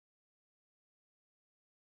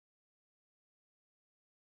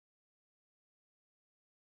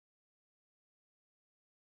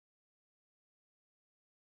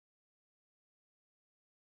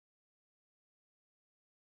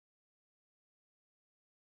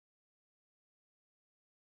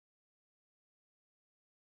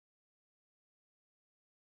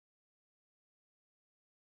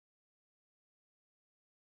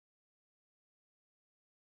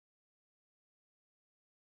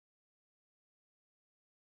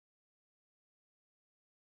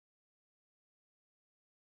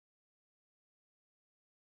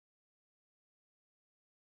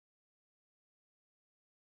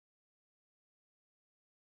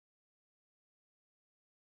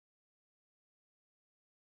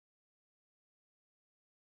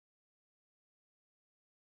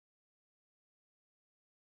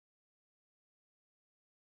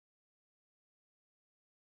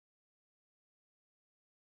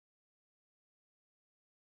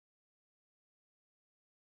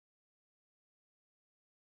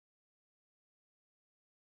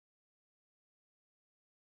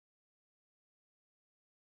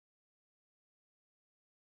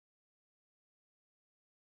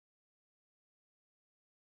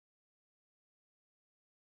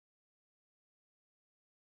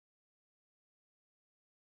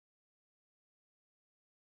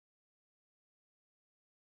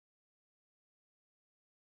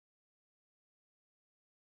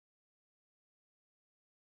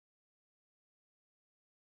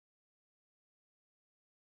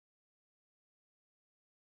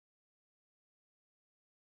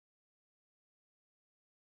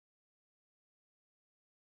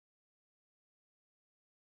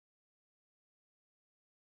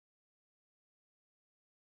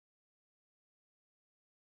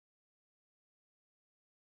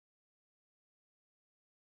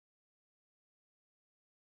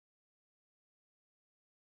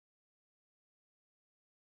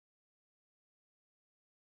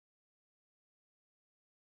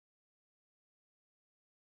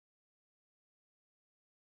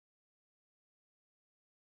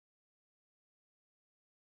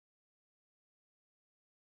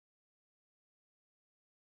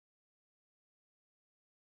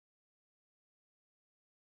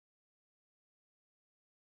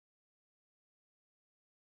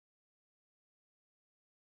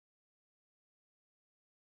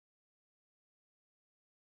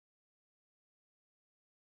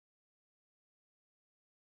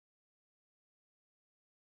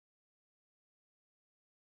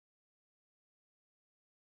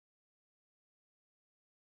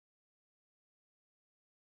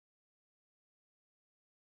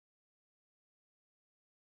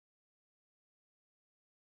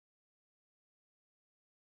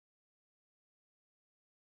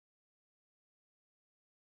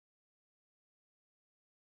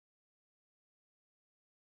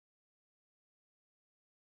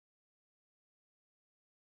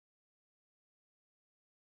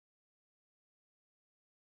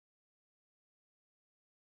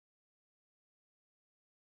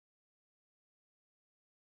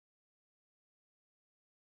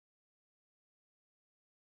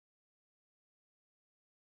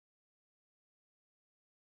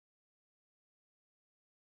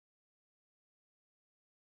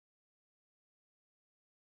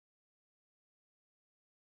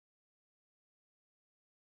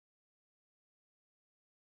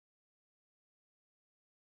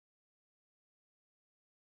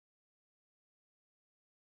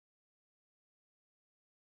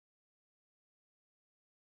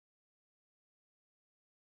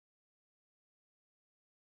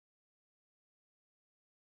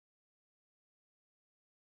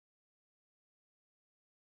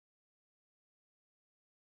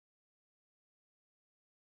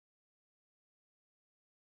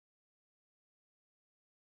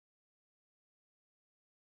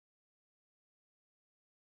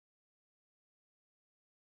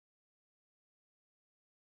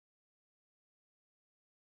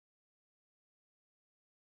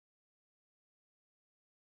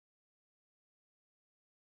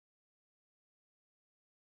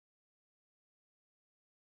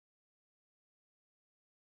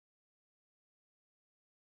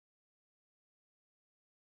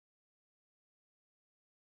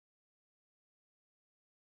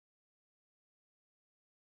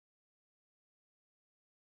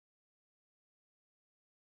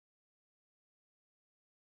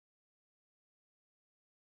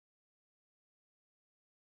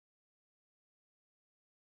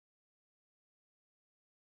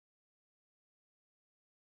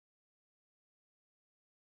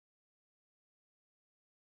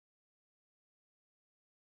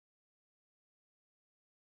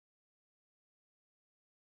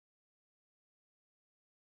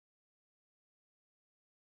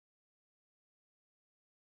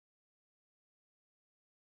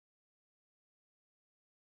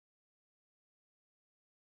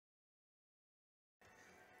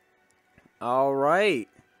All right.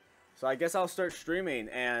 So I guess I'll start streaming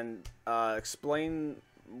and explain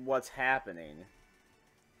what's happening.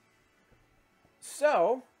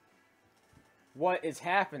 So, what is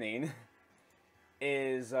happening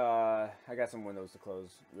is, I got some windows to close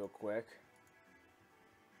real quick.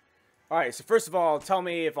 Alright, so first of all, tell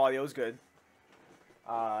me if audio is good.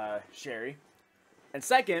 Sherry. And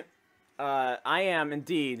second, I am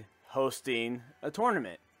indeed hosting a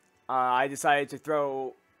tournament. I decided to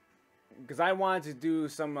throw, because I wanted to do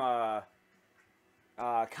some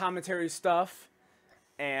commentary stuff,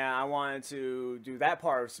 and I wanted to do that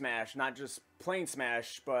part of Smash, not just plain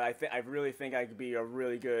Smash, but I really think I could be a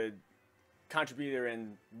really good contributor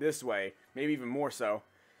in this way, maybe even more so.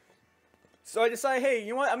 So I decided, hey, you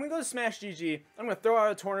know what? I'm gonna go to Smash GG. I'm gonna throw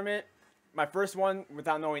out a tournament, my first one,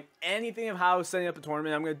 without knowing anything of how I was setting up a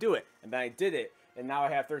tournament. I'm gonna do it, and then I did it, and now I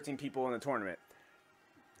have 13 people in the tournament.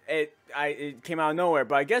 It came out of nowhere,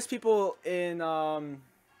 but I guess people in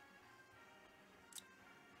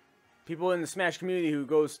the Smash community who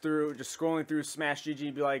goes through just scrolling through Smash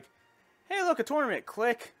GG be like, hey, look, a tournament,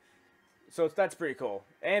 click. So that's pretty cool.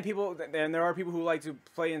 And there are people who like to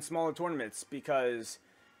play in smaller tournaments because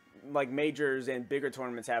like majors and bigger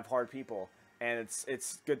tournaments have hard people, and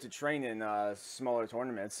it's good to train in smaller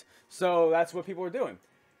tournaments. So that's what people are doing.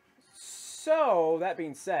 So that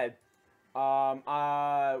being said,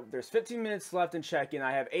 there's 15 minutes left in check-in.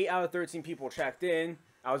 I have 8 out of 13 people checked in.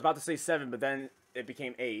 I was about to say 7, but then it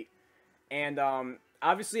became 8. And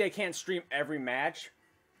obviously I can't stream every match.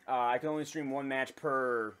 I can only stream one match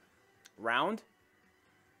per round.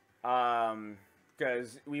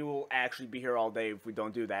 Because we will actually be here all day if we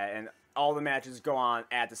don't do that. And all the matches go on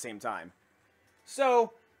at the same time.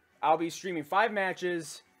 So, I'll be streaming 5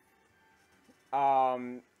 matches.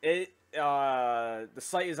 The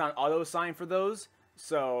site is on auto sign for those,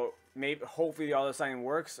 so hopefully the auto sign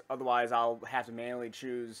works. Otherwise, I'll have to manually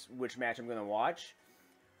choose which match I'm gonna watch.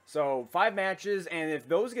 So 5 matches, and if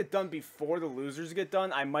those get done before the losers get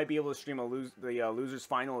done, I might be able to stream the losers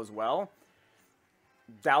final as well.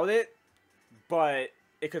 Doubt it, but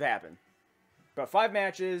it could happen. But 5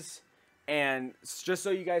 matches, and just so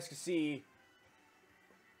you guys can see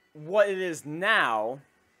what it is now.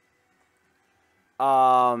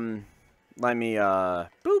 Let me,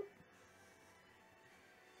 boop.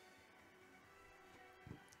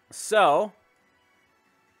 So,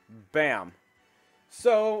 bam.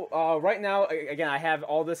 So, right now, again, I have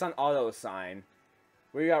all this on auto assign.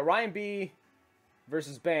 We got Ryan B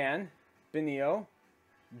versus Benio,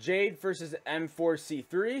 Jade versus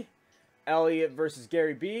M4C3, Elliot versus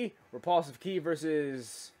Gary B, Repulsive Key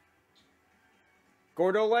versus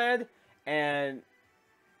Gordo Lad, and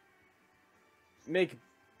Make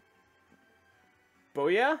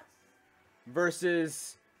Boya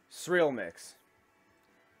versus Srill Mix.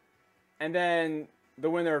 And then the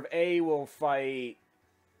winner of A will fight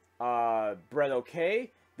Bread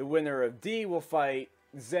OK. The winner of D will fight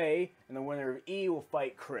Zay. And the winner of E will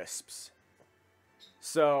fight Crisps.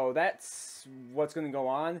 So that's what's going to go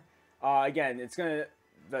on. Again, the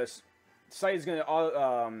site is going to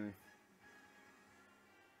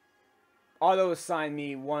auto assign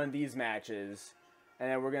me one of these matches, and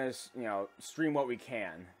then we're gonna, stream what we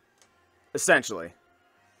can, essentially.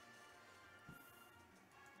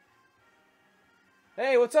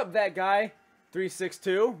 Hey, what's up, that guy?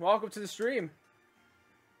 362. Welcome to the stream.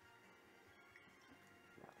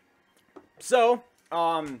 So,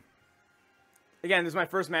 again, this is my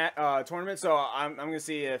first tournament, so I'm gonna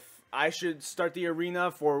see if I should start the arena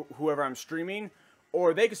for whoever I'm streaming,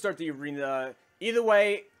 or they could start the arena. Either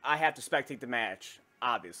way, I have to spectate the match,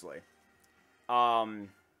 obviously. Then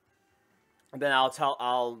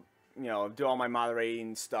I'll do all my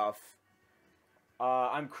moderating stuff.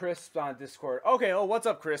 I'm Crisps on Discord. Okay, oh, what's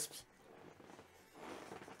up, Crisps?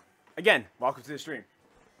 Again, welcome to the stream.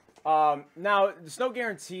 Now, there's no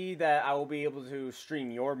guarantee that I will be able to stream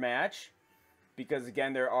your match, because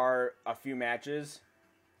again, there are a few matches.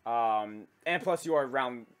 And plus you are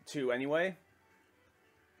round 2 anyway.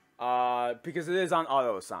 Because it is on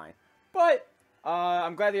auto assign. But,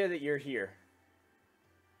 I'm glad to hear that you're here.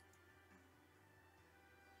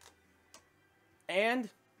 And,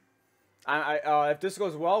 if this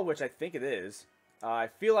goes well, which I think it is, I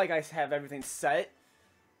feel like I have everything set.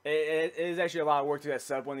 It is actually a lot of work to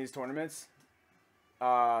set up one of these tournaments.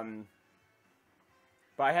 But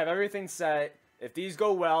I have everything set. If these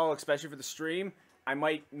go well, especially for the stream, I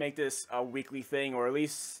might make this a weekly thing, or at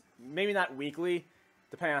least, maybe not weekly,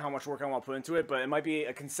 depending on how much work I want to put into it, but it might be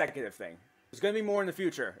a consecutive thing. There's going to be more in the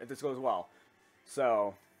future if this goes well.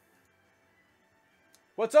 So,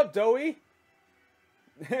 what's up, Doey?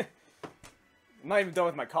 I'm not even done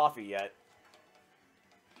with my coffee yet.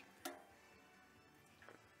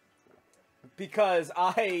 because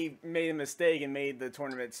I made a mistake and made the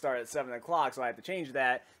tournament start at 7 o'clock, so I had to change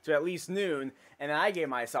that to at least noon, and then I gave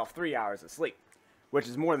myself 3 hours of sleep, which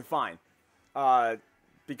is more than fine.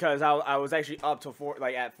 Because I was actually up till 4,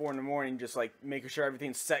 like at 4 in the morning, just like making sure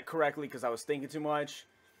everything's set correctly because I was thinking too much,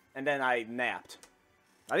 and then I napped.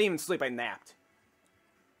 I didn't even sleep, I napped.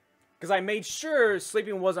 Because I made sure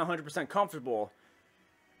sleeping wasn't 100% comfortable,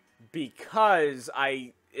 because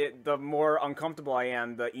the more uncomfortable I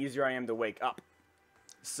am, the easier I am to wake up.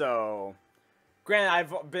 So, granted,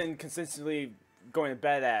 I've been consistently going to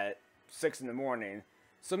bed at 6 in the morning,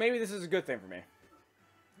 so maybe this is a good thing for me.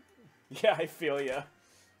 Yeah, I feel ya.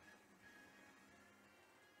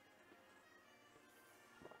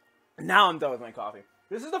 Now I'm done with my coffee.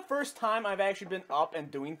 This is the first time I've actually been up and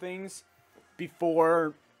doing things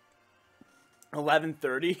before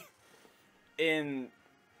 11:30 in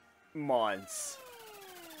months.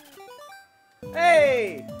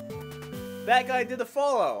 Hey! That guy did the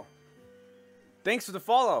follow. Thanks for the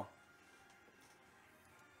follow.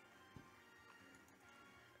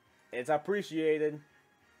 It's appreciated.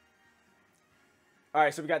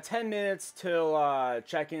 Alright, so we got 10 minutes till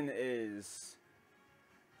check-in is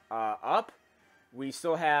up. We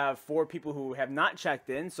still have 4 people who have not checked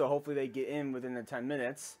in, so hopefully they get in within the 10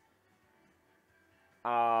 minutes.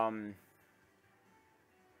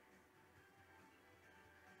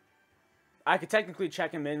 I could technically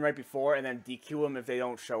check them in right before and then DQ them if they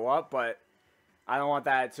don't show up, but I don't want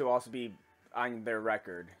that to also be on their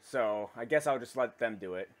record. So I guess I'll just let them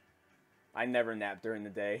do it. I never nap during the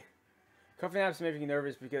day. Coffee naps make me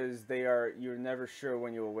nervous because you're never sure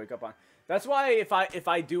when you will wake up on. That's why if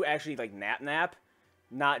I do actually like nap,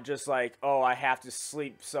 not just like, oh, I have to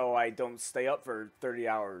sleep so I don't stay up for 30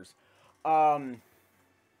 hours. I'll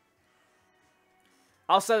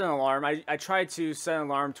set an alarm. I try to set an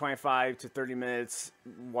alarm 25 to 30 minutes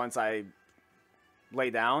once I lay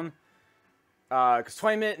down. Because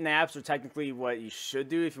 20-minute naps are technically what you should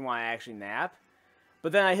do if you want to actually nap.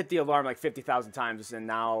 But then I hit the alarm like 50,000 times, and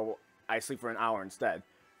now I sleep for an hour instead.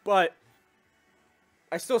 But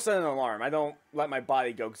I still set an alarm. I don't let my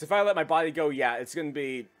body go. Because if I let my body go, yeah, it's going to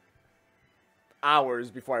be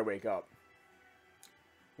hours before I wake up.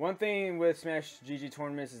 One thing with Smash GG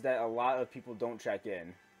tournaments is that a lot of people don't check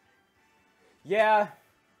in. Yeah,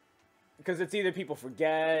 because it's either people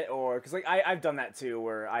forget or... Because like, I've done that too,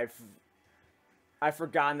 where I've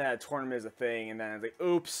forgotten that a tournament is a thing, and then it's like,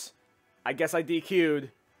 oops, I guess I DQ'd.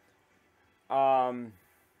 But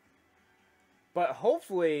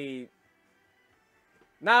hopefully...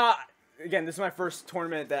 Now, again, this is my first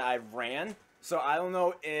tournament that I ran, so I don't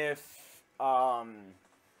know if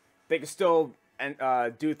they can still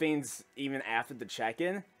do things even after the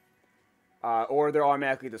check-in, or they're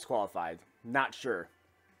automatically disqualified. Not sure.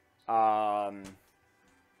 Because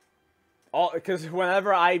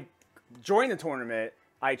whenever I join the tournament,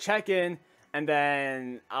 I check in, and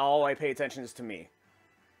then all I pay attention is to me.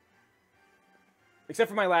 Except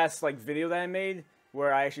for my last like video that I made,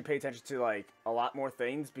 where I actually pay attention to like a lot more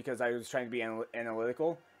things because I was trying to be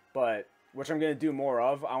analytical. But which I'm gonna do more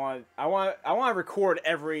of. I want to record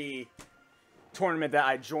every tournament that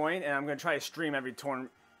I join, and I'm gonna try to stream every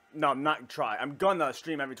tournament. No, not try. I'm gonna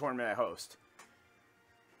stream every tournament I host.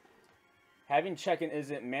 Having check-in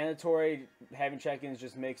isn't mandatory. Having check-ins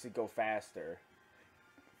just makes it go faster.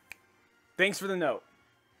 Thanks for the note.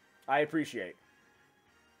 I appreciate.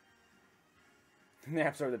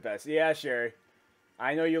 Naps are the best. Yeah, Sherry.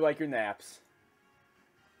 I know you like your naps.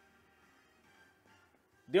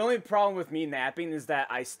 The only problem with me napping is that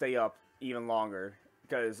I stay up even longer.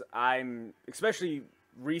 Because I'm, especially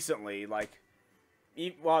recently, like,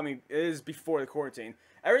 well, I mean, it is before the quarantine.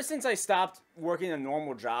 Ever since I stopped working a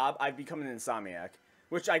normal job, I've become an insomniac.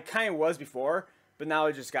 Which I kind of was before, but now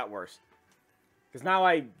it just got worse. Because now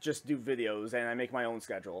I just do videos and I make my own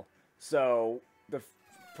schedule. So, the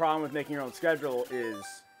problem with making your own schedule is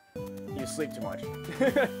you sleep too much.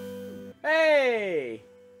 Hey!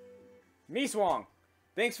 Meeswong,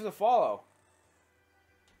 thanks for the follow.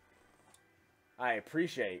 I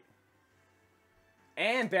appreciate.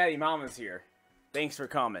 And Daddy Mama's here. Thanks for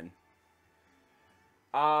coming.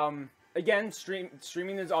 Again,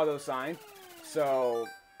 streaming is auto-signed, so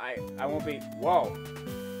I won't be... Whoa.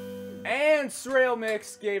 And Srail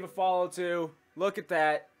Mix gave a follow too. Look at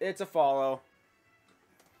that. It's a follow.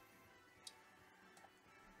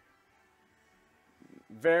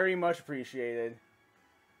 Very much appreciated.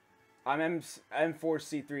 I'm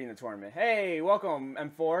M4C3 in the tournament. Hey, welcome,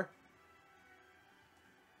 M4.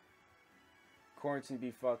 Quarantine be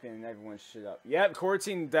fucking everyone's shit up. Yep,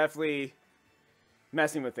 quarantine definitely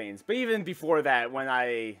messing with things. But even before that, when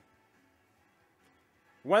I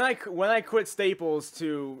When I quit Staples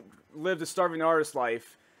to live the starving artist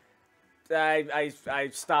life, I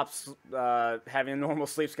stopped having a normal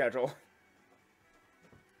sleep schedule.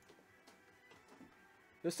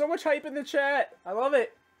 There's so much hype in the chat. I love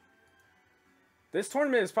it. This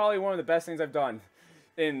tournament is probably one of the best things I've done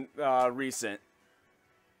in recent.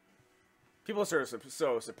 People are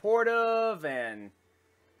so supportive, and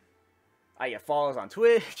I get follows on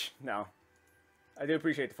Twitch. No. I do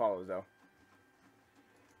appreciate the follows, though.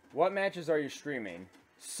 What matches are you streaming?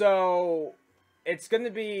 So, it's going to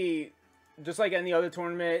be, just like any other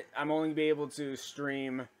tournament, I'm only going to be able to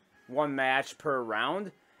stream one match per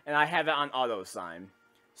round, and I have it on auto-assign.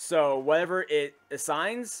 So, whatever it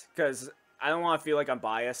assigns, because I don't want to feel like I'm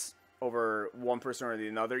biased over one person or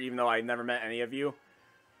the other, even though I never met any of you.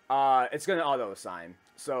 It's going to auto-assign.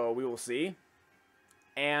 So, we will see.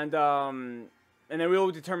 And then we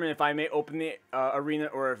will determine if I may open the arena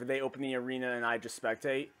or if they open the arena and I just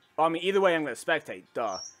spectate. Well, I mean, either way, I'm going to spectate,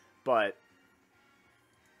 duh. But,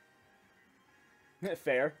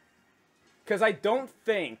 fair. Because I don't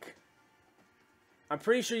think, I'm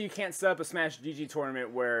pretty sure you can't set up a Smash GG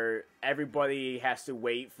tournament where everybody has to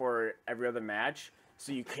wait for every other match,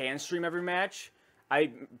 so you can stream every match.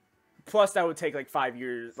 Plus, that would take like 5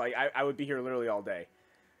 years. Like, I would be here literally all day.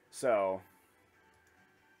 So,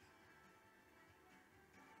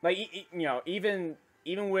 like, you know, even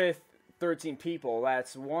with 13 people,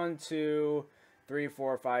 that's 1, 2, 3,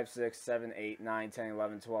 4, 5, 6, 7, 8, 9, 10,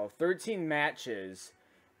 11, 12, 13 matches,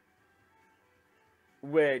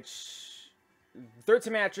 which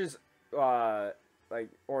 13 matches, or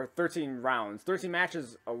 13 rounds. 13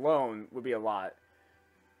 matches alone would be a lot.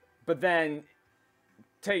 But then,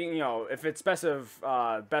 taking, you know, if it's best of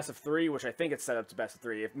 3, which I think it's set up to best of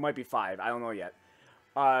 3, it might be 5, I don't know yet.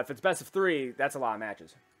 If it's best of 3, that's a lot of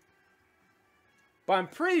matches. But I'm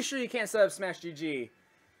pretty sure you can't set up Smash GG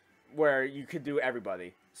where you could do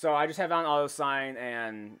everybody. So I just have it on auto sign,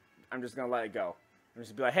 and I'm just going to let it go. I'm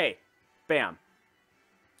just going to be like, hey, bam.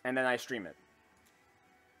 And then I stream it.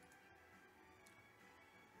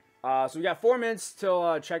 So we got 4 minutes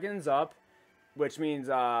till check-in's up, which means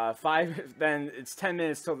 5, then it's 10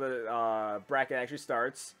 minutes till the bracket actually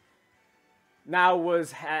starts. Now,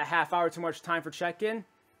 was a half hour too much time for check-in?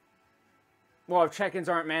 Well, if check-ins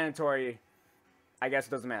aren't mandatory, I guess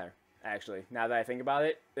it doesn't matter, actually. Now that I think about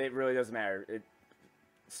it, it really doesn't matter.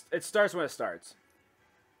 It starts when it starts.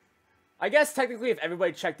 I guess technically if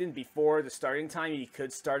everybody checked in before the starting time, you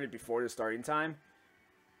could start it before the starting time.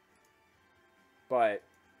 But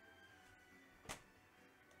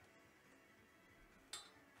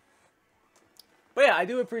yeah, I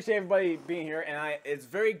do appreciate everybody being here, and it's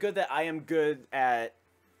very good that I am good at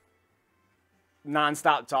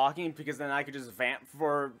non-stop talking, because then I could just vamp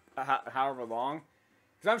for however long.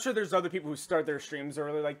 Because I'm sure there's other people who start their streams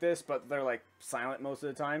early like this, but they're like silent most of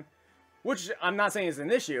the time. Which I'm not saying is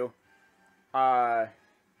an issue. But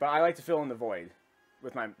I like to fill in the void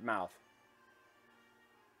with my mouth.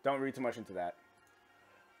 Don't read too much into that.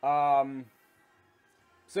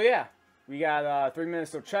 So yeah, we got 3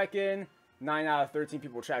 minutes till check-in. 9 out of 13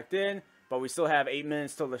 people checked in, but we still have 8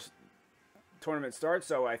 minutes till the tournament starts,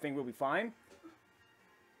 so I think we'll be fine.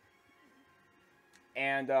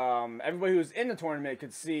 And everybody who's in the tournament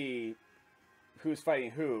could see who's fighting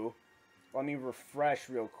who. Let me refresh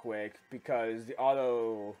real quick, because the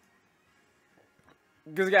auto...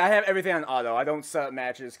 Because I have everything on auto. I don't set up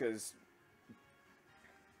matches, because...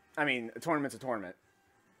 I mean, a tournament's a tournament.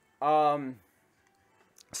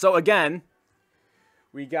 So again,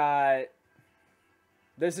 we got...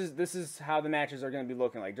 This is how the matches are going to be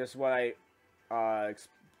looking like. Just what I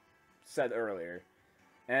said earlier.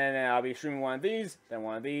 And then I'll be streaming one of these, then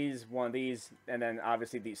one of these, and then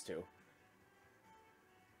obviously these two.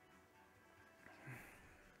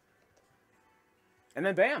 And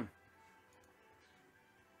then bam!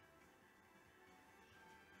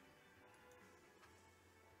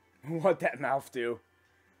 What'd that mouth do?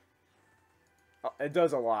 Oh, it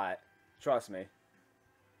does a lot. Trust me.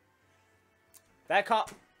 That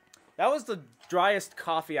was the driest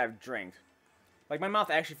coffee I've drank. Like, my mouth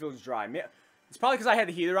actually feels dry. It's probably because I had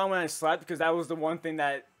the heater on when I slept, because that was the one thing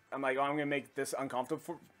that I'm like, oh, I'm going to make this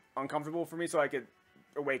uncomfortable for me so I could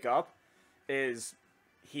wake up, is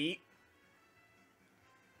heat.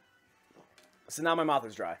 So now my mouth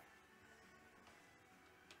is dry.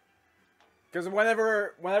 Because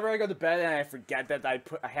whenever I go to bed and I forget that I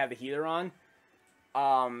have the heater on,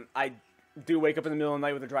 I do wake up in the middle of the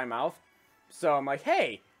night with a dry mouth. So I'm like,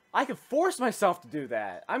 hey, I can force myself to do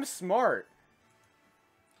that. I'm smart.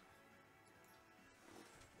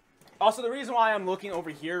 Also, the reason why I'm looking over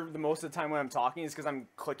here the most of the time when I'm talking is because I'm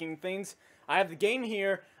clicking things. I have the game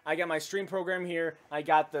here, I got my stream program here, I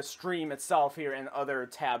got the stream itself here and other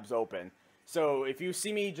tabs open. So if you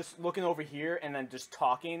see me just looking over here and then just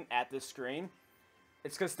talking at this screen,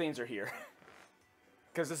 it's because things are here.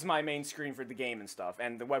 Because this is my main screen for the game and stuff,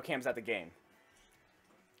 and the webcam's at the game.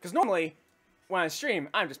 Because normally, when I stream,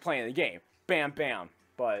 I'm just playing the game. Bam, bam.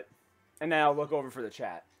 And then I'll look over for the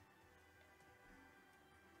chat.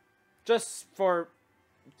 Just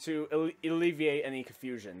to alleviate any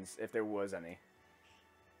confusions, if there was any.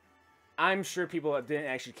 I'm sure people didn't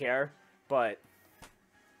actually care, but...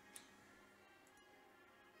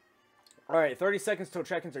 Alright, 30 seconds till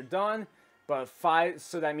check-ins are done, but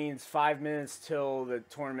so that means 5 minutes till the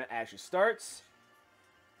tournament actually starts.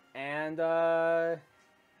 And,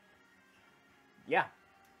 yeah.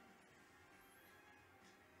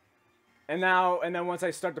 And then once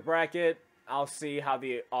I start the bracket, I'll see how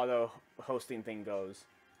the auto hosting thing goes.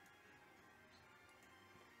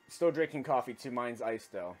 Still drinking coffee too. Mine's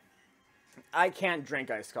iced though. I can't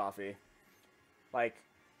drink iced coffee. Like,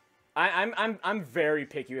 I'm very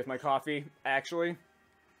picky with my coffee, actually.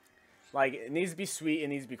 Like, it needs to be sweet, it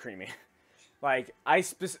needs to be creamy. Like, I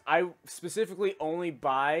specifically only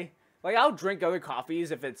buy, like, I'll drink other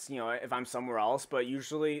coffees if it's, you know, if I'm somewhere else, but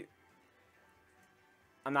usually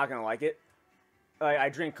I'm not gonna like it. Like, I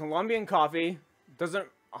drink Colombian coffee. Doesn't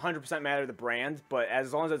 100% matter the brand, but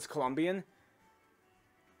as long as it's Colombian,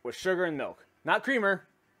 with sugar and milk. Not creamer,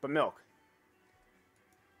 but milk.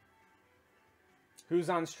 Who's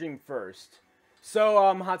on stream first? So,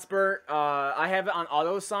 Hotspur, I have it on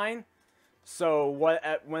auto sign. So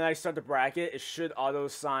when I start the bracket, it should auto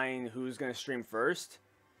sign who's gonna stream first.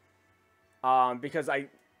 Because like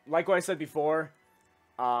what I said before,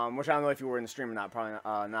 which I don't know if you were in the stream or not, probably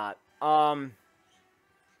not. I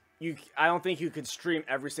don't think you could stream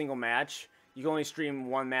every single match. You can only stream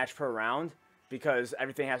one match per round because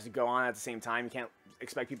everything has to go on at the same time. You can't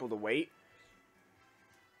expect people to wait.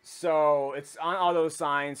 So it's on auto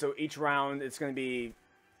sign. So each round it's going to be,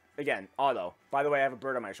 again, auto. By the way, I have a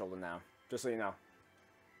bird on my shoulder now, just so you know.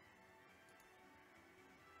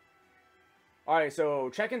 Alright, so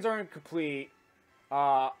check-ins aren't complete.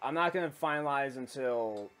 I'm not going to finalize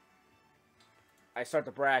until I start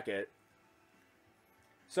the bracket.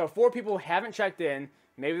 So 4 people haven't checked in.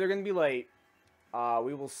 Maybe they're going to be late.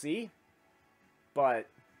 We will see. But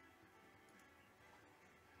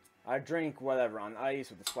I drink whatever on ice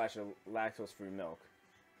with a splash of lactose-free milk.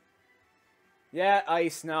 Yeah,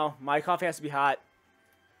 ice. No, my coffee has to be hot.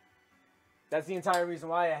 That's the entire reason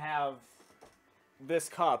why I have this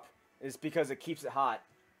cup, is because it keeps it hot.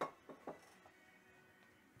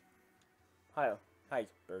 Hi,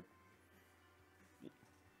 bird.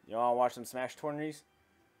 You want to watch some Smash tourneys?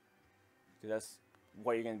 Because that's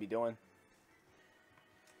what you're going to be doing.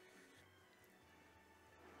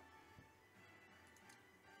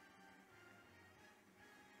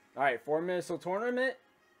 Alright, 4 minutes till tournament.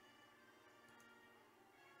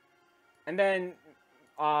 And then,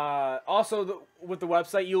 also with the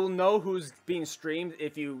website, you'll know who's being streamed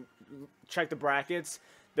if you check the brackets.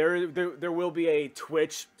 There will be a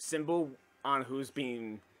Twitch symbol on who's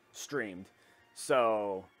being streamed.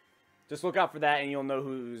 So, just look out for that and you'll know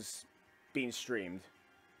who's being streamed.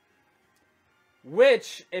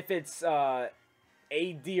 Which, if it's A,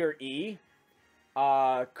 D, or E,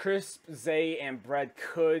 Crisp, Zay, and Bread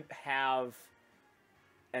could have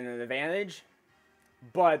an advantage,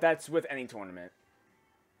 but that's with any tournament.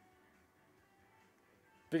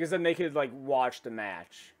 Because then they could, like, watch the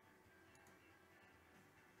match.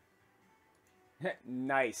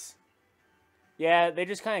 Nice. Yeah, they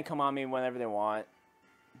just kind of come on me whenever they want.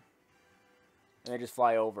 And they just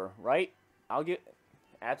fly over, right?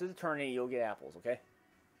 After the tourney, you'll get apples, okay?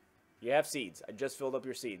 You have seeds. I just filled up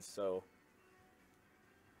your seeds, so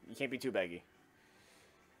you can't be too beggy.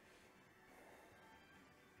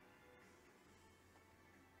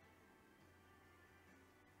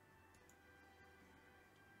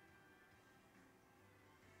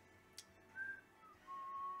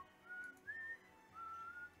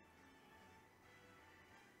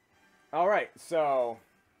 Alright, so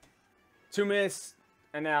 2 minutes,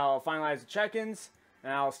 and then I'll finalize the check-ins,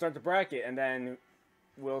 and I'll start the bracket, and then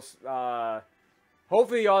we'll,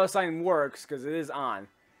 hopefully the auto sign works, because it is on,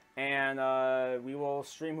 and we will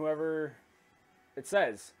stream whoever it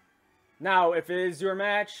says. Now, if it is your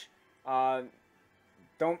match,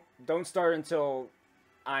 don't start until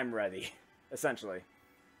I'm ready, essentially.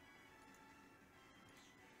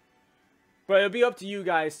 But it'll be up to you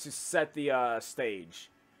guys to set the stage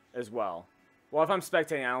as well. Well, if I'm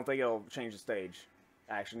spectating, I don't think it'll change the stage.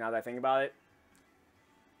 Actually, now that I think about it.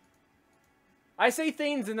 I say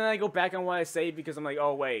things and then I go back on what I say because I'm like,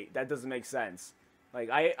 oh wait, that doesn't make sense. Like,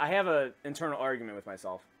 I have an internal argument with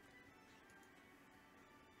myself.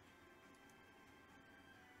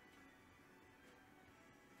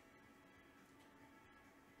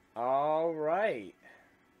 Alright.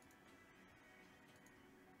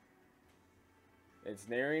 It's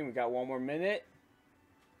nearing. We got one more minute.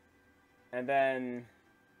 And then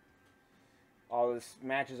all the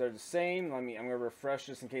matches are the same. I'm going to refresh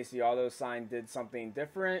just in case the auto sign did something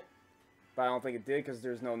different. But I don't think it did because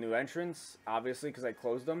there's no new entrants, obviously, because I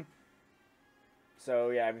closed them.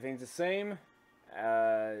 So, yeah, everything's the same.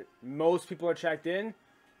 Most people are checked in,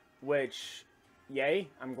 which, yay,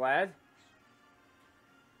 I'm glad.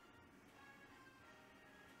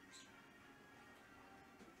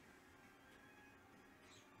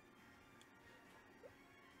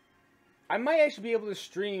 I might actually be able to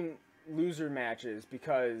stream loser matches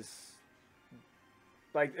because,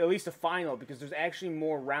 like, at least a final, because there's actually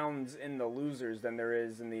more rounds in the losers than there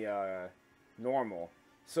is in the normal.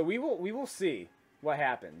 So we will see what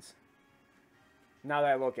happens now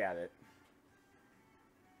that I look at it.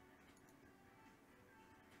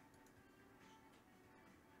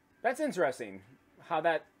 That's interesting how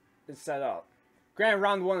that is set up. Granted,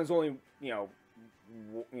 round one is only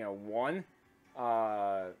one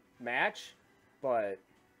match, but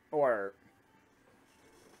or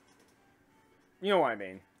you know what I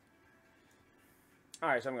mean. All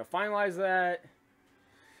right, so I'm gonna finalize that.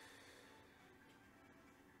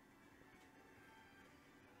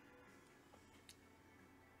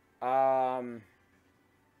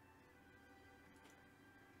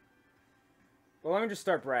 Well, let me just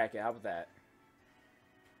start bracket. How about that?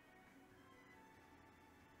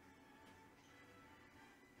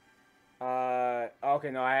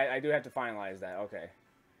 Okay, no, I do have to finalize that. Okay.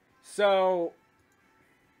 So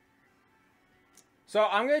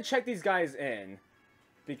I'm going to check these guys in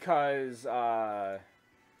because,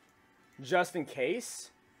 just in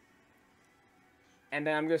case. And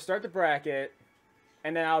then I'm going to start the bracket,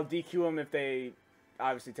 and then I'll DQ them if they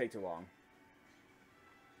obviously take too long.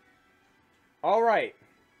 All right.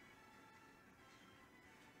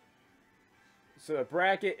 So the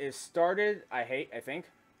bracket is started. I think.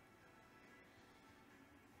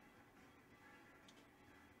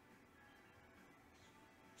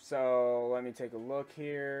 So let me take a look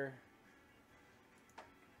here.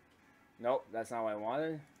 Nope, that's not what I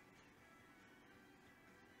wanted.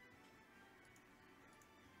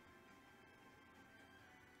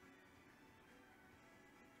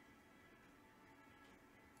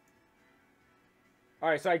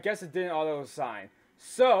 Alright, so I guess it didn't auto-assign.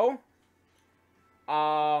 So,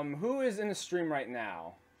 who is in the stream right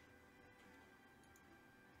now?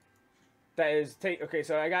 That is, okay,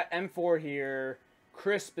 so I got M4 here.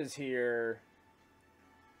 Crisp is here.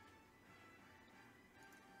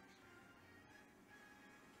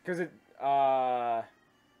 Because it,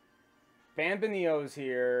 Bambanio's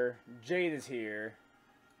here. Jade is here.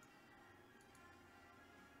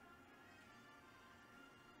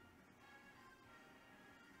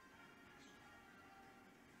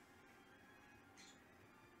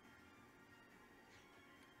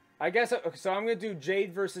 I guess, so I'm going to do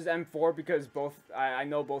Jade versus M4 because both, I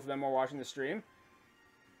know both of them are watching the stream.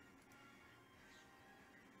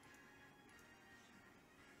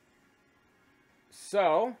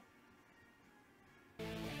 So,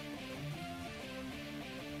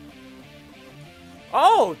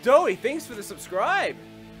 oh, Doey, thanks for the subscribe.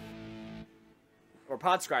 Or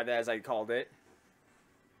podscribe, as I called it.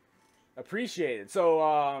 Appreciate it.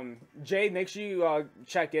 So, Jade, make sure you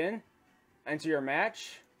check in, enter your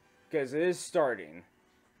match, because it is starting.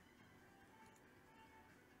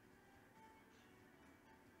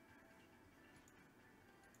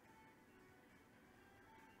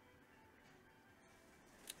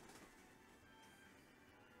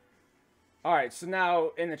 Alright, so now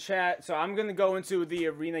in the chat, so I'm going to go into the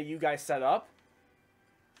arena you guys set up.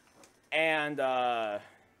 And then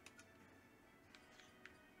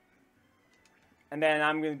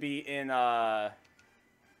I'm going to be in, and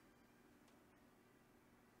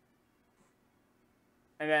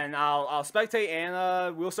then I'll spectate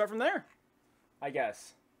and we'll start from there, I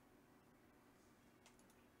guess.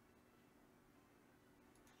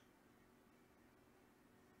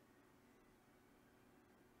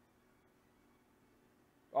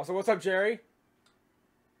 Also, what's up, Jerry?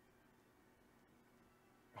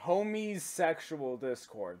 Homies sexual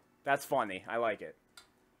Discord. That's funny. I like it.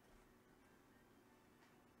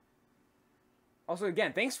 Also,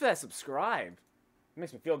 again, thanks for that subscribe. It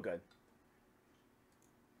makes me feel good.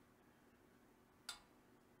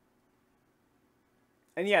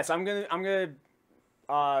 And yes, I'm gonna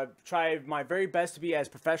try my very best to be as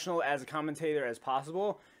professional as a commentator as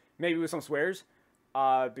possible. Maybe with some swears,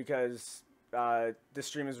 because this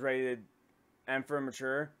stream is rated M for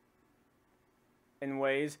mature in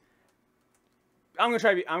ways. I'm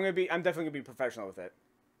definitely gonna be professional with it.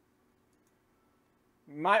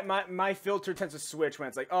 My filter tends to switch when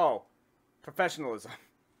it's like, oh, professionalism.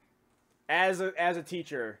 As a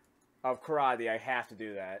teacher of karate, I have to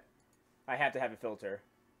do that. I have to have a filter.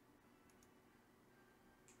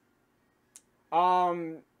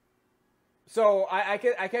 So I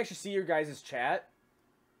can actually see your guys' chat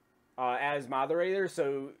as moderator,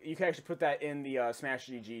 so you can actually put that in the Smash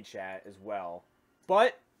GG chat as well.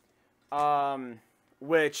 But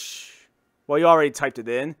which, well, you already typed it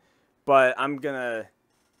in, but I'm gonna.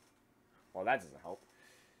 Well, that doesn't help.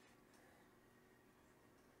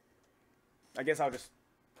 I guess I'll just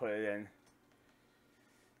put it in.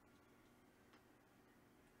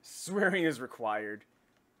 Swearing is required.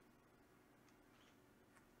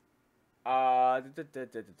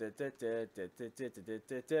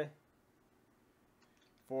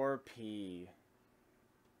 4P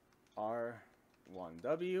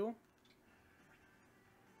R1W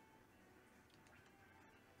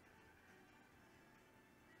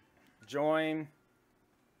join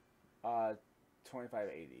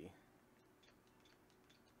 2580.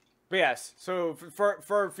 But yes, so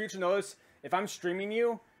for future notice, if I'm streaming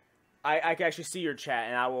you, I can actually see your chat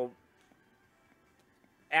and I will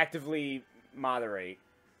actively moderate.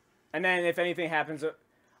 And then if anything happens,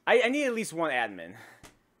 I need at least one admin.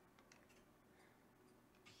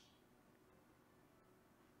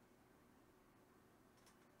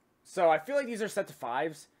 So I feel like these are set to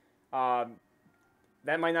 5s.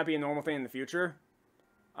 That might not be a normal thing in the future.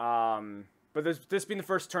 But this being the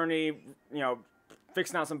first tourney, you know,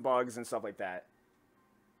 fixing out some bugs and stuff like that.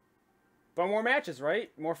 But more matches, right?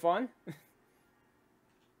 More fun.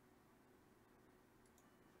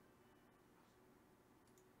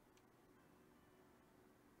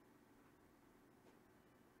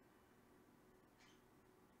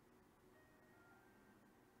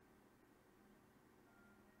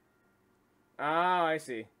 Oh, I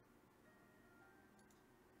see.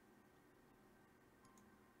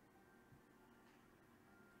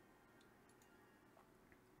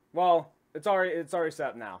 Well, it's already set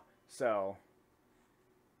up now. So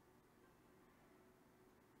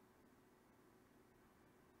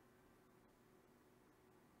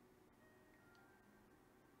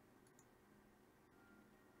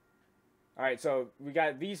all right, so we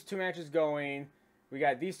got these 2 matches going. We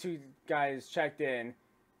got these 2 guys checked in.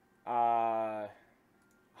 How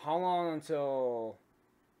long until...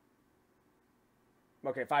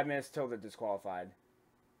 Okay, 5 minutes till they're disqualified.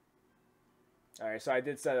 Alright, so I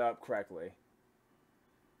did set it up correctly.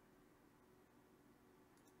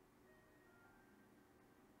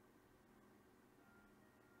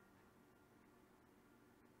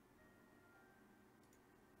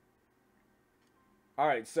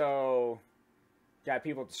 Alright, so... Got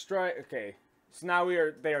people to strike. Okay, so now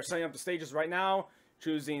they are setting up the stages right now.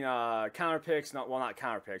 Choosing counter picks, well, not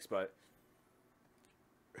counter picks, but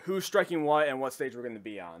who's striking what and what stage we're going to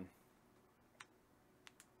be on.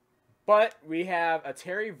 But we have a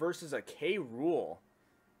Terry versus a K Rule.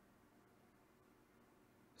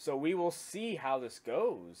 So we will see how this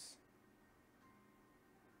goes.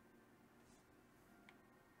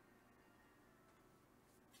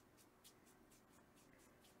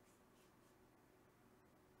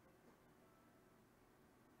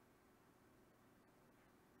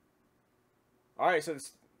 All right, so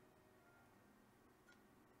this...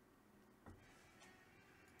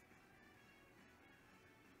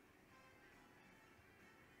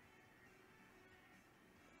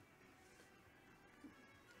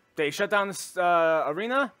 They shut down this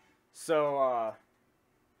arena, so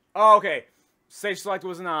oh, okay. Stage select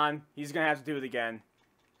wasn't on. He's gonna have to do it again.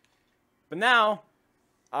 But now,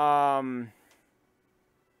 yeah,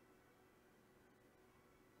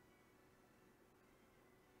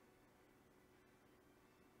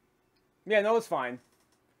 no, it's fine.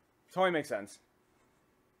 Totally makes sense.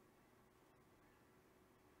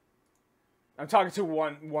 I'm talking to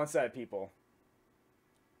one set of people.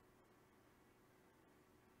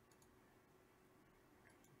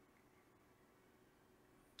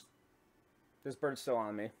 This bird's still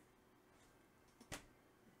on me.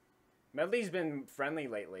 Medley's been friendly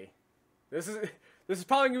lately. This is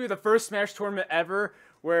probably gonna be the first Smash tournament ever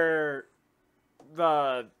where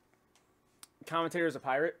the commentator is a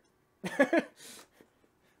pirate.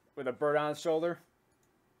 With a bird on his shoulder.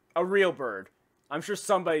 A real bird. I'm sure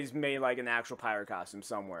somebody's made like an actual pirate costume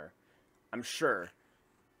somewhere. I'm sure.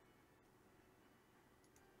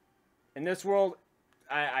 In this world,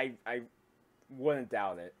 I wouldn't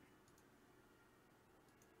doubt it.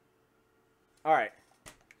 All right.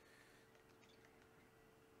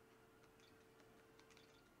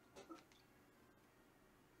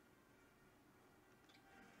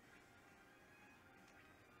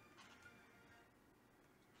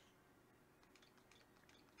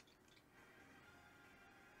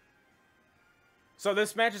 So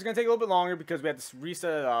this match is going to take a little bit longer because we have to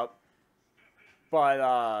reset it up.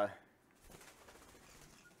 But,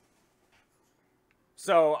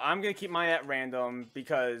 so I'm going to keep mine at random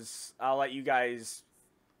because I'll let you guys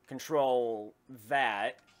control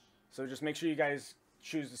that. So just make sure you guys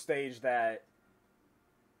choose the stage that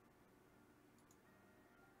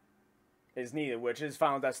is needed, which is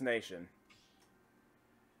Final Destination.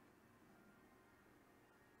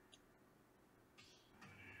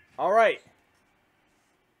 All right.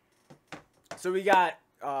 So we got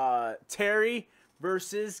Terry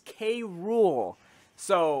versus K. Rool.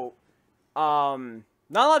 So, not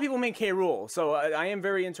a lot of people make K. Rool. So I am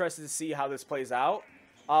very interested to see how this plays out.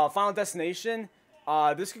 Final Destination.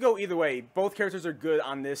 This could go either way. Both characters are good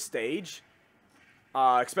on this stage.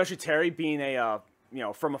 Especially Terry being a,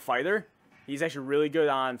 from a fighter. He's actually really good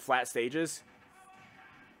on flat stages.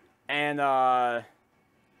 And,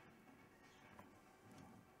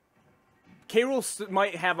 K. Rool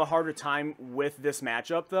might have a harder time with this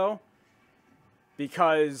matchup, though,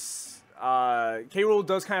 because K. Rool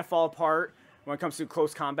does kind of fall apart when it comes to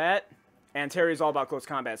close combat, and Terry is all about close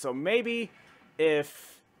combat. So maybe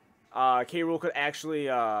if K. Rool could actually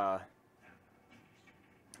kind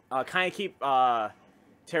of keep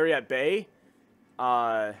Terry at bay,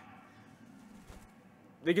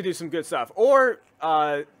 they could do some good stuff. Or,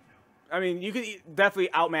 I mean, you could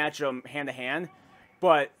definitely outmatch him hand-to-hand,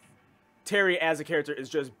 but Terry as a character is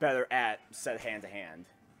just better at said hand-to-hand.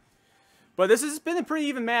 But this has been a pretty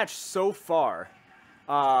even match so far.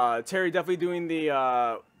 Terry definitely doing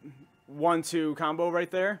the 1-2 combo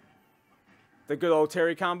right there. The good old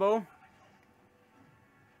Terry combo.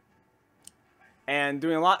 And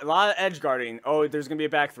doing a lot of edge guarding. Oh, there's going to be a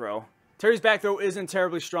back throw. Terry's back throw isn't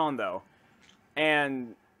terribly strong, though.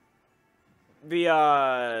 And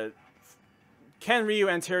the Ken, Ryu,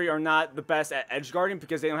 and Terry are not the best at edge guarding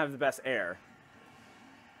because they don't have the best air.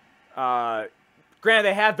 Granted,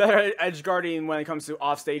 they have better edge guarding when it comes to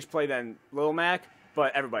offstage play than Little Mac,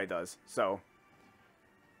 but everybody does. So,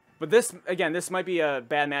 but this, again, this might be a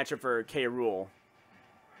bad matchup for K. Rool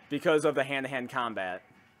because of the hand-to-hand combat.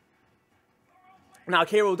 Now,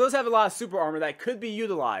 K. Rool does have a lot of super armor that could be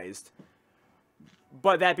utilized.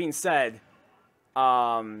 But that being said,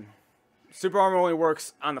 super armor only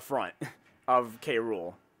works on the front of K.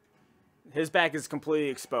 Rool. His back is completely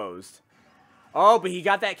exposed. Oh, but he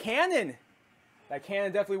got that cannon. That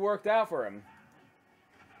cannon definitely worked out for him.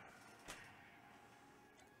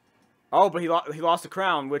 Oh, but he lost the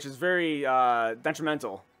crown, which is very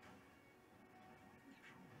detrimental.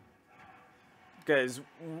 Because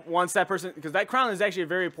once that person... Because that crown is actually a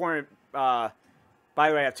very important... by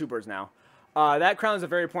the way, I have two birds now. That crown is a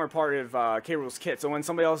very important part of K. Rool's kit. So when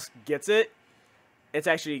somebody else gets it, it's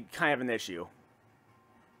actually kind of an issue.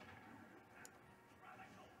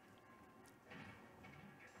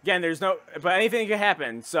 Again, there's no... But anything can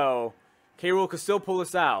happen, so K. Rool could still pull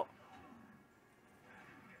this out.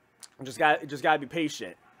 Just gotta be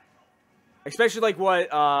patient. Especially like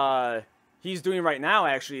what he's doing right now,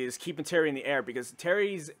 actually, is keeping Terry in the air. Because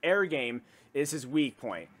Terry's air game is his weak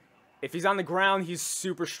point. If he's on the ground, he's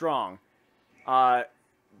super strong. But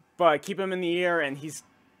keep him in the air, and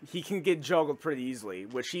he can get juggled pretty easily,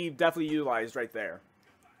 which he definitely utilized right there.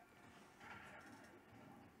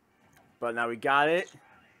 But now we got it.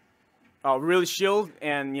 Oh, really shield,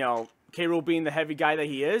 and, K. Rool being the heavy guy that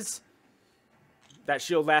he is, that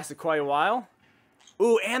shield lasted quite a while.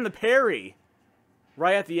 Ooh, and the parry.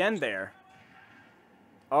 Right at the end there.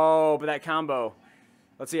 Oh, but that combo.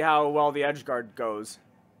 Let's see how well the edge guard goes.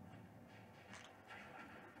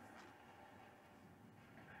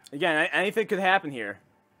 Again, anything could happen here.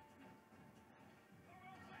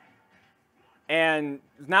 And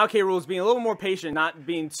now K. Rool is being a little more patient, not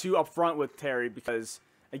being too upfront with Terry, because,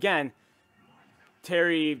 again,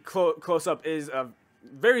 Terry close-up is a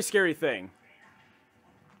very scary thing.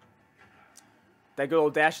 That good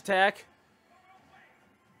old dash attack.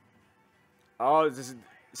 Oh,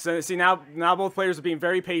 so see, now both players are being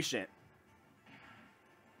very patient.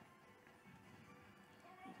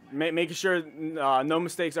 Making sure no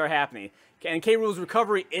mistakes are happening. And K. Rool's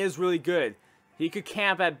recovery is really good. He could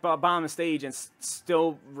camp at bottom of the stage and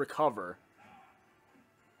still recover.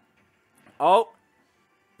 Oh,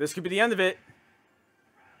 this could be the end of it.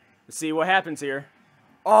 Let's see what happens here.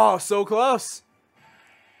 Oh, so close.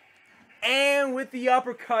 And with the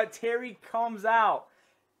uppercut, Terry comes out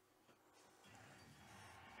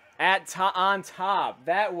on top.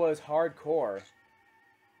 That was hardcore.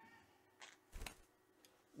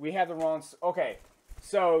 We have the wrong... Okay.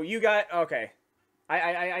 So, you got... Okay.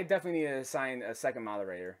 I definitely need to assign a second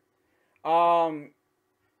moderator.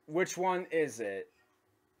 Which one is it?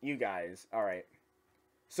 You guys. Alright.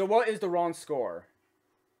 So, what is the wrong score?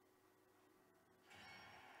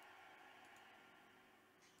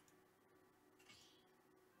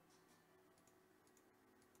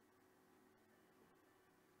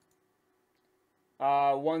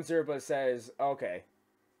 Uh, 1-0, but it says... Okay.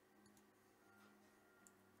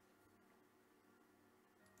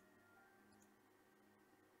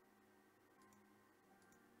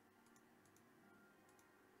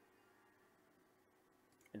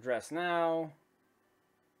 Address now.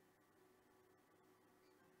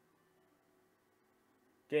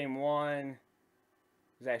 Game 1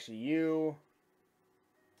 is actually you.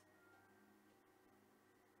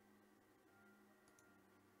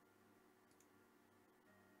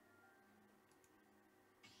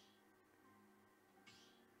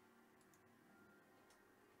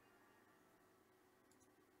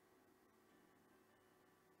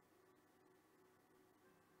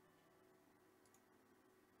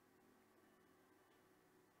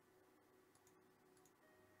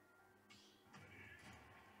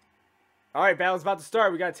 All right, battle's about to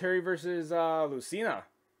start. We got Terry versus Lucina.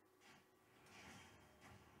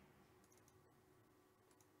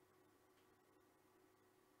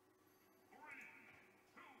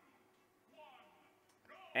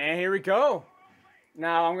 And here we go.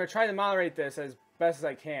 Now, I'm going to try to moderate this as best as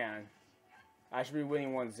I can. I should be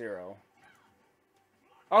winning 1-0.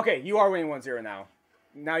 Okay, you are winning 1-0 now.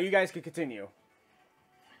 Now you guys can continue.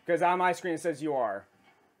 Because on my screen it says you are.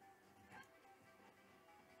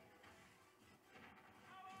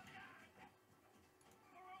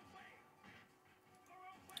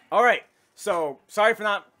 Alright, so sorry for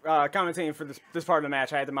not commentating for this part of the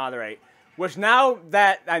match. I had to moderate. Which now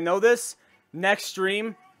that I know this, next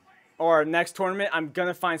stream or next tournament, I'm going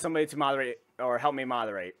to find somebody to moderate or help me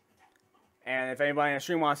moderate. And if anybody in the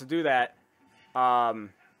stream wants to do that,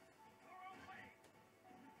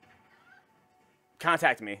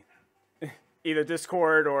 contact me. Either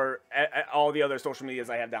Discord or at all the other social medias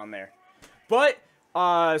I have down there. But...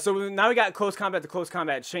 so now we got close combat to close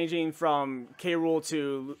combat. Changing from K. Rool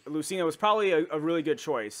to Lucina was probably a really good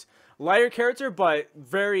choice. Lighter character, but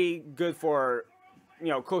very good for, you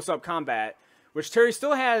know, close-up combat. Which Terry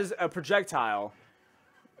still has a projectile.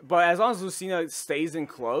 But as long as Lucina stays in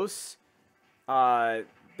close, she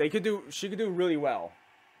could do really well.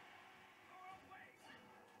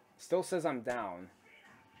 Still says I'm down.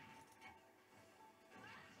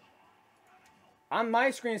 On my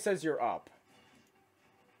screen it says you're up.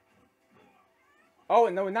 Oh,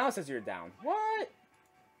 no, now it says you're down. What?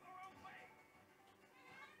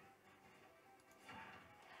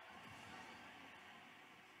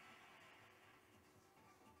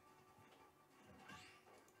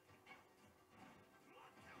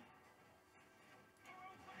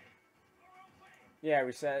 Yeah,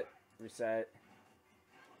 reset. Reset.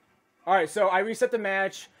 Alright, so I reset the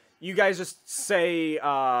match. You guys just say,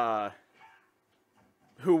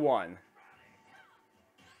 who won.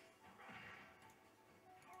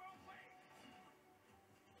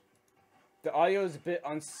 The audio is a bit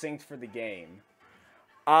unsynced for the game.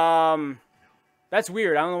 That's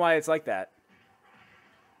weird. I don't know why it's like that.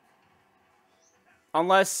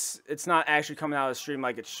 Unless it's not actually coming out of the stream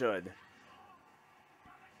like it should.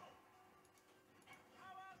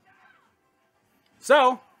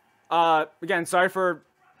 So, again, sorry for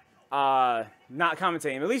not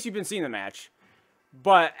commentating. At least you've been seeing the match.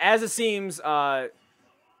 But as it seems,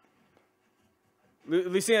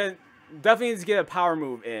 Lucina definitely needs to get a power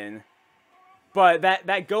move in. But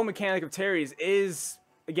that go mechanic of Terry's is,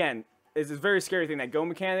 again, is a very scary thing. That go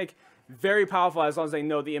mechanic, very powerful as long as they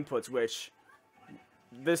know the inputs, which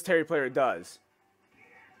this Terry player does.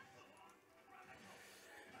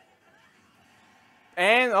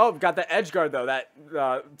 And, oh, got the edge guard, though, that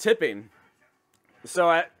tipping.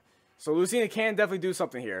 So Lucina can definitely do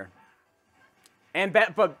something here. And,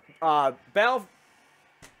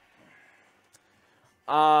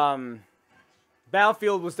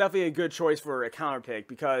 Battlefield was definitely a good choice for a counter pick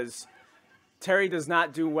because Terry does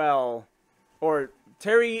not do well, or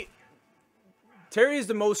Terry is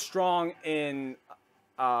the most strong in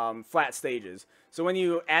flat stages. So when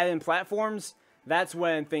you add in platforms, that's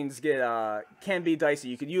when things get can be dicey.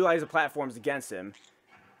 You could utilize the platforms against him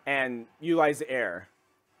and utilize the air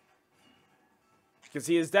because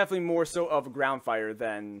he is definitely more so of a ground fighter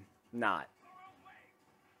than not.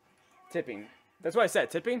 Tipping. That's what I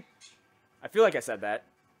said. Tipping? I feel like I said that.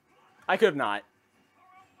 I could have not.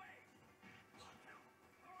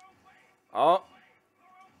 Oh.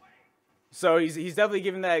 So he's definitely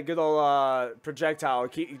giving that good old projectile.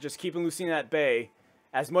 Just keeping Lucina at bay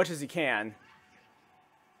as much as he can.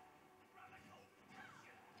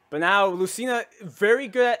 But now Lucina, very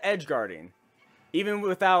good at edge guarding. Even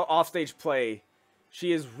without offstage play,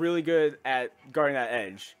 she is really good at guarding that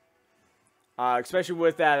edge. Especially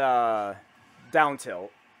with that down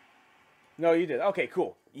tilt. No, you did. Okay,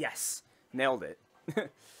 cool. Yes. Nailed it. But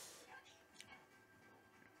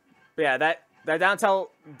yeah, that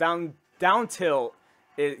down tilt,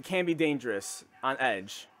 it can be dangerous on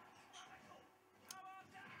edge.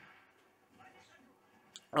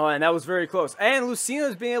 Oh, and that was very close. And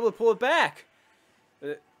Lucina's being able to pull it back.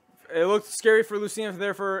 It looked scary for Lucina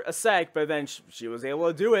there for a sec, but then she was able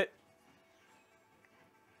to do it.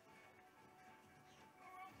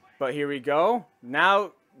 But here we go.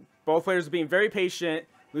 Now, both players are being very patient.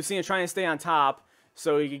 Lucina trying to stay on top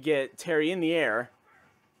so he could get Terry in the air.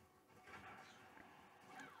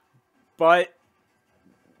 But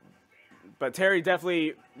Terry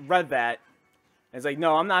definitely read that. And it's like,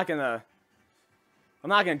 no, I'm not gonna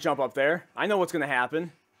jump up there. I know what's gonna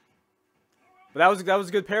happen. But that was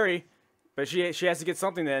a good parry. But she has to get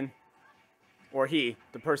something in. Or he,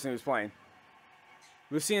 the person who's playing.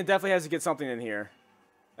 Lucina definitely has to get something in here.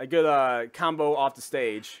 A good combo off the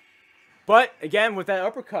stage. But again, with that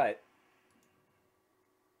uppercut,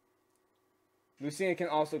 Lucina can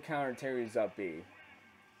also counter Terry's up B.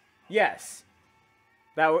 Yes.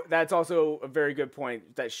 That's also a very good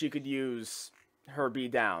point, that she could use her B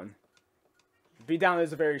down. B down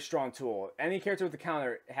is a very strong tool. Any character with a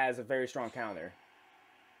counter has a very strong counter.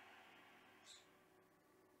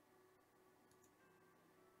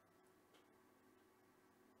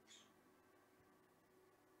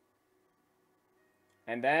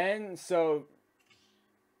 And then, so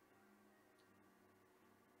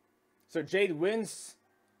Jade wins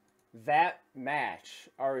that match.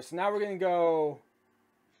 Alright, so now we're going to go,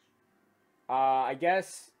 I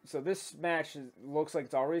guess, so this match looks like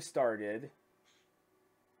it's already started.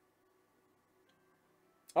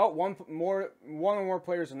 Oh, one or more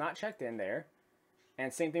players are not checked in there.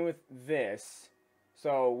 And same thing with this.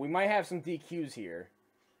 So we might have some DQs here.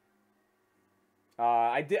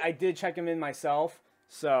 I did check them in myself.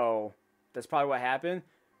 So, that's probably what happened.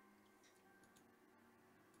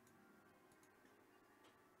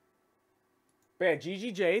 But yeah,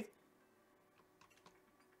 GG Jade.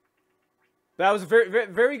 That was very,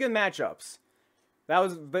 very good matchups.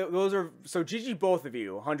 Those are, so GG both of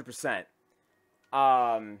you, 100%.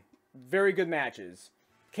 Very good matches.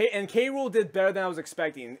 And K-Rool did better than I was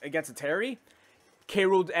expecting against a Terry.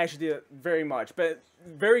 K-Rool actually did very much. But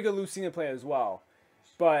very good Lucina play as well.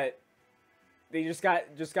 But they just got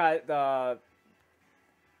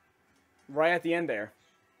right at the end there.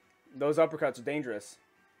 Those uppercuts are dangerous.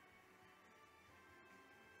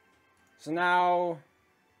 So now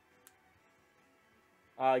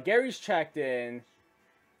Gary's checked in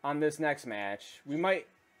on this next match. We might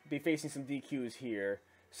be facing some DQs here.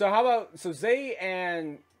 So how about, so Zay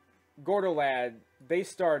and Gordolad, they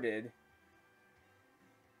started.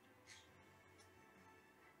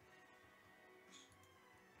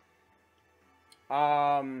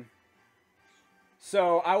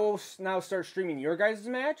 So I will now start streaming your guys'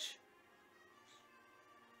 match.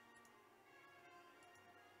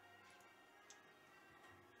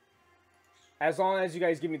 As long as you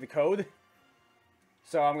guys give me the code.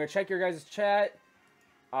 So I'm going to check your guys' chat.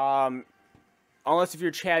 Unless if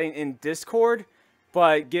you're chatting in Discord.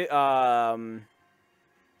 But get,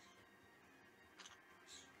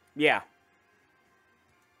 yeah.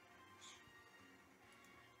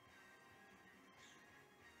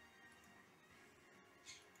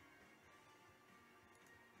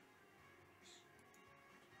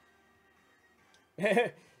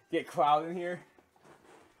 Get Cloud in here.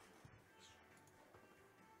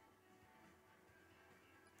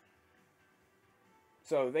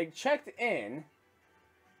 So they checked in,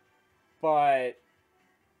 but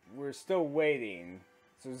we're still waiting.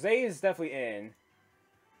 So Zay is definitely in.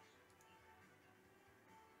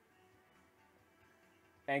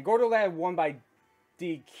 And Gordolad won by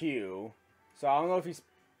DQ. So I don't know if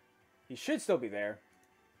he should still be there.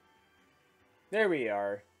 There we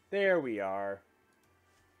are. There we are.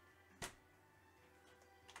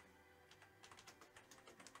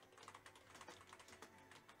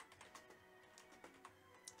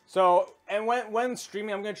 So, and when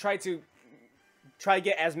streaming, I'm going to try to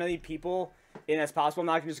get as many people in as possible. I'm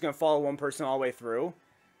not just going to follow one person all the way through.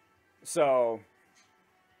 So,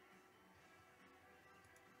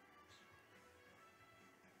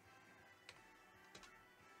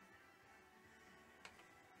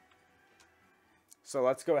 So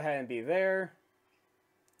let's go ahead and be there.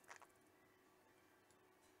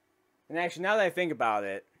 And actually, now that I think about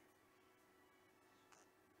it,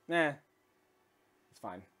 nah, it's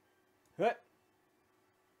fine. Huh.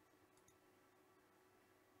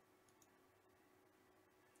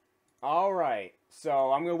 All right,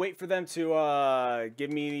 so I'm gonna wait for them to give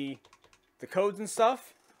me the codes and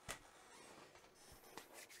stuff.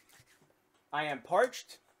 I am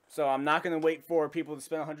parched, so I'm not gonna wait for people to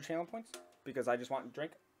spend 100 channel points because I just want to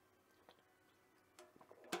drink.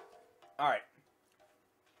 All right.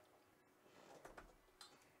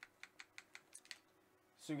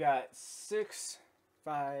 So we got 6,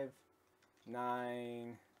 5,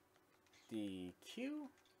 9, DQ.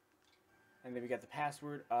 And then we got the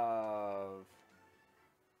password of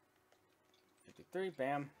 53.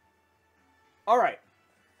 Bam. All right.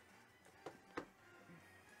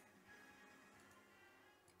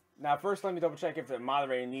 Now, first, let me double check if the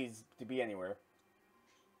moderator needs to be anywhere.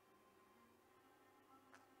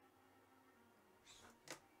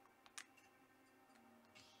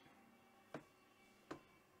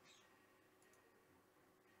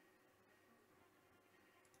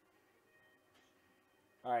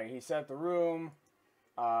 All right, he set up the room.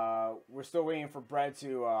 We're still waiting for Brett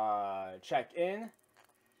to check in.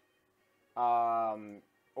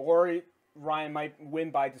 Or Ryan might win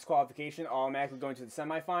by disqualification, automatically going to the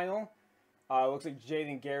semifinal. Looks like Jade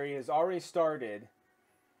and Gary has already started,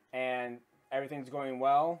 and everything's going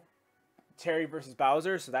well. Terry versus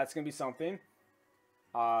Bowser, so that's gonna be something.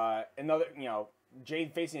 Another,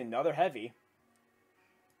 Jade facing another heavy.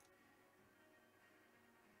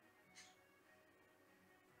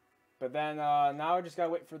 But then now I just gotta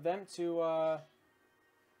wait for them to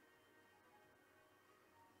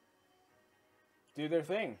do their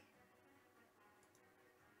thing.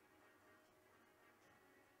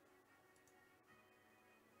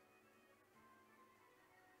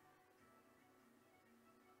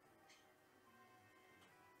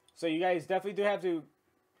 So you guys definitely do have to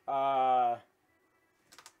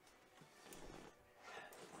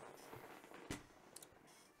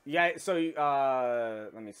yeah, so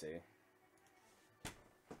let me see.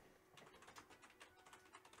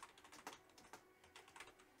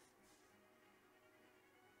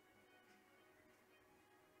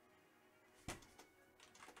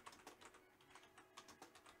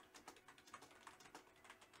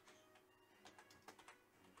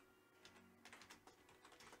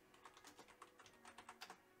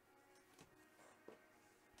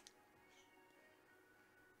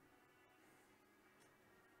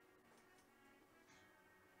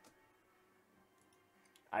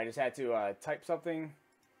 I just had to type something.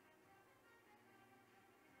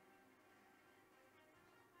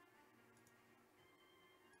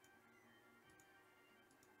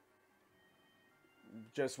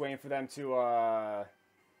 Just waiting for them to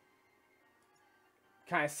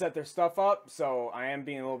kind of set their stuff up. So I am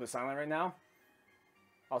being a little bit silent right now.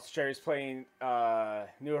 Also, Cherry's playing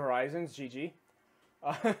New Horizons. GG.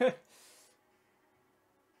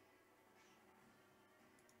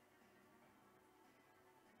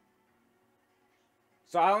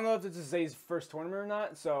 So I don't know if this is Zay's first tournament or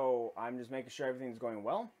not, so I'm just making sure everything's going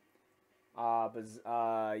well. But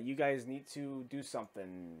you guys need to do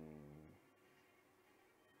something.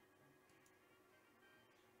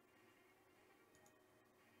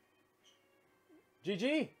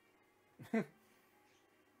 GG!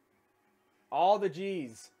 All the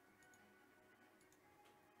G's.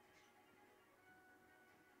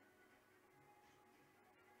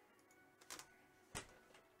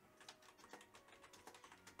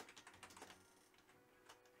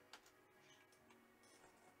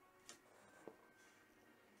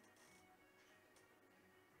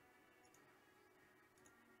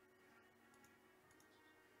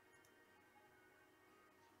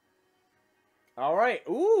 All right.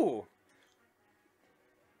 Ooh.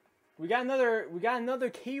 We got another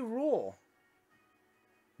K rule.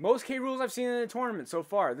 Most K rules I've seen in a tournament so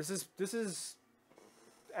far. This is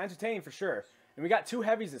entertaining for sure. And we got 2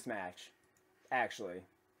 heavies this match, actually.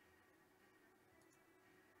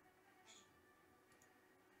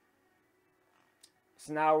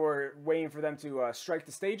 So now we're waiting for them to strike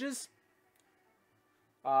the stages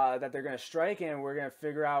that they're going to strike, and we're going to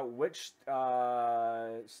figure out which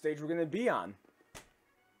stage we're going to be on.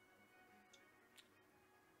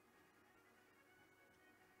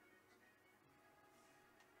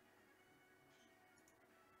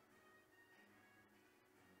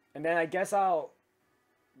 And then I guess I'll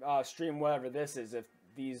stream whatever this is if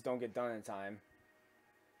these don't get done in time.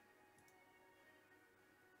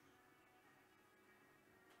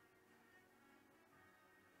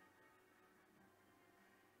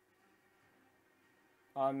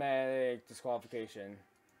 Automatic disqualification.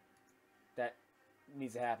 That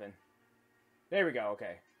needs to happen. There we go,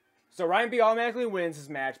 okay. So Ryan B automatically wins his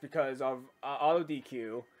match because of auto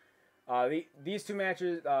DQ. These two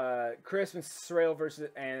matches, Chris and Sorrell versus,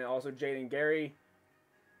 and also Jaden Gary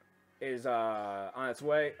is on its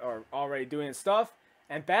way, or already doing its stuff.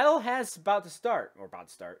 And battle has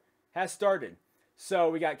has started. So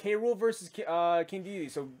we got K. Rool versus King Didi.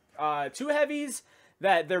 So two heavies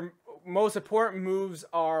that their most important moves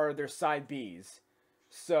are their side Bs.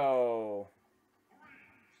 So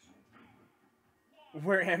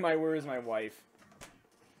where am I? Where is my wife?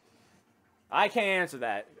 I can't answer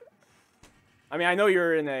that. I mean, I know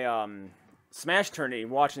you're in a Smash tourney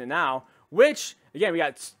watching it now, which, again, we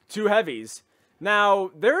got two heavies.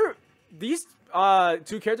 Now, these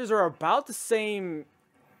two characters are about the same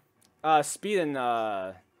speed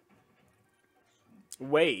and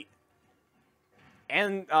weight.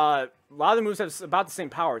 And a lot of the moves have about the same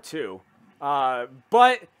power, too.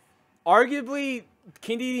 But, arguably,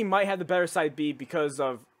 King Dedede might have the better side B because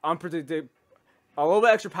of a little bit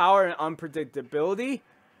extra power and unpredictability.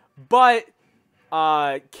 But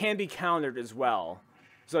can be countered as well.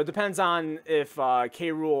 So it depends on if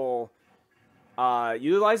K. Rool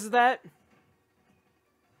utilizes that.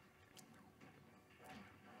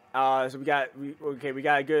 So we got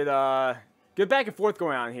a good back and forth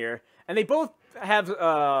going on here, and they both have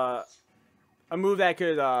a move that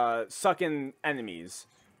could suck in enemies,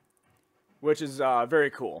 which is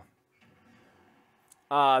very cool.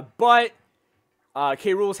 But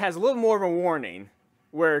K. Rool's has a little more of a warning,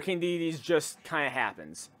 where King Dedede's just kind of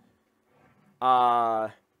happens.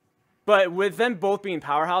 But with them both being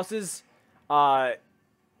powerhouses,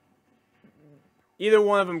 either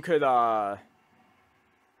one of them could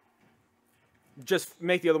just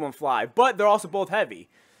make the other one fly. But they're also both heavy,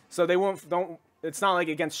 so they it's not like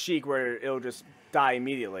against Sheik where it'll just die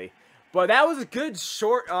immediately. But that was a good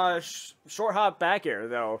short hop back air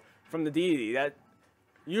though from the Dedede. That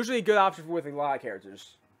usually a good option with a lot of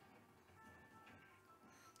characters.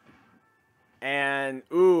 And,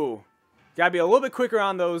 ooh, gotta be a little bit quicker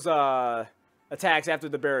on those attacks after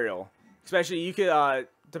the burial. Especially, you could,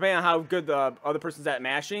 depending on how good the other person's at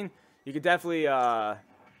mashing, you could definitely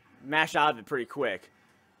mash out of it pretty quick.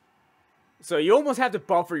 So you almost have to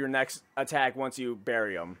buffer your next attack once you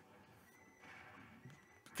bury them.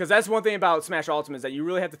 Because that's one thing about Smash Ultimate, is that you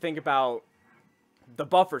really have to think about the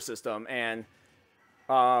buffer system and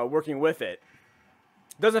working with it.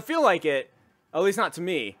 Doesn't feel like it, at least not to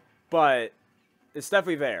me, but it's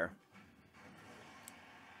definitely there.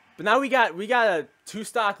 But now we got a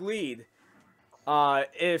 2-stock lead.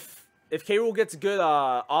 If K. Rool gets a good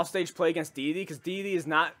offstage play against Dedede, because Dedede is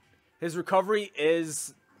not, his recovery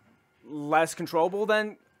is less controllable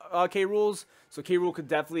than K. Rool's, so K. Rool could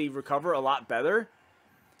definitely recover a lot better.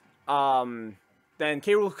 Then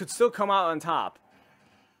K. Rool could still come out on top,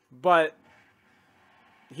 but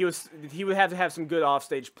he would have to have some good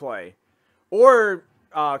offstage play, or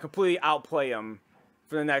completely outplay him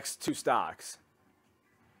for the next 2 stocks.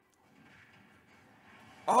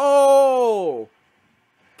 Oh,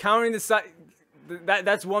 countering the side.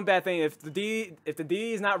 That's one bad thing. If the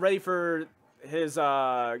Dedede is not ready for his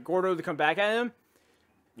Gordo to come back at him,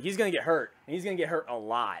 he's gonna get hurt. And he's gonna get hurt a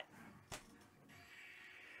lot.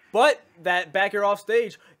 But that back air off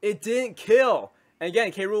stage, it didn't kill. And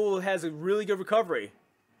again, K. Rool has a really good recovery.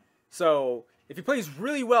 So if he plays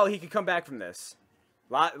really well, he could come back from this.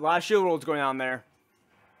 A lot of shield rolls going on there.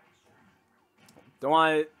 Don't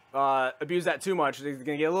want to abuse that too much. He's going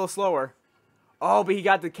to get a little slower. Oh, but he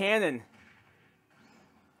got the cannon.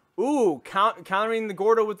 Ooh, countering the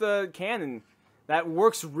Gordo with the cannon. That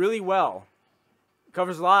works really well.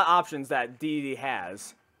 Covers a lot of options that Dedede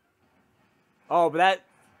has. Oh, but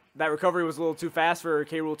that recovery was a little too fast for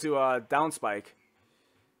K. Rool to down spike.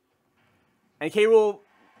 And K. Rool,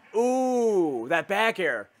 ooh, that back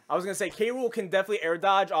air. I was going to say, K. Rool can definitely air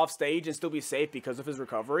dodge off stage and still be safe because of his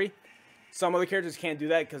recovery. Some other characters can't do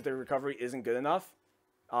that because their recovery isn't good enough.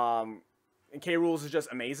 And K. Rool's is just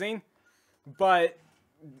amazing. But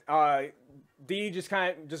Dedede just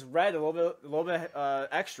just read a little bit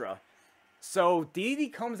extra. So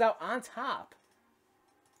Dedede comes out on top.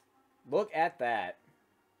 Look at that.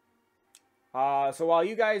 So while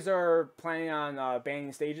you guys are planning on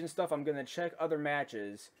banning stage and stuff, I'm gonna check other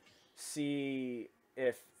matches, see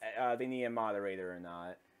if they need a moderator or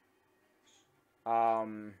not.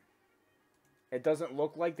 It doesn't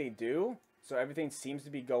look like they do, so everything seems to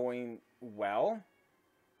be going well.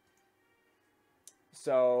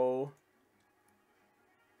 So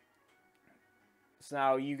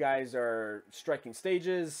now you guys are striking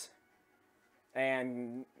stages.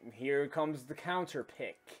 And here comes the counter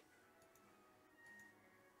pick.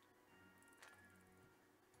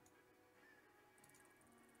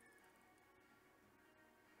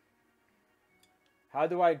 How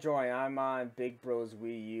do I join? I'm on Big Bros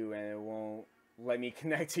Wii U and it won't let me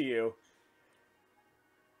connect to you.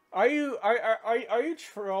 Are you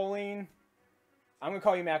trolling? I'm gonna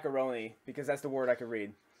call you Macaroni because that's the word I could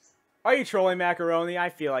read. Are you trolling, Macaroni? I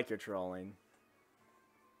feel like you're trolling.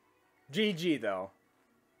 GG though.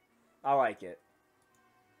 I like it.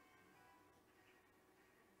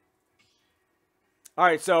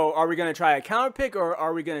 Alright, so are we gonna try a counter pick or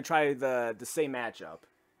are we gonna try the same matchup?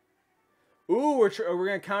 Ooh, we're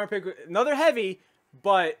gonna counter pick another heavy,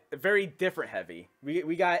 but a very different heavy.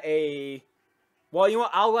 We got a. Well, you know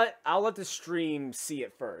what? I'll let the stream see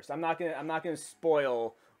it first. I'm not gonna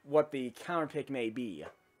spoil what the counter pick may be.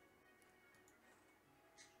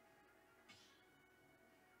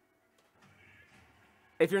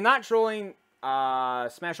 If you're not trolling,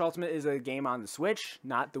 Smash Ultimate is a game on the Switch,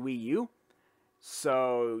 not the Wii U,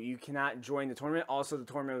 so you cannot join the tournament. Also, the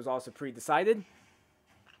tournament was also pre-decided.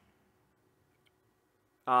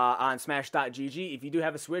 On Smash.gg. If you do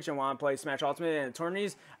have a Switch and want to play Smash Ultimate and the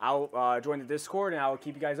tourneys, I'll join the Discord and I'll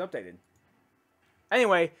keep you guys updated.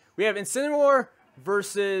 Anyway, we have Incineroar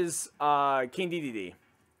versus King Dedede.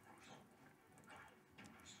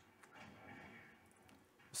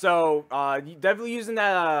 So, definitely using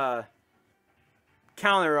that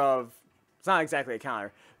counter of... It's not exactly a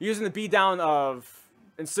counter. Using the beat down of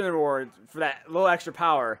Incineroar for that little extra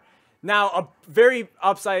power. Now, a very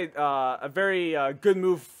good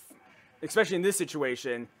move, especially in this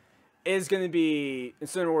situation, is going to be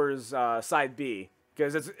Incineroar's side B.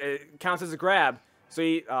 Because it counts as a grab, so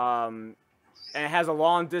and it has a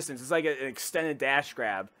long distance. It's like an extended dash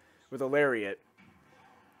grab with a lariat.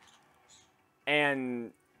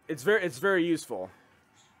 And it's very useful.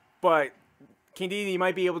 But King Dedede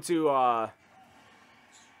might be able to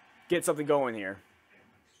get something going here.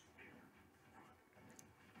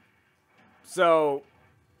 So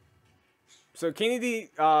King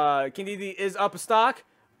Dedede is up a stock,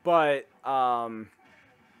 but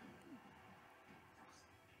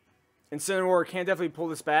Incineroar can definitely pull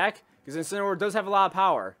this back because Incineroar does have a lot of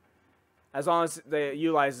power, as long as they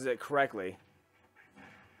utilizes it correctly.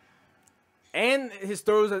 And his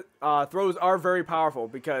throws are very powerful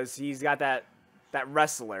because he's got that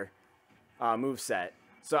wrestler moveset.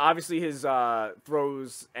 So obviously his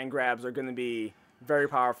throws and grabs are going to be very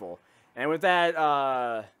powerful. And with that,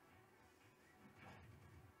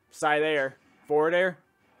 side air, forward air.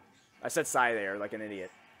 I said side air like an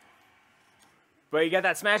idiot. But you got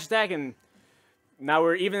that smash attack, and now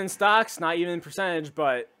we're even in stocks, not even in percentage,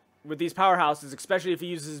 but with these powerhouses, especially if he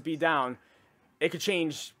uses his beat down, it could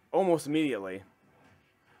change almost immediately.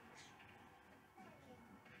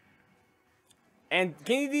 And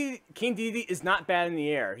King Dedede is not bad in the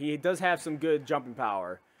air. He does have some good jumping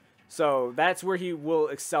power. So that's where he will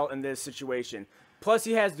excel in this situation. Plus,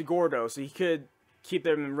 he has the Gordo, so he could keep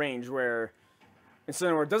them in range, where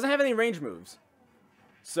Incineroar doesn't have any range moves.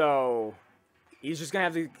 So he's just going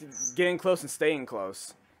to have to get in close and stay in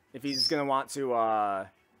close if he's going to want to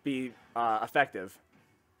be effective.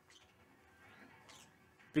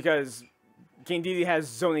 Because King Dedede has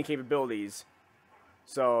zoning capabilities.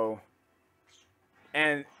 So,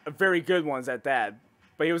 and very good ones at that.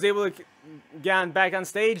 But he was able to get back on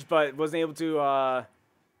stage, but wasn't able to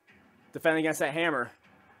defend against that hammer.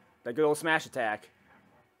 That good old smash attack.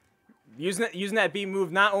 Using that B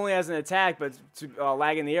move not only as an attack, but to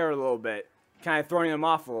lag in the air a little bit. Kind of throwing him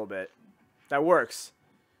off a little bit. That works.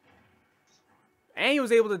 And he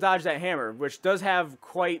was able to dodge that hammer, which does have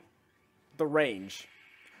quite the range.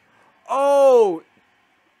 Oh!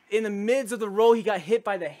 In the midst of the roll, he got hit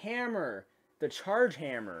by the hammer. The charge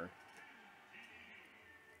hammer.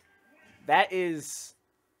 That's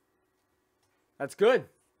good.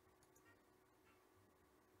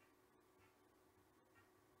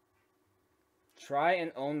 Try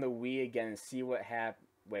and own the Wii again and see what happens.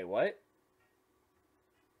 Wait, what?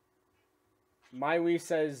 My Wii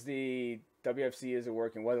says the WFC isn't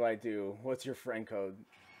working. What do I do? What's your friend code?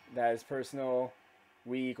 That is personal.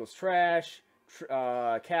 Wii equals trash.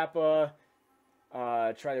 Kappa.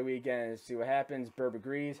 Try the Wii again and see what happens. Burb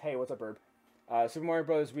agrees. Hey, what's up, Burb? Super Mario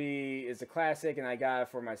Bros. Wii is a classic, and I got it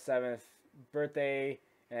for my 7th birthday,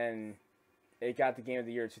 and it got the Game of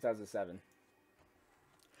the Year 2007.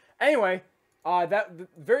 Anyway,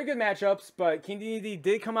 very good matchups, but King Dedede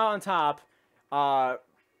did come out on top.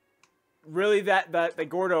 Really, that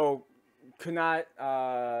Gordo could not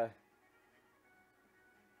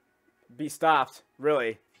be stopped,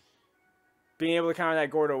 really. being able to counter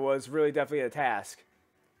that Gordo was really definitely a task.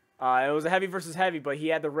 It was a heavy versus heavy, but he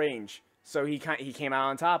had the range, so he came out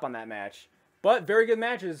on top on that match. But very good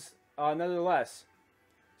matches, nonetheless.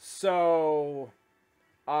 So,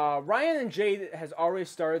 Ryan and Jade has already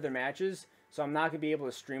started their matches, so I'm not going to be able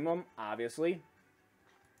to stream them, obviously.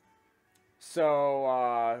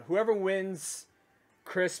 So, whoever wins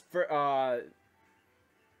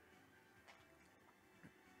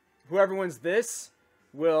whoever wins this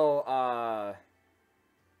will,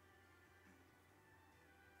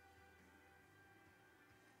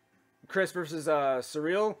 Chris versus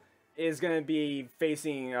Surreal is going to be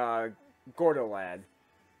facing Gordo Lad.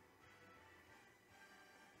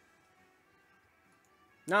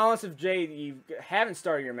 Not unless if Jade, you haven't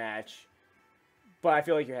started your match, but I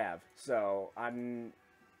feel like you have. So,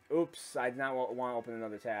 oops, I did not want to open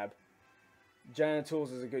another tab. Jenna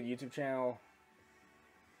Tools is a good YouTube channel.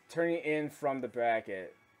 Turning in from the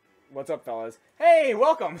bracket. What's up, fellas? Hey,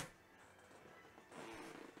 welcome!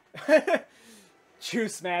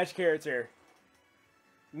 Choose Smash character.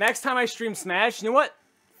 Next time I stream Smash, you know what?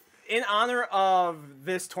 In honor of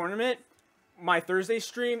this tournament, my Thursday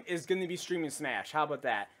stream is going to be streaming Smash. How about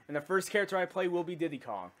that? And the first character I play will be Diddy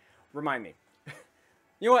Kong. Remind me.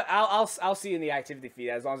 You know what? I'll see you in the activity feed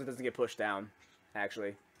as long as it doesn't get pushed down.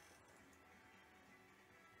 Actually.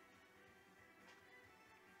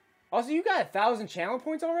 Also, you got 1,000 channel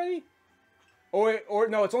points already? Or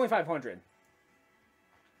no, it's only 500.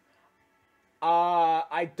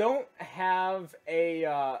 I don't have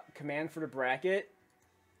a command for the bracket.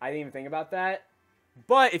 I didn't even think about that.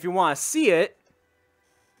 But if you want to see it,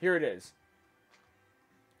 here it is.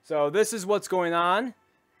 So this is what's going on.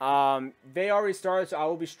 They already started, so I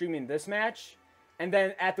will be streaming this match. And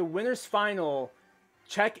then at the winner's final,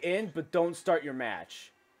 check in, but don't start your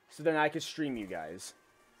match. So then I can stream you guys.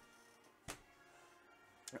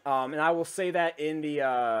 And I will say that in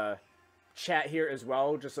the chat here as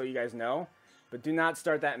well, just so you guys know. But do not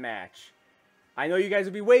start that match. I know you guys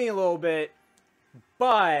will be waiting a little bit,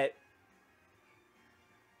 but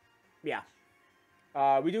yeah.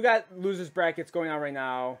 We do got losers brackets going on right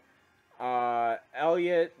now.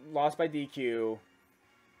 Elliot lost by DQ.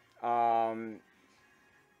 So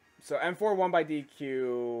M4 won by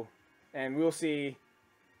DQ. And we'll see.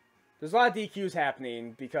 There's a lot of DQs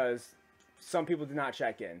happening because some people did not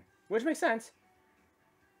check in. Which makes sense.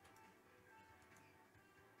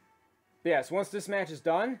 But yes, once this match is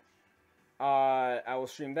done, I will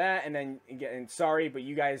stream that. And then, again, sorry, but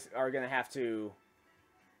you guys are going to have to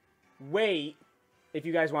wait if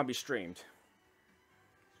you guys want to be streamed.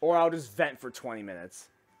 Or I'll just vent for 20 minutes.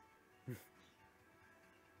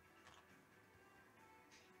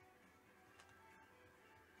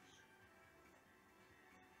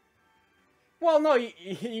 Well, no,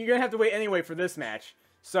 you're going to have to wait anyway for this match.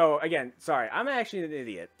 So, again, sorry. I'm actually an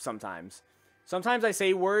idiot sometimes. Sometimes I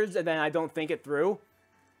say words and then I don't think it through.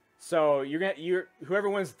 So, whoever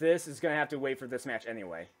wins this is going to have to wait for this match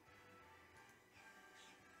anyway.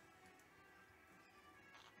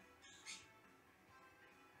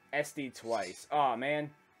 SD twice. Oh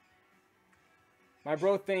man. My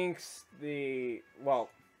bro thinks well,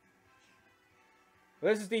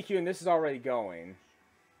 this is DQ and this is already going.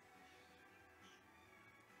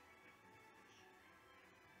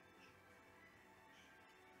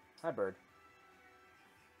 Hi, bird.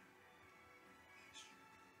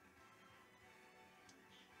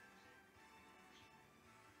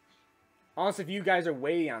 Honestly, if you guys are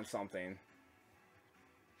waiting on something.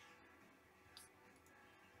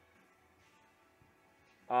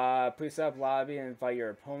 Please set up lobby and invite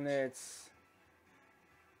your opponents.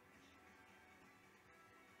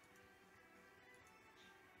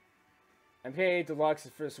 MK Deluxe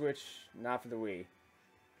is for the Switch, not for the Wii.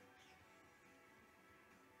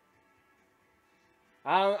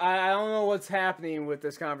 I don't know what's happening with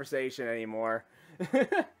this conversation anymore.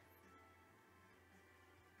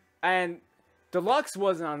 And Deluxe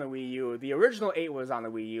wasn't on the Wii U. The original 8 was on the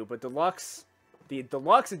Wii U, but the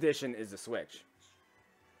Deluxe edition is the Switch.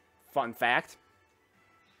 Fun fact.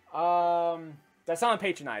 That sounded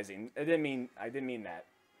patronizing. I didn't mean that.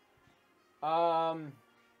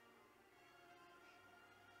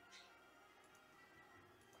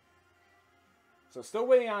 So still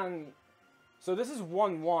waiting on. So this is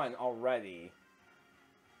 1-1 already.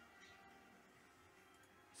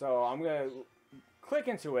 So I'm gonna click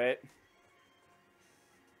into it.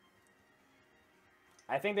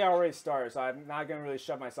 I think they already started, so I'm not gonna really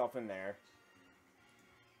shove myself in there.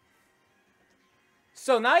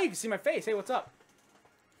 So now you can see my face. Hey, what's up?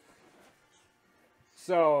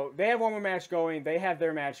 So they have one more match going. They have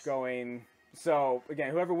their match going. So again,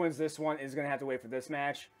 whoever wins this one is gonna have to wait for this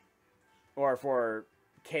match. or for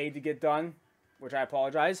K to get done, which I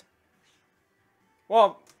apologize.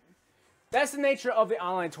 Well, that's the nature of the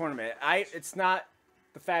online tournament. It's not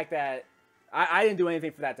the fact that I didn't do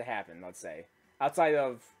anything for that to happen, let's say, outside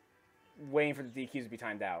of waiting for the DQs to be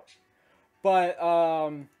timed out. But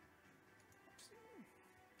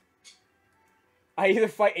I either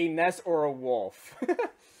fight a Ness or a Wolf.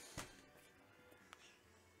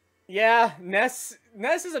 Yeah, Ness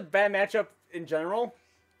is a bad matchup in general.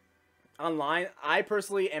 Online, I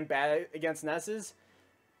personally am bad against Nesses,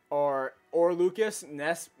 or Lucas.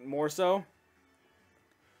 Ness more so.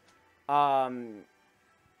 But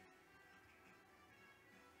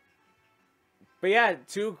yeah,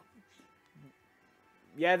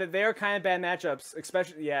 they are kind of bad matchups,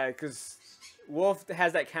 especially because Wolf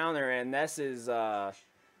has that counter and Ness is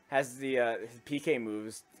has the PK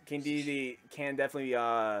moves. Can definitely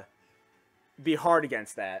be hard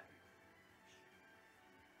against that.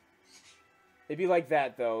 It'd be like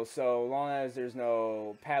that though, so long as there's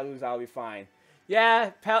no Palus, I'll be fine.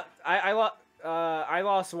 Yeah, I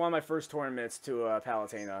lost one of my first tournaments to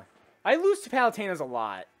Palutena. I lose to Palutenas a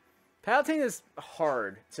lot. Palutena's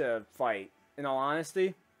hard to fight, in all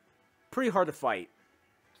honesty. Pretty hard to fight.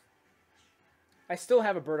 I still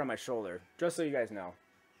have a bird on my shoulder, just so you guys know.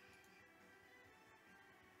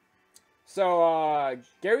 So,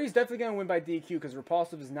 Gary's definitely going to win by DQ because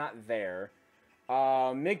Repulsive is not there.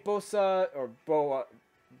 Boa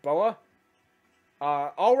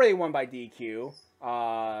already won by DQ.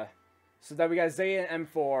 So then we got Zaya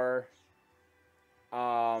and M4.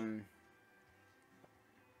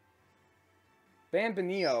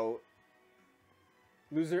 Bambanio,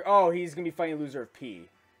 loser. Oh, he's going to be fighting loser of P.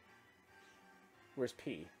 Where's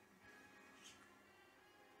P?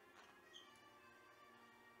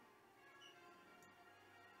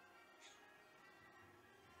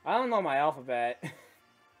 I don't know my alphabet.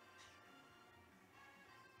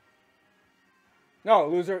 No,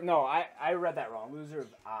 loser. No, I read that wrong. Loser of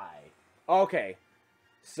I. Okay.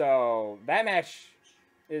 So, that match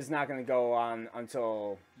is not going to go on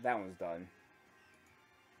until that one's done.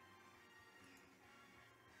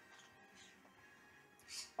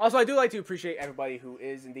 Also, I do like to appreciate everybody who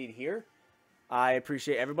is indeed here. I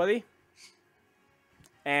appreciate everybody.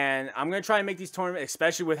 And I'm going to try and make these tournaments,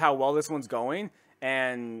 especially with how well this one's going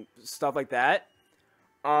and stuff like that.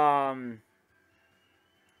 I'm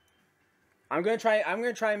gonna try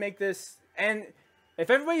and make this, and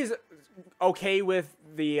if everybody's okay with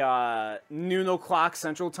the noon o'clock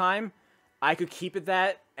Central Time, I could keep it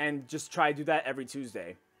that and just try to do that every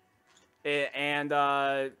Tuesday. It'd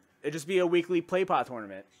just be a weekly Playpod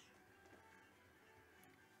tournament.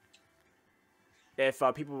 If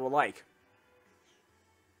people would like.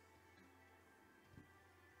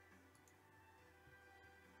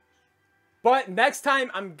 But next time,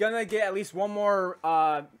 I'm going to get at least one more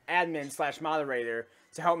admin/moderator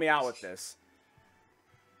to help me out with this.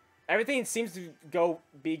 Everything seems to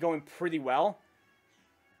be going pretty well.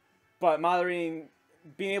 But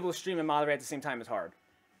being able to stream and moderate at the same time is hard.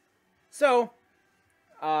 So,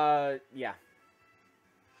 yeah.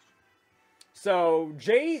 So,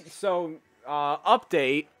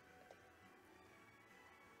 update.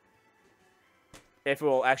 If it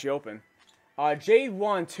will actually open. Jade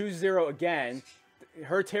won 2-0 again.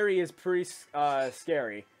 Her Terry is pretty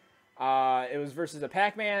scary. It was versus a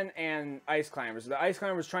Pac-Man and Ice Climbers. The Ice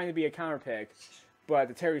Climber was trying to be a counter pick, but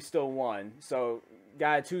the Terry still won. So,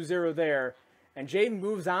 got a 2-0 there. And Jade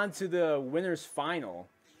moves on to the winner's final.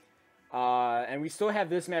 And we still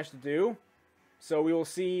have this match to do. So, we will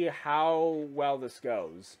see how well this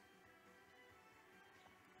goes.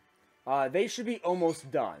 They should be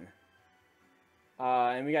almost done.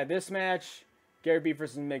 And we got this match. Gary B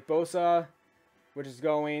versus Mick Bosa, which is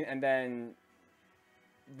going, and then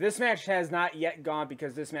this match has not yet gone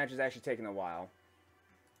because this match is actually taking a while.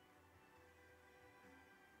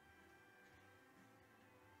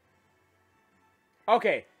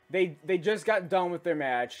 Okay, they just got done with their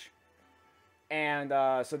match, and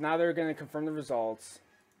so now they're going to confirm the results.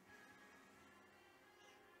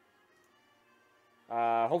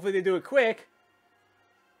 Hopefully they do it quick.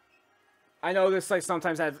 I know this like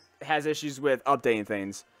sometimes has issues with updating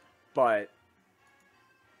things, but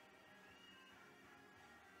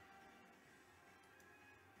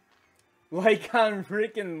like on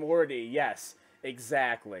Rick and Morty, yes,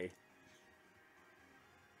 exactly.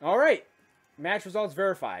 All right, match results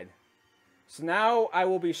verified. So now I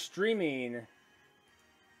will be streaming.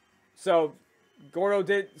 So Gordo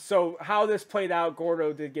did. So how this played out,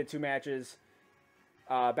 Gordo did get 2 matches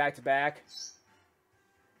back to back.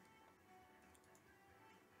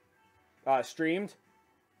 Streamed.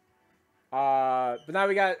 But now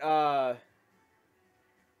we got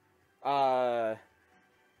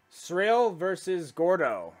Surreal versus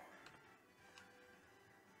Gordo.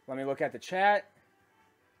 Let me look at the chat.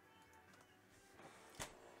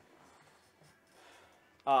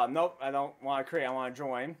 Nope, I don't want to create. I want to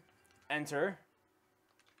join. Enter.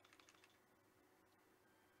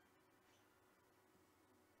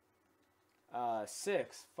 Uh,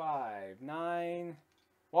 6, 5, 9.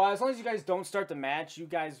 Well, as long as you guys don't start the match, you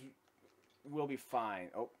guys will be fine.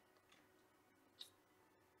 Oh.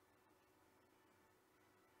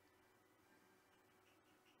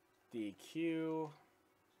 DQ.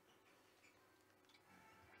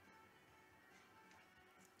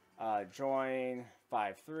 Join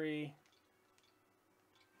 5-3.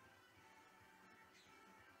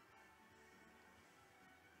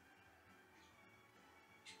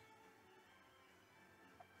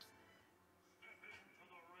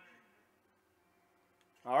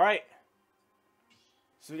 All right.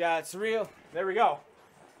 So we got Surreal. There we go.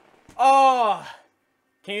 Oh,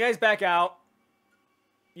 can you guys back out?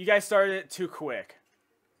 You guys started it too quick.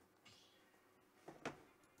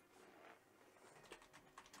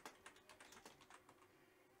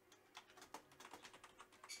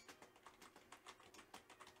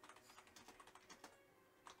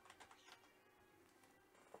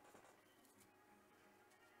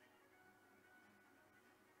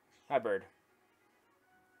 Hi, Bird.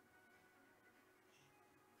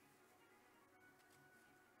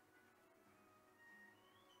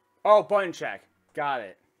 Oh, button check. Got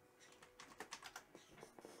it.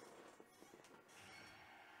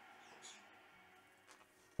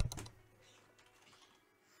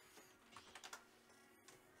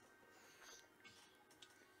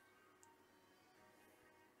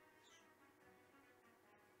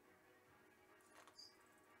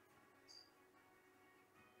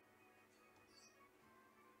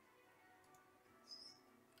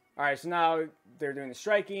 Alright, so now they're doing the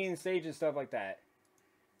striking, stage, and stuff like that.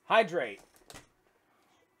 Hydrate.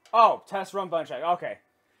 Oh, test run button check. Okay.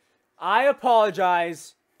 I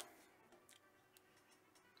apologize.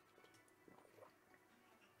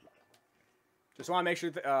 Just want to make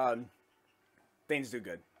sure things do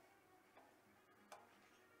good.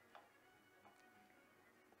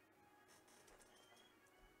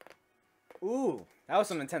 Ooh, that was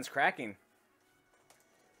some intense cracking.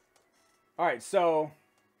 Alright, so...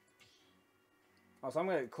 Also, I'm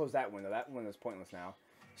going to close that window. That window's pointless now.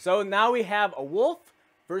 So now we have a Wolf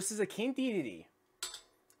versus a King Dedede.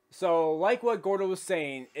 So, like what Gordo was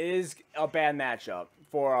saying, it is a bad matchup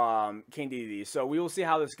for King Dedede. So we will see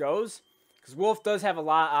how this goes. Because Wolf does have a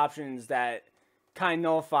lot of options that kind of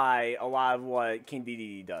nullify a lot of what King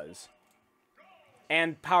Dedede does.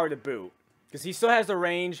 And power to boot. Because he still has the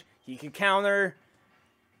range. He can counter.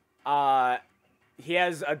 He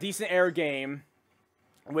has a decent air game,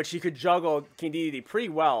 which he could juggle King Dedede pretty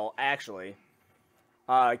well, actually.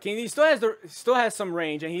 King Dedede still has some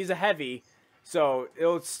range, and he's a heavy, so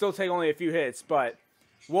it'll still take only a few hits. But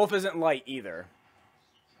Wolf isn't light either,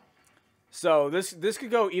 so this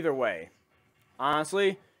could go either way,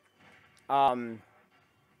 honestly. But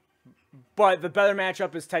the better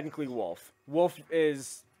matchup is technically Wolf. Wolf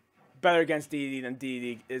is better against Dedede than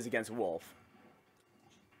Dedede is against Wolf.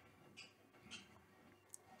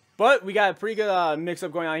 But we got a pretty good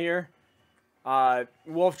mix-up going on here.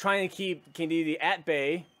 Wolf trying to keep King Dedede at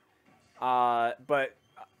bay. But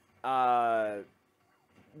Dedede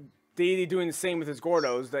doing the same with his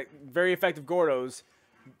Gordos. Like, very effective Gordos.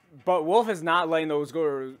 But Wolf is not letting those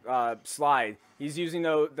Gordos slide. He's using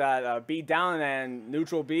that B down and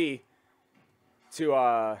neutral B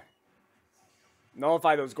to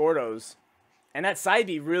nullify those Gordos. And that side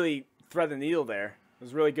B really threaded the needle there. It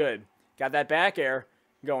was really good. Got that back air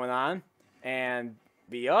going on, and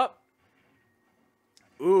be up.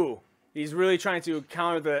 Ooh, he's really trying to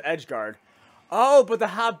counter the edge guard. Oh, but the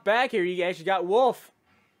hop back here, he actually got Wolf.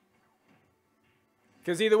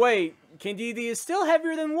 Because either way, King Dedede is still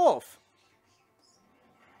heavier than Wolf.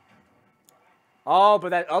 Oh, but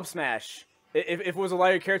that up smash. If it was a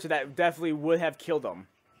lighter character, that definitely would have killed him.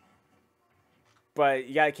 But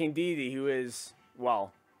you got King Dedede, who is,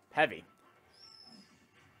 well, heavy.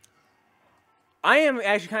 I am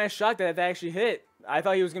actually kind of shocked that actually hit. I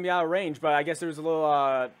thought he was going to be out of range, but I guess there was a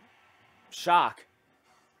little shock.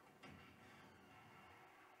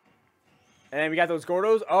 And then we got those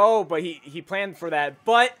Gordos. Oh, but he planned for that.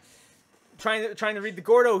 But trying to read the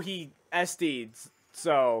Gordo, he SD'd.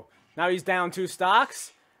 So now he's down 2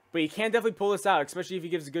 stocks. But he can definitely pull this out, especially if he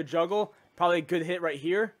gives a good juggle. Probably a good hit right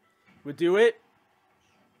here would do it.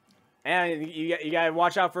 And you got to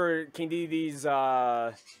watch out for King Dedede's...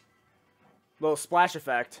 little splash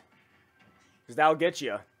effect. Because that'll get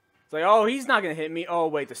you. It's like, oh, he's not going to hit me. Oh,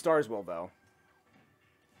 wait, the stars will, though.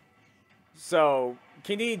 So,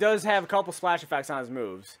 King Dedede does have a couple splash effects on his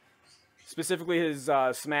moves. Specifically his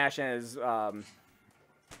smash and his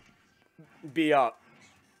B up.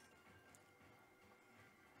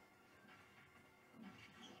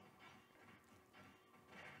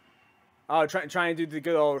 Oh, trying to do the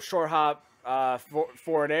good old short hop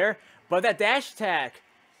forward air. But that dash attack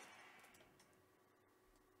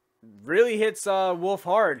really hits Wolf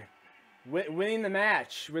hard. Winning the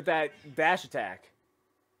match with that dash attack.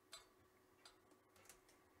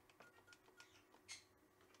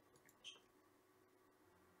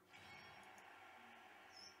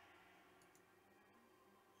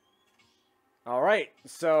 Alright,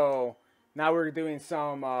 so now we're doing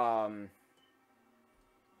some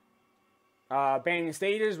banning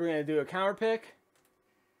stages. We're going to do a counter pick.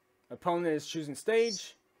 Opponent is choosing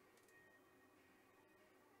stage.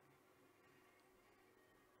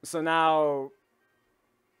 So now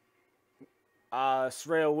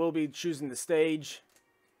Soraya will be choosing the stage.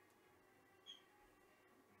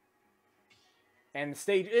 And the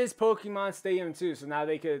stage is Pokemon Stadium too, so now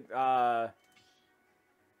they could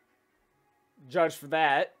judge for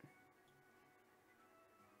that.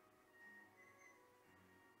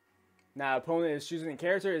 Now, opponent is choosing a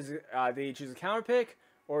character. Is did he choose a counter pick,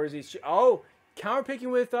 or is he? Counter picking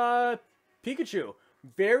with Pikachu.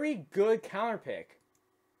 Very good counter pick.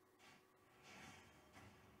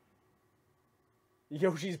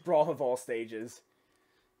 Yoshi's Brawl of all stages.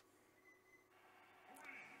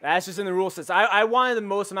 That's just in the rule sets. I wanted the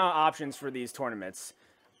most amount of options for these tournaments,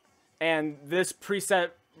 and this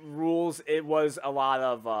preset rules, it was a lot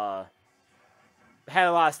of had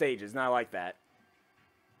a lot of stages, and I like that.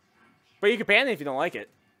 But you can ban it if you don't like it.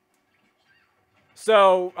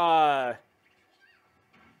 So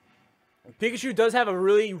Pikachu does have a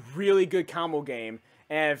really, really good combo game,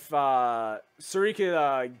 and if Suri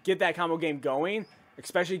could get that combo game going,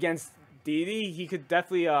 especially against Dedede, he could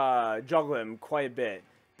definitely juggle him quite a bit,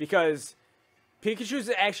 because Pikachu's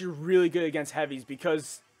actually really good against heavies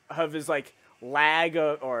because of his like lag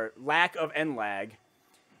or lack of end lag.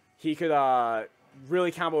 He could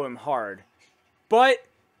really combo him hard, but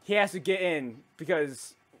he has to get in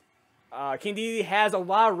because King Dedede has a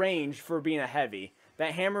lot of range for being a heavy.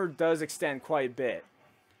 That hammer does extend quite a bit,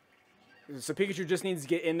 so Pikachu just needs to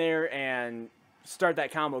get in there and start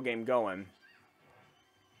that combo game going.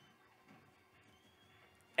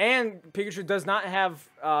 And Pikachu does not have,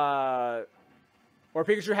 or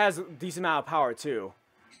Pikachu has a decent amount of power too.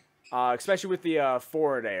 Especially with the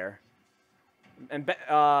forward air. And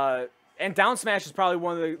down smash is probably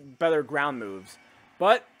one of the better ground moves.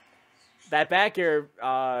 But that back air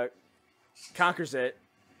conquers it.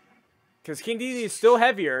 Because King Dedede is still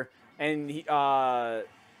heavier. And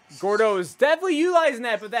Gordo is definitely utilizing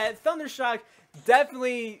that. But that Thunder Shock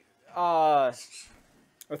definitely, or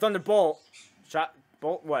Thunderbolt,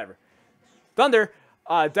 Bolt, whatever. Thunder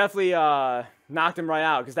definitely knocked him right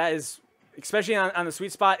out. Because that is, especially on the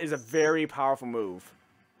sweet spot, is a very powerful move.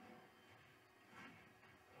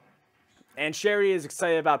 And Sherry is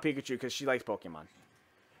excited about Pikachu because she likes Pokemon.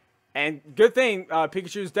 And good thing,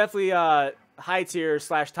 Pikachu is definitely high tier /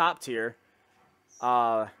 top tier.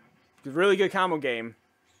 Really good combo game.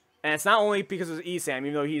 And it's not only because of Esam,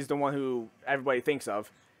 even though he's the one who everybody thinks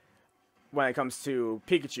of when it comes to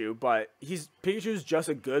Pikachu, but Pikachu's just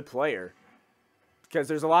a good player. Because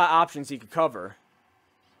there's a lot of options he could cover.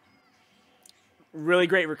 Really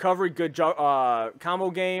great recovery, good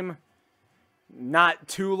combo game. Not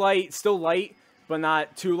too light, still light, but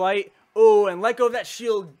not too light. Oh, and let go of that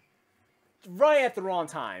shield right at the wrong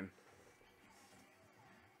time.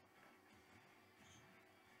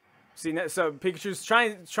 See, so Pikachu's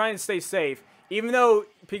trying to stay safe. Even though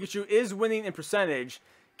Pikachu is winning in percentage,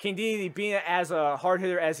 King Dedede, being as a hard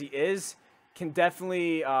hitter as he is, can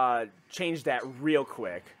definitely change that real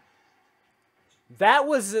quick. That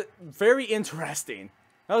was very interesting.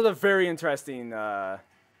 That was a very interesting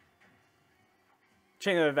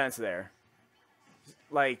chain of events there.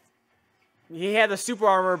 Like, he had the super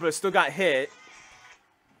armor, but still got hit.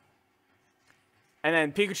 And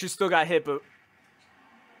then Pikachu still got hit, but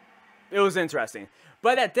it was interesting.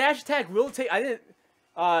 But that dash attack will take...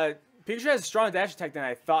 Pikachu has a stronger dash attack than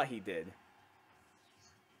I thought he did.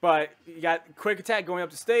 But you got quick attack going up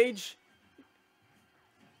the stage.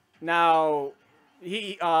 Now,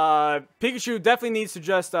 Pikachu definitely needs to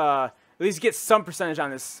just at least get some percentage on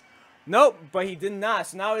this. Nope, but he did not.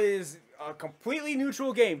 So now it is a completely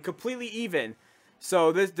neutral game, completely even.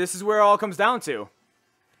 So this is where it all comes down to.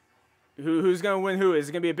 Who's going to win who? Is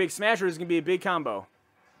it going to be a big smash or is it going to be a big combo?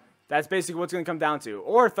 That's basically what's going to come down to.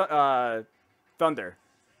 Or Thunder.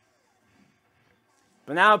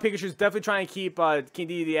 But now Pikachu's definitely trying to keep King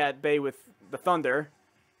Dedede at bay with the Thunder.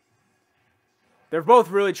 They're both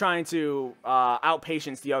really trying to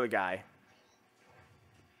out-patience the other guy.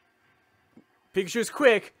 Pikachu's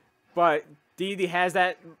quick, but Dedede has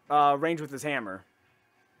that range with his hammer.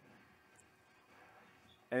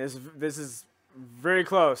 And this is very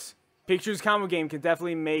close. Pikachu's combo game can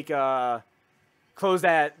definitely make close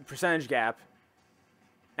that percentage gap.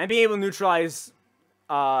 And being able to neutralize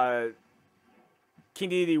King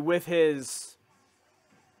Dedede with his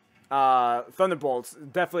Thunderbolts,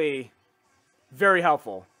 definitely very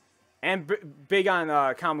helpful. And big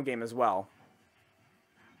on combo game as well.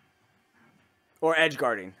 Or edge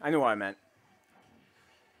guarding. I knew what I meant.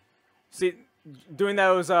 See, doing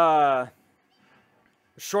those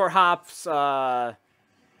short hops,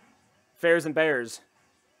 fairs and bears.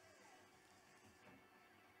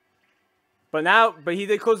 But he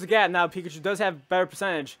did close the gap. Now Pikachu does have better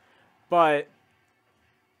percentage, but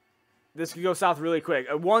this could go south really quick.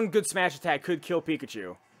 One good smash attack could kill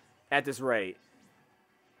Pikachu at this rate.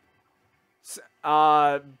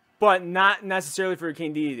 But not necessarily for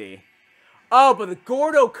King Dedede. Oh, but the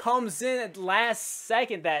Gordo comes in at the last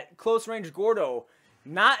second. That close range Gordo.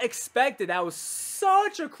 Not expected. That was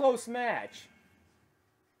such a close match.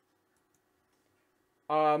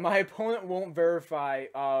 My opponent won't verify.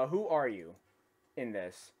 Who are you in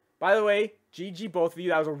this? By the way, GG both of you.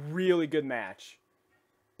 That was a really good match.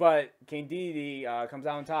 But King Dedede comes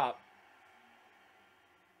out on top.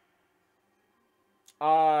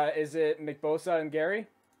 Is it McBosa and Gary?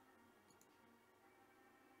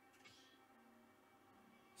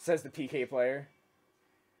 Says the PK player.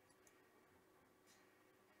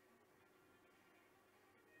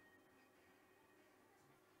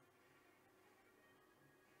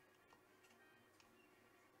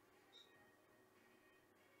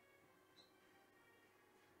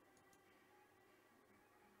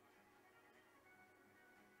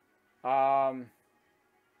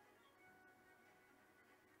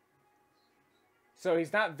 So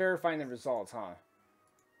he's not verifying the results, huh?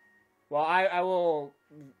 Well, I will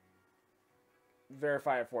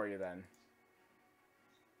verify it for you then.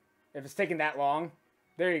 If it's taking that long,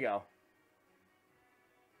 there you go.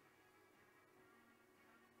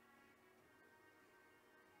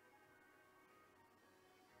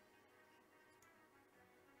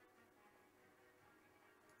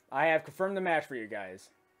 I have confirmed the match for you guys.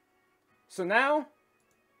 So now,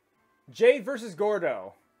 Jade versus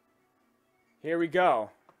Gordo. Here we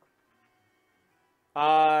go.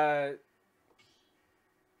 I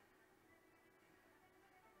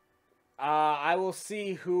will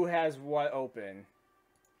see who has what open.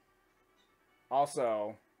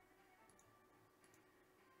 Also,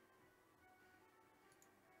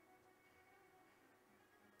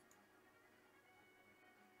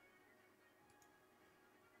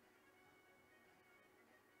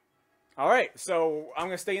 alright, so I'm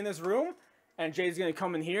going to stay in this room, and Jade's going to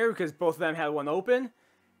come in here because both of them had one open.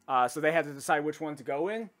 So they have to decide which one to go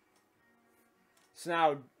in. So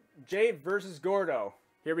now, Jade versus Gordo.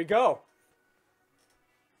 Here we go.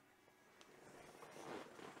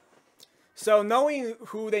 So knowing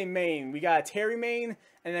who they main, we got a Terry main,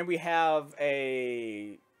 and then we have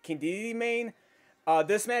a King Dedede main.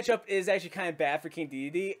 This matchup is actually kind of bad for King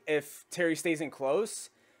Dedede if Terry stays in close.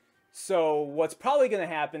 So what's probably going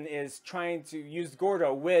to happen is trying to use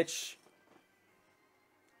Gordo, which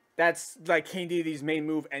that's like King Dedede's main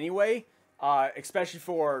move anyway, especially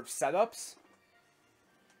for setups.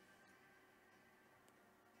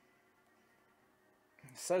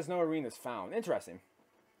 It says no arenas found. Interesting.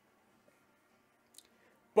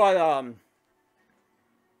 But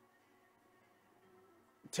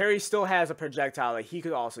Terry still has a projectile that he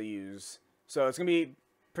could also use. So it's going to be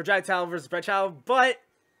projectile versus projectile, but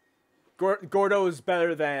Gordo is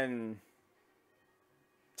better than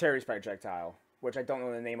Terry's projectile, which I don't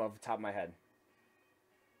know the name off the top of my head.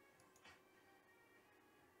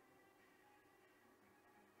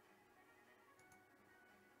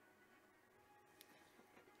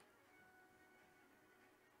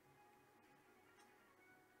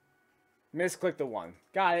 Misclick the one.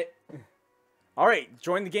 Got it. Alright,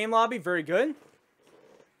 join the game lobby. Very good.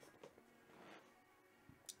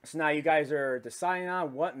 So now you guys are deciding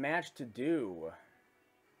on what match to do.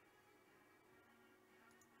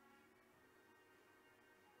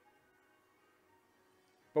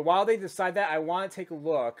 But while they decide that, I want to take a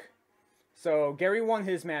look. So Gary won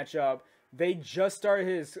his matchup. They just started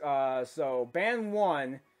his... so Ban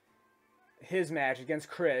won his match against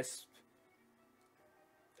Chris.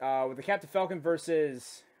 With the Captain Falcon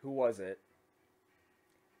versus... Who was it?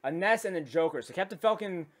 A Ness and a Joker. So Captain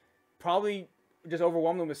Falcon probably just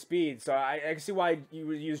overwhelmed them with speed. So I can see why you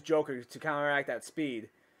would use Joker to counteract that speed.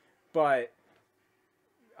 But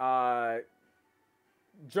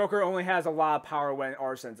Joker only has a lot of power when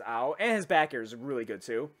Arsen's out. And his back air is really good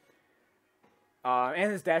too.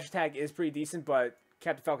 And his dash attack is pretty decent, but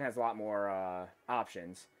Captain Falcon has a lot more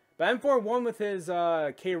options. But M4 won with his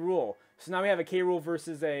K. Rool. So now we have a K. Rool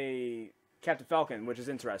versus a Captain Falcon, which is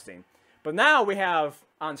interesting. But now we have,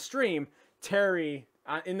 on stream, Terry.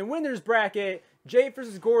 In the winners bracket, Jay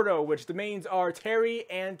versus Gordo, which the mains are Terry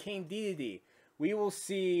and King Dedede. We will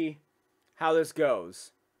see how this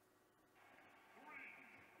goes.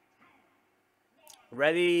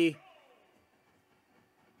 Ready?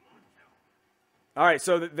 Alright,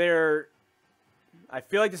 so they're... I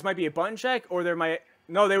feel like this might be a button check, or there might...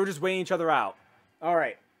 No, they were just waiting each other out.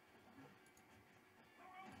 Alright.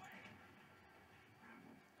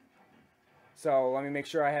 So, let me make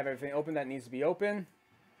sure I have everything open that needs to be open.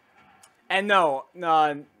 And no,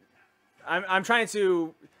 I'm trying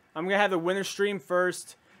to... I'm going to have the winner stream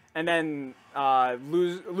first, and then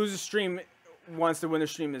lose a stream once the winner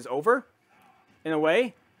stream is over, in a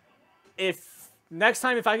way. Next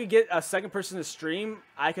time, if I could get a second person to stream,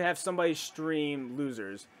 I could have somebody stream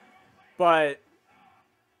losers. But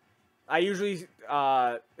I usually,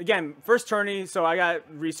 again, first tourney, so I got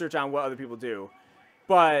research on what other people do.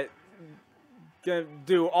 But gonna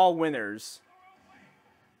do all winners.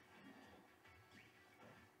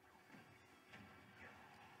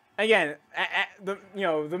 Again, the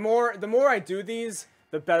more I do these,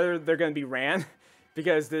 the better they're gonna be ran,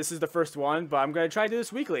 because this is the first one. But I'm gonna try to do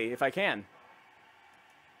this weekly if I can.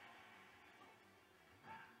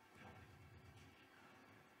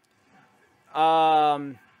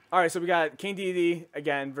 Alright, so we got King Dedede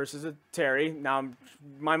again versus a Terry. Now,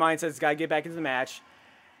 my mind says gotta get back into the match.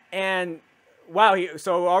 And, wow,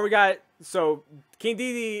 so King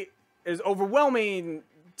Dedede is overwhelming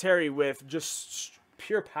Terry with just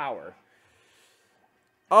pure power.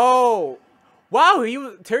 Oh,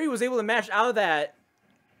 wow, Terry was able to match out of that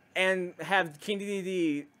and have King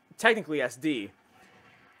Dedede technically SD.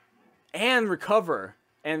 And recover.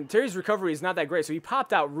 And Terry's recovery is not that great, so he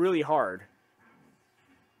popped out really hard.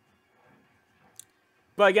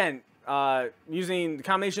 But again, using the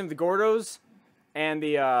combination of the Gordos and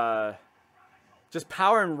the just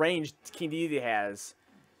power and range King Dedede has,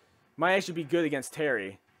 might actually be good against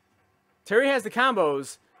Terry. Terry has the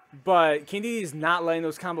combos, but King Dedede is not letting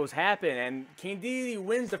those combos happen, and King Dedede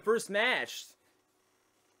wins the first match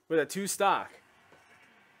with a 2-stock.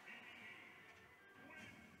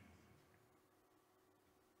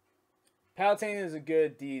 Palutena is a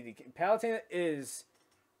good Dedede. Palutena is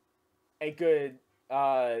a good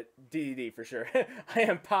Dedede for sure. I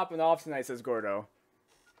am popping off tonight, says Gordo.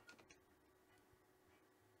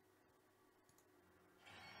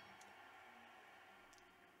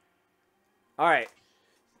 Alright.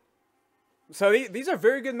 So these are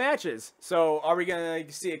very good matches. So are we going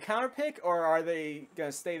to see a counter pick, or are they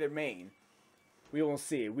going to stay their main? We will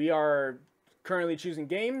see. We are currently choosing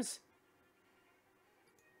games.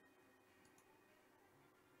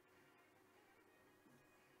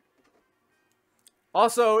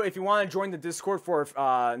 Also, if you want to join the Discord for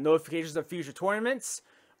notifications of future tournaments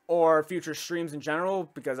or future streams in general,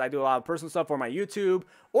 because I do a lot of personal stuff for my YouTube,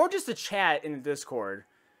 or just to chat in the Discord.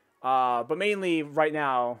 But mainly right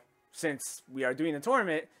now, since we are doing the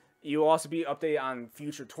tournament, you will also be updated on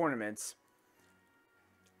future tournaments.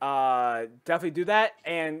 Definitely do that,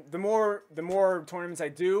 and the more tournaments I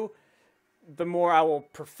do, the more I will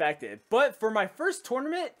perfect it. But for my first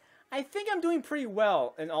tournament, I think I'm doing pretty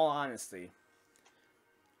well, in all honesty.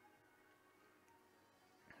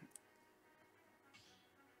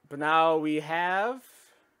 But now we have...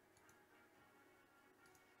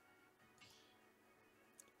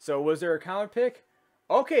 So was there a counter pick?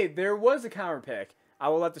 Okay, there was a counter pick. I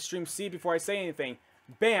will let the stream see before I say anything.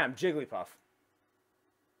 Bam, Jigglypuff.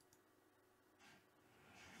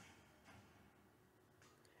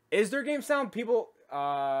 Is there game sound? People...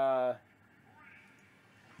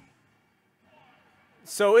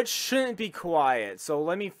 So it shouldn't be quiet. So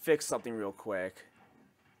let me fix something real quick.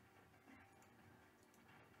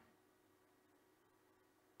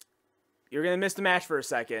 You're going to miss the match for a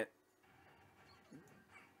second.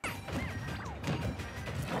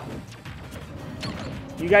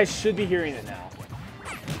 You guys should be hearing it now.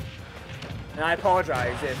 And I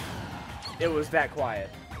apologize if it was that quiet.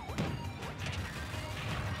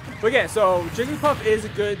 But again, so Jigglypuff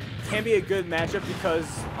can be a good matchup because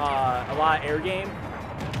a lot of air game.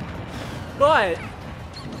 But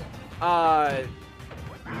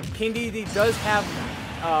King Dedede does have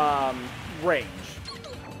range.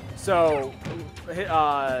 So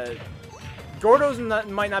Gordos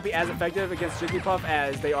might not be as effective against Jigglypuff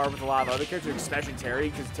as they are with a lot of other characters, especially Terry,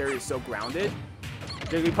 because Terry is so grounded.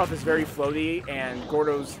 Jigglypuff is very floaty, and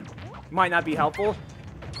Gordos might not be helpful.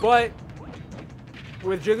 But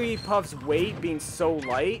with Jigglypuff's weight being so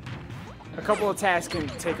light, a couple attacks can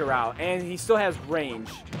take her out. And he still has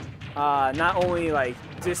range. Not only like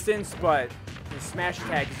distance, but his smash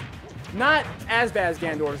attack is not as bad as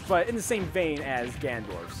Ganondorf's, but in the same vein as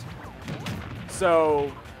Ganondorf's.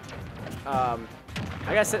 So, I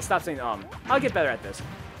gotta stop saying I'll get better at this.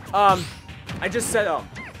 I just said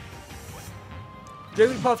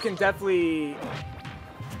Jigglypuff can definitely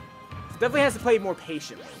has to play more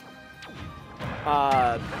patiently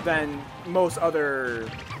than most other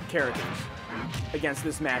characters against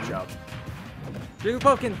this matchup.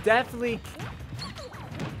 Jigglypuff can definitely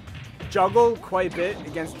juggle quite a bit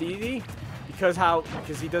against Dedede because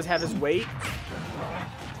he does have his weight.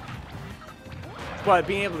 But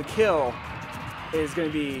being able to kill is going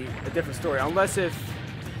to be a different story, unless if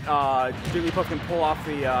Jigglypuff can pull off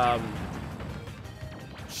the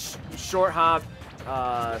short hop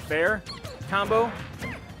fair combo,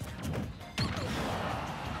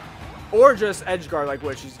 or just edge guard like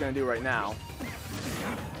what she's going to do right now.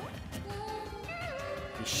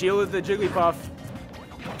 He shielded the Jigglypuff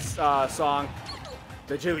song,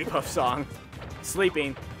 the Jigglypuff song,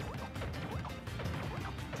 sleeping.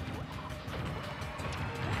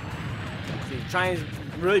 Trying to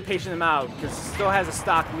really patient him out because he still has a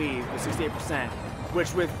stock lead with 68%,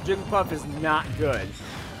 which with Jigglypuff is not good.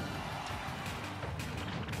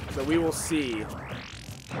 So we will see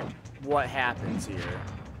what happens here.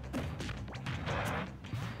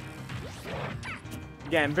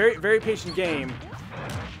 Again, very, very patient game.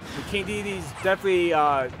 King Dedede's definitely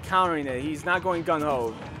countering it. He's not going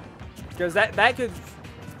gung-ho, because that could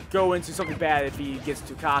go into something bad if he gets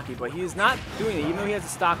too cocky, but he is not doing it. Even though he has a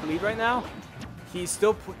stock lead right now, he's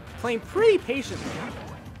still playing pretty patiently.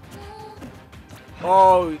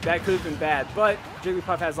 Oh, that could have been bad, but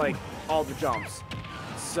Jigglypuff has like all the jumps,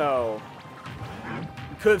 so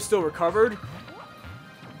he could have still recovered,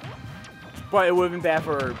 but it would have been bad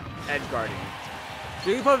for edge guarding.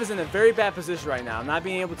 Jigglypuff is in a very bad position right now, not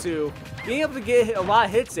being able to get a lot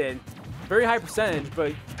of hits in, very high percentage,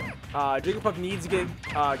 but Jigglypuff needs to get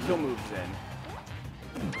kill moves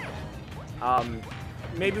in.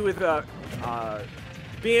 Maybe with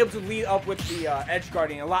being able to lead up with the edge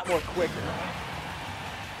guarding a lot more quicker.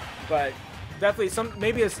 But definitely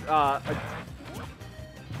maybe either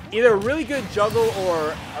a really good juggle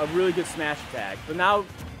or a really good smash attack. But now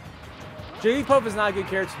Jigglypuff is not a good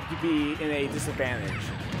character to be in a disadvantage.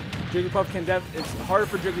 Jigglypuff it's harder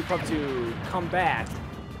for Jigglypuff to come back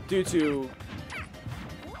due to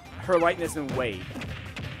her lightness and weight.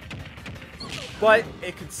 But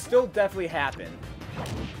it could still definitely happen.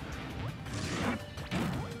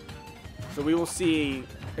 So we will see,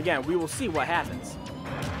 again, we will see what happens.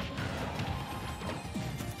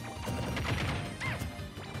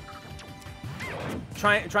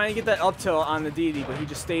 Trying to get that up tilt on the Dedede, but he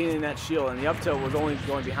just stayed in that shield, and the up tilt was only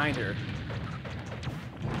going behind her.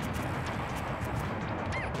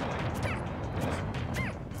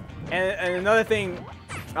 And another thing,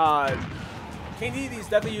 King Dedede is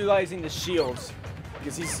definitely utilizing the shields,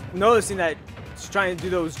 because he's noticing that she's trying to do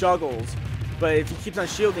those juggles, but if he keeps on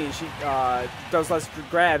shielding and she does less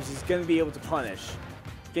grabs, he's going to be able to punish.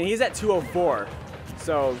 Again, he's at 204,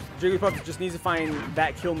 so Jigglypuff just needs to find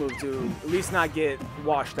that kill move to at least not get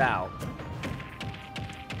washed out.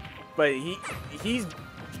 But he's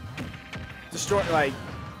destroying, like,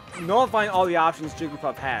 nullifying all the options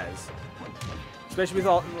Jigglypuff has, especially with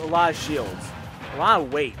a lot of shields, a lot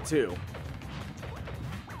of weight too.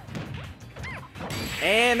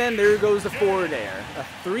 And then there goes the forward air, a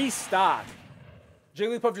 3-stock.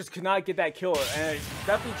 Jigglypuff just could not get that kill, and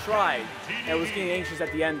definitely tried, and was getting anxious at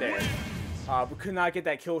the end there, but could not get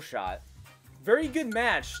that kill shot. Very good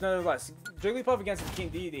match, nonetheless. Jigglypuff against King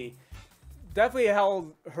Dedede definitely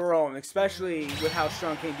held her own, especially with how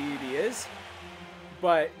strong King Dedede is,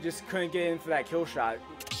 but just couldn't get in for that kill shot,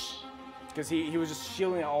 because he was just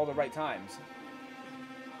shielding at all the right times.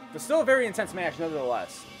 But still a very intense match,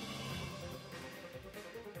 nevertheless.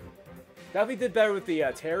 Definitely did better with the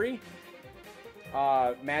Terry,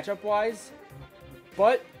 matchup-wise,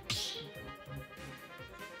 but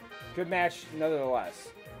good match nevertheless.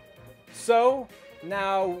 So,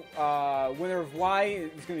 now, winner of Y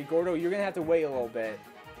is going to be Gordo. You're going to have to wait a little bit,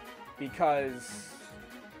 because,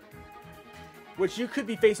 which you could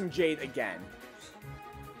be facing Jade again,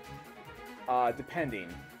 depending.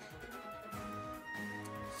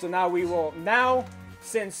 So now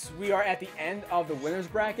since we are at the end of the winner's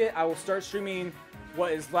bracket, I will start streaming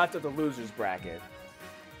what is left of the losers bracket.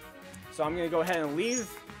 So I'm going to go ahead and leave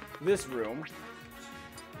this room.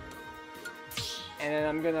 And then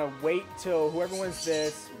I'm going to wait till whoever wins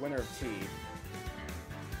this, winner of T.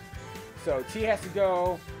 So T has to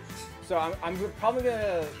go. So I'm probably going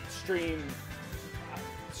to streaming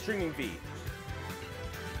V.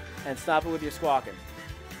 And stop it with your squawking.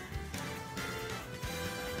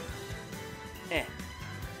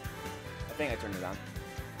 I think I turned it on.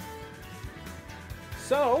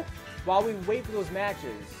 So, while we wait for those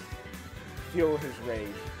matches, feel his rage.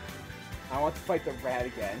 I want to fight the rat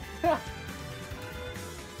again.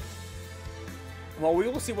 Well, we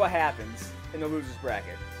will see what happens in the losers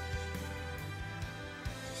bracket.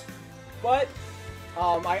 But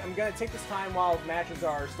I'm going to take this time while matches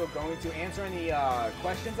are still going to answer any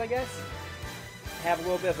questions, I guess. Have a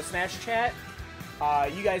little bit of a Smash chat.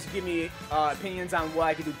 You guys give me opinions on what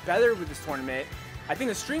I could do better with this tournament. I think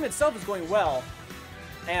the stream itself is going well.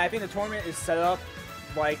 And I think the tournament is set up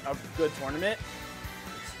like a good tournament.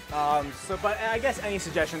 But I guess any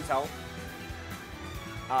suggestions help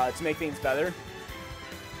to make things better.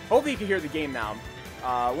 Hopefully you can hear the game now.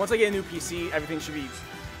 Once I get a new PC, everything should be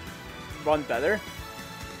run better.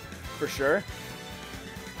 For sure.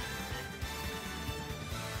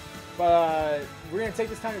 But we're going to take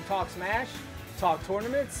this time to talk Smash, talk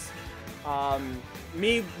tournaments.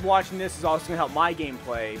 Me watching this is also going to help my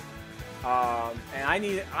gameplay.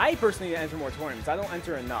 And I personally need to enter more tournaments. I don't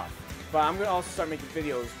enter enough. But I'm going to also start making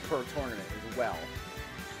videos per tournament as well.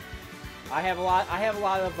 I have a lot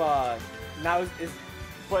of, now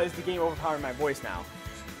but is the game overpowering my voice now?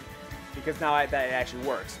 Because now that it actually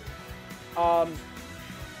works. What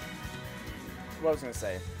was I going to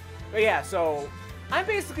say? But yeah, so I'm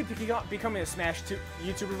basically becoming a Smash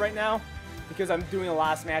YouTuber right now. Because I'm doing a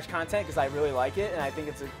lot of Smash content because I really like it and I think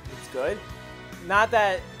it's good. Not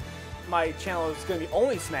that my channel is going to be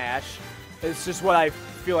only Smash. It's just what I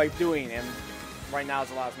feel like doing, and right now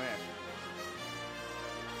it's a lot of Smash.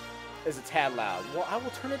 It's a tad loud. Well, I will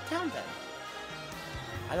turn it down then.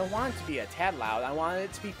 I don't want it to be a tad loud. I want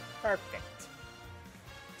it to be perfect.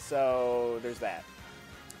 So there's that.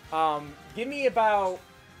 Give me about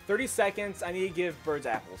 30 seconds. I need to give birds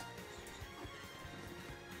apples.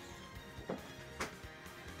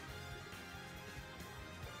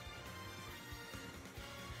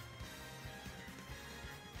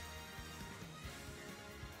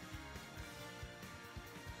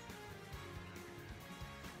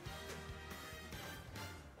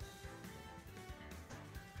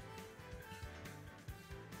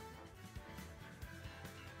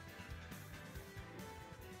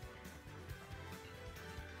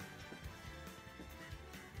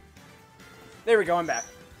 There we go, I'm back.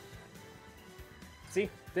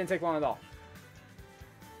 See? Didn't take long at all.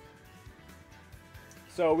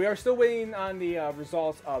 So we are still waiting on the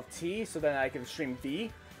results of T so that I can stream V.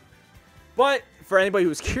 But for anybody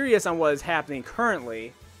who's curious on what is happening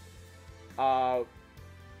currently, the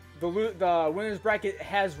winner's bracket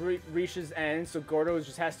has reached its end, so Gordo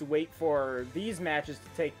just has to wait for these matches to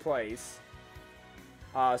take place.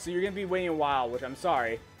 So you're going to be waiting a while, which I'm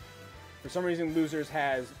sorry. For some reason, Losers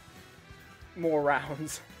has more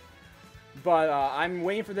rounds. But I'm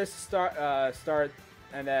waiting for this to start,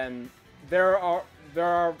 and then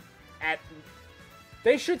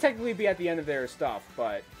they should technically be at the end of their stuff,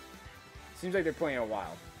 but it seems like they're playing a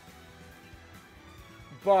while.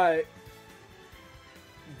 But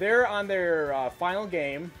they're on their final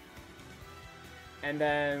game, and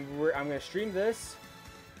then I'm gonna stream this.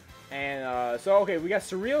 And so okay, we got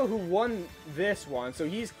Surreal who won this one, so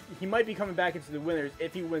he might be coming back into the winners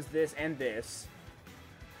if he wins this and this.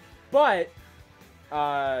 But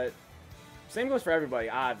same goes for everybody,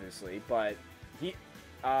 obviously. But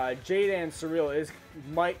Jade and Surreal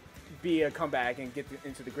might be a comeback and get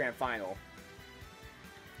into the grand final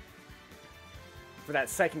for that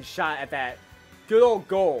second shot at that good old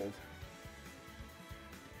gold.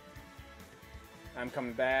 I'm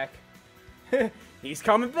coming back. He's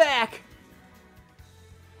coming back!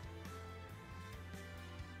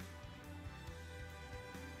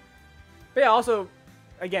 But yeah, also,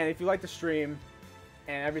 again, if you like the stream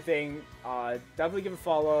and everything, definitely give a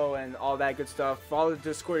follow and all that good stuff. Follow the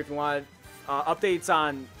Discord if you want updates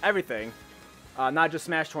on everything. Not just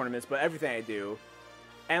Smash tournaments, but everything I do.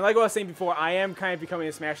 And like I was saying before, I am kind of becoming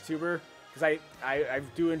a Smash tuber, because I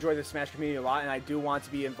do enjoy the Smash community a lot, and I do want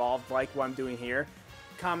to be involved like what I'm doing here.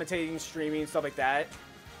 Commentating, streaming, stuff like that,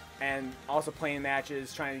 and also playing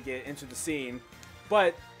matches, trying to get into the scene.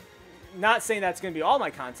 But not saying that's going to be all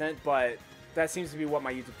my content, but that seems to be what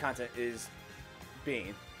my YouTube content is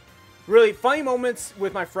being. Really funny moments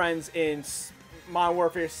with my friends in Modern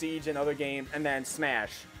Warfare Siege and other games, and then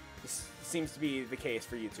Smash. This seems to be the case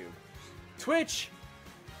for YouTube. Twitch.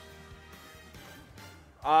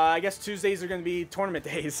 I guess Tuesdays are going to be tournament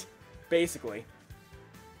days, basically.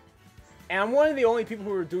 And I'm one of the only people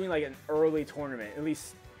who are doing like an early tournament, at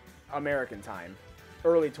least American time.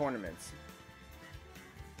 Early tournaments.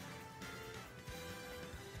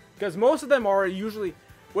 Because most of them are usually,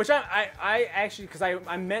 which I actually, because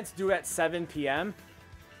I meant to do it at 7 p.m.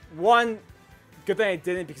 One, good thing I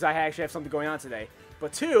didn't because I actually have something going on today.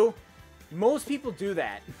 But two, most people do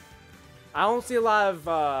that. I don't see a lot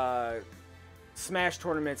of Smash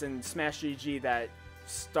tournaments and Smash GG that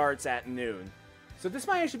starts at noon. So this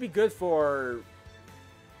might actually be good for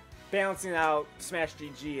balancing out Smash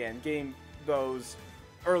GG and getting those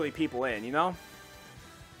early people in, you know?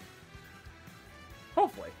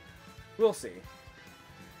 Hopefully. We'll see.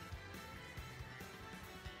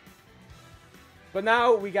 But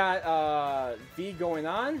now we got V going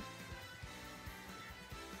on.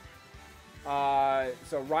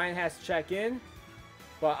 So Ryan has to check in.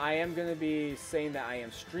 But I am going to be saying that I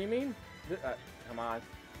am streaming. Come on.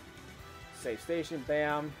 Save station,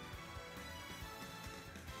 bam.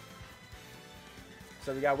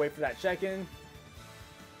 So we gotta wait for that check-in.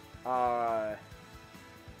 Ryab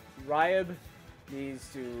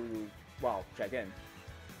needs to, well, check in.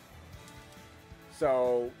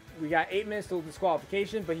 So we got 8 minutes till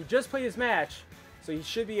disqualification, but he just played his match, so he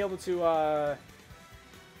should be able to,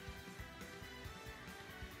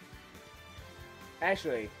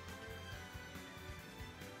 actually,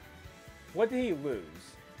 what did he lose?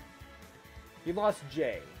 He lost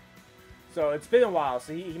Jay. So it's been a while,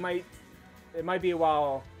 so he might, it might be a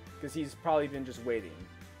while, because he's probably been just waiting.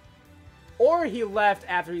 Or he left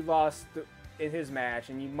after he lost in his match,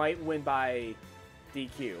 and he might win by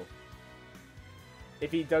DQ.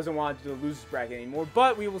 If he doesn't want to do the losers bracket anymore,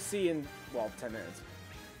 but we will see in, well, 10 minutes.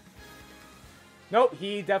 Nope,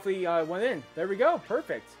 he definitely went in. There we go,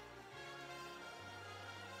 perfect.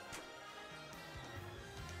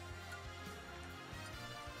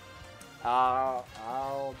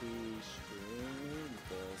 I'll be streaming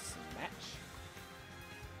this match.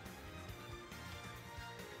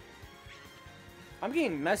 I'm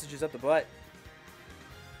getting messages up the butt.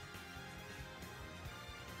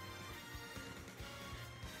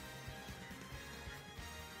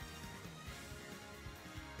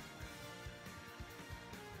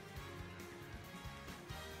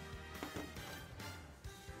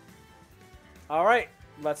 All right,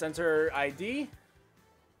 let's enter ID.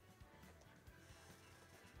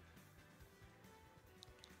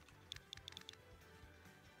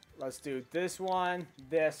 Let's do this one,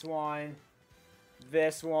 this one,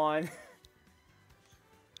 this one,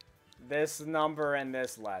 this number, and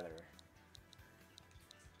this letter.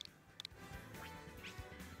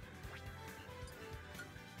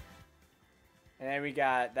 And then we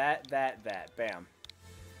got that. Bam.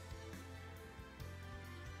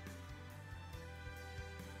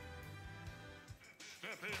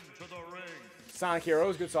 Step into the ring. Sonic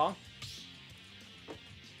Heroes, good song.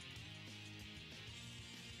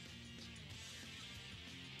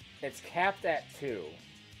 It's capped at 2.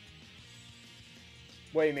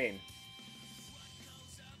 What do you mean?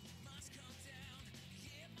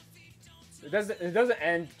 It doesn't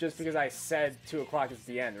end just because I said 2 o'clock is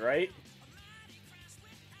the end, right?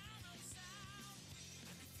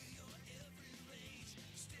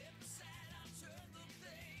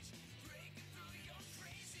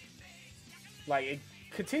 Like, it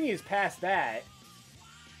continues past that.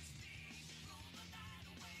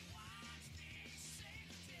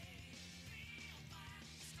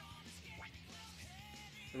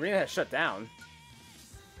 Arena has shut down.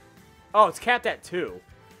 Oh, it's capped at 2.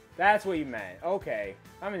 That's what you meant. Okay.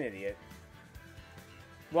 I'm an idiot.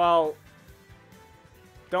 Well,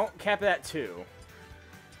 don't cap it at 2.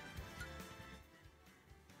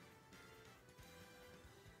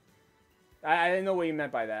 I didn't know what you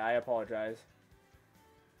meant by that. I apologize.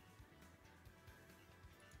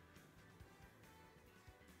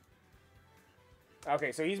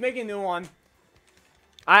 Okay, so he's making a new one.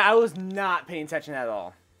 I was not paying attention at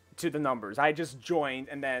all to the numbers. I just joined,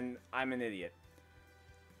 and then I'm an idiot.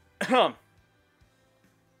 So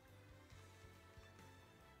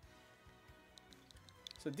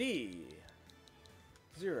D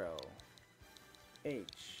 0 H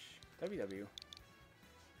WW.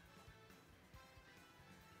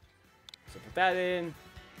 So put that in.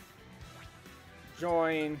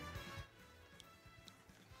 Join.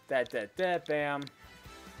 That, bam.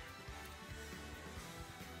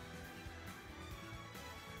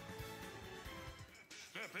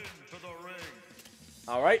 Step into the ring.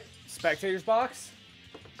 Alright, spectators box.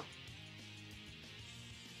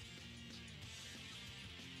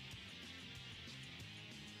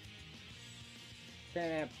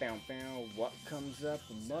 What comes up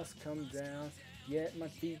must come down, yet my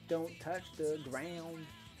feet don't touch the ground.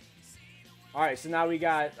 Alright, so now we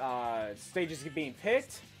got stages being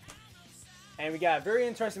picked. And we got a very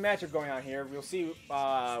interesting matchup going on here. We'll see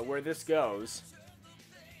where this goes.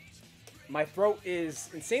 My throat is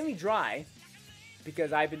insanely dry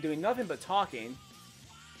because I've been doing nothing but talking.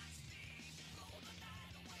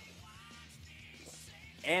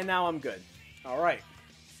 And now I'm good. Alright.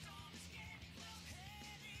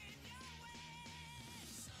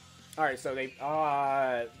 Alright, so they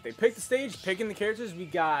picked the stage, picking the characters. We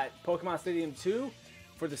got Pokemon Stadium 2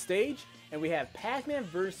 for the stage. And we have Pac-Man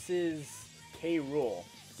versus K. Rool.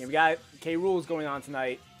 And we got K. Rool's going on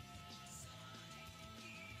tonight.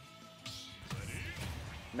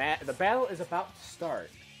 The battle is about to start.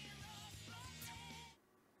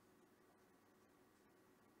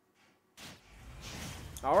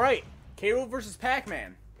 Alright, K. Rool versus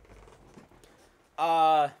Pac-Man.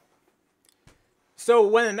 So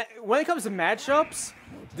when it comes to matchups,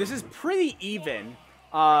 this is pretty even.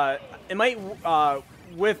 It might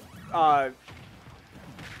with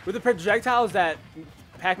the projectiles that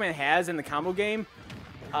Pac-Man has in the combo game,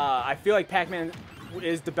 I feel like Pac-Man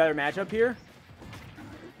is the better matchup here.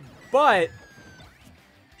 But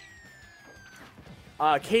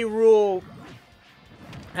K. Rool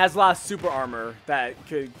has a lot of super armor that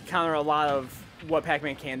could counter a lot of what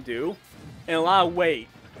Pac-Man can do, and a lot of weight.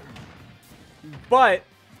 But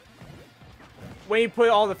when you put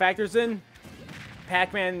all the factors in,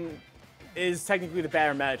 Pac-Man is technically the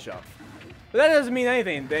better matchup. But that doesn't mean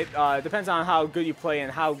anything. It depends on how good you play and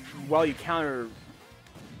how well you counter,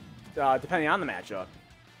 depending on the matchup.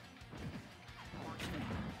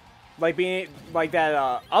 Like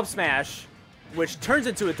that up smash, which turns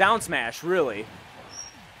into a down smash, really.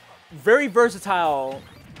 Very versatile,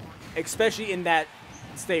 especially in that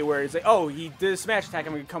state where it's like, oh, he did a smash attack,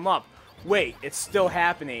 I'm gonna come up. Wait, it's still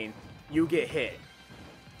happening. You get hit.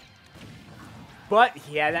 But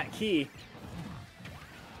he had that key.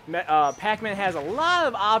 Pac-Man has a lot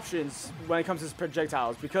of options when it comes to his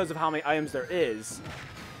projectiles because of how many items there is.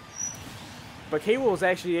 But K. Rool is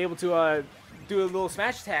actually able to do a little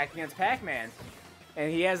smash attack against Pac-Man,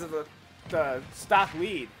 and he has the stock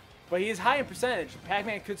lead. But he is high in percentage.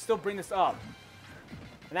 Pac-Man could still bring this up.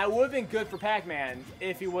 And that would have been good for Pac-Man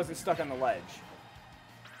if he wasn't stuck on the ledge.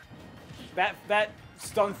 That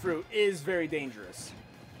stun fruit is very dangerous.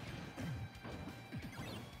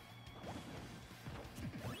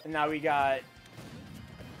 And now we got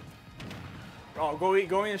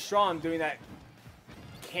going in strong, doing that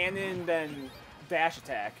cannon then dash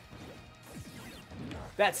attack.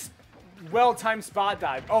 That's well-timed spot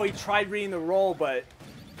dive. Oh, he tried reading the roll, but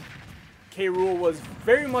K. Rool was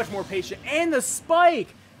very much more patient. And the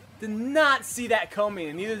spike! Did not see that coming,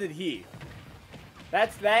 and neither did he.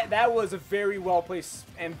 That was a very well-placed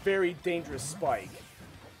and very dangerous spike.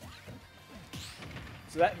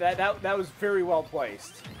 So that was very well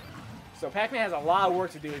placed. So Pac-Man has a lot of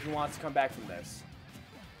work to do if he wants to come back from this.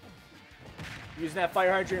 Using that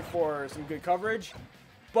fire hydrant for some good coverage.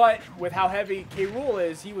 But with how heavy K. Rool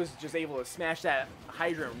is, he was just able to smash that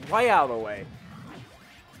hydrant right out of the way.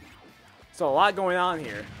 So a lot going on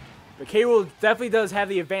here. But K. Rool definitely does have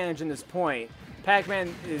the advantage in this point.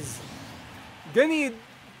 Pac-Man is gonna need to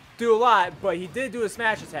do a lot, but he did do a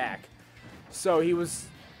smash attack. So he was,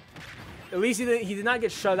 at least he did not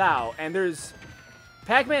get shut out. And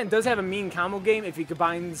Pac-Man does have a mean combo game if he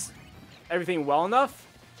combines everything well enough.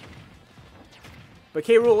 But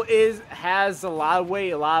K. Rool has a lot of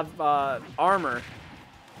weight, a lot of armor.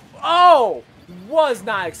 Oh! Was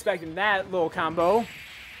not expecting that little combo.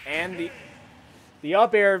 And the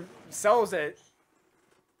up air sells it.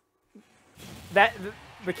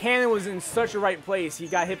 The cannon was in such a right place. He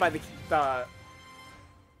got hit by the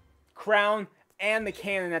crown and the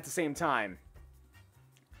cannon at the same time.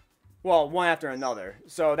 Well, one after another.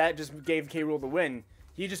 So that just gave K. Rool the win.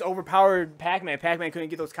 He just overpowered Pac-Man. Pac-Man couldn't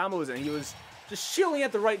get those combos in. He was just shielding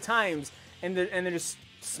at the right times and then just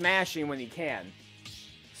smashing when he can.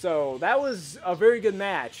 So that was a very good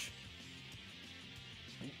match.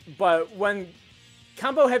 But when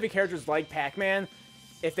combo heavy characters like Pac-Man,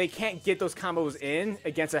 if they can't get those combos in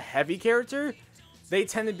against a heavy character, they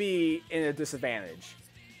tend to be in a disadvantage.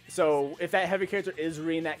 So if that heavy character is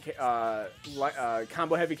reading that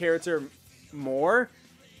combo heavy character more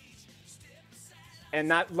and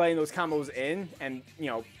not letting those combos in and, you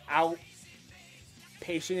know, out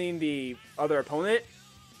patienting the other opponent,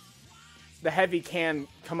 the heavy can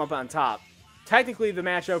come up on top. Technically, the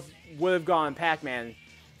matchup would have gone Pac-Man,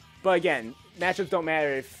 but again, matchups don't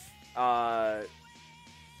matter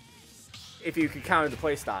if you can counter the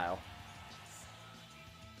playstyle.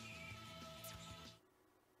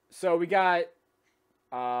 So we got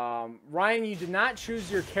Ryan. You did not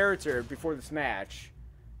choose your character before this match.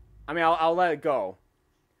 I mean, I'll let it go.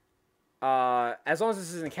 As long as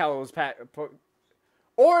this isn't Callow's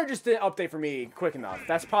or just didn't update for me quick enough.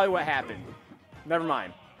 That's probably what happened. Never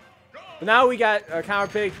mind. But now we got a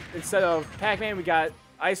counter pick. Instead of Pac-Man, we got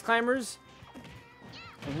Ice Climbers.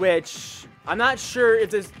 Which, I'm not sure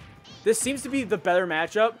if this seems to be the better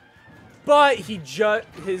matchup. But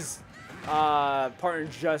his partner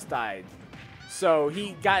just died. So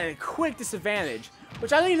he got a quick disadvantage.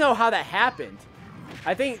 Which I don't even know how that happened.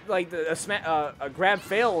 I think like a grab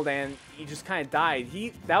failed and he just kind of died.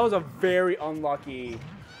 That was a very unlucky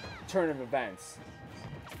turn of events.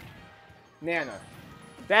 Nana,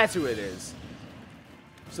 that's who it is.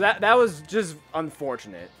 So that was just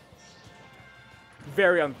unfortunate.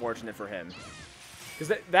 Very unfortunate for him,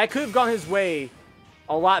 because that could have gone his way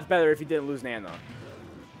a lot better if he didn't lose Nana,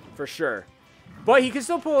 for sure. But he can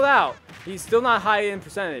still pull it out. He's still not high in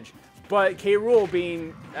percentage. But K. Rool,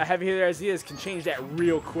 being a heavy hitter as he is, can change that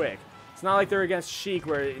real quick. It's not like they're against Sheik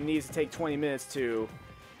where it needs to take 20 minutes to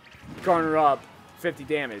garner up 50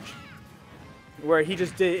 damage. Where he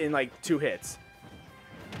just did it in like 2 hits.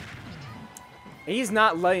 And he's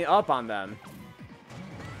not letting up on them.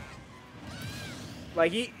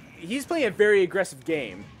 Like, he's playing a very aggressive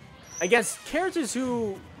game against characters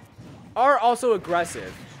who are also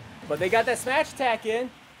aggressive. But they got that smash attack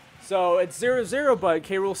in. So it's 0-0, but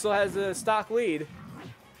K. Rool still has a stock lead.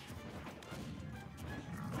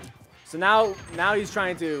 So now he's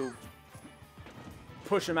trying to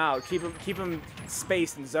push him out, keep him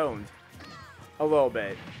spaced and zoned a little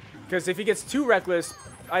bit. Because if he gets too reckless,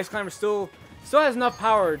 Ice Climber still has enough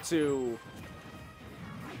power to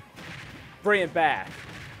bring it back.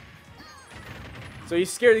 So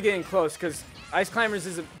he's scared of getting close because Ice Climbers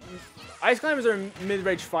are a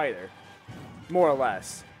mid-range fighter, more or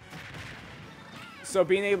less. So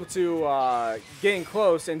being able to get in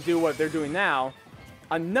close and do what they're doing now,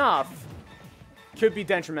 enough, could be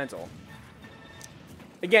detrimental.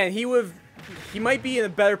 Again, he might be in a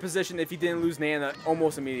better position if he didn't lose Nana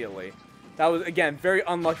almost immediately. That was, again, very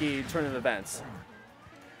unlucky turn of events.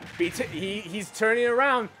 He's turning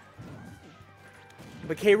around,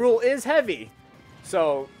 but K. Rool is heavy.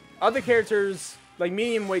 So other characters, like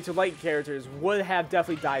medium weight to light characters, would have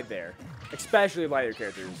definitely died there. Especially lighter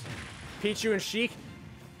characters. Pichu and Sheik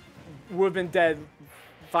would have been dead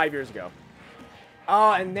 5 years ago.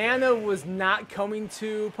 And Nana was not coming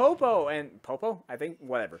to Popo. And Popo? I think?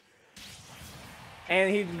 Whatever.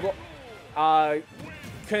 And he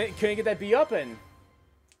couldn't get that beat up in.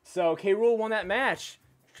 So K. Rool won that match.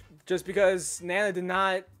 Just because Nana did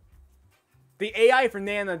not... The AI for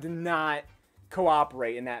Nana did not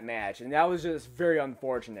cooperate in that match. And that was just very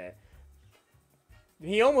unfortunate.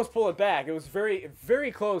 He almost pulled it back. It was very, very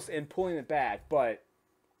close in pulling it back, but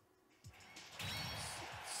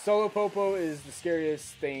Solo Popo is the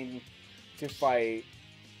scariest thing to fight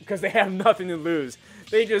because they have nothing to lose.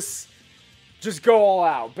 They just go all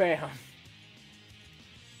out. Bam.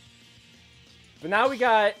 But now we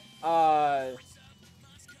got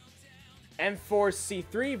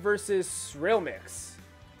M4C3 versus Rail Mix.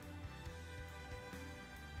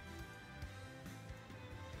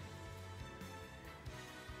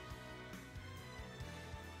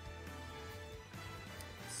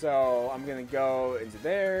 So I'm gonna go into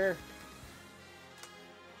there.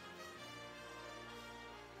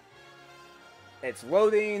 It's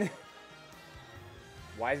loading.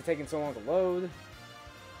 Why is it taking so long to load?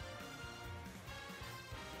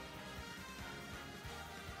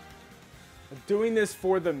 I'm doing this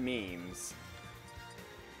for the memes.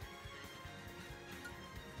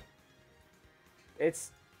 Let's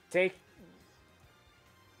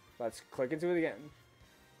click into it again.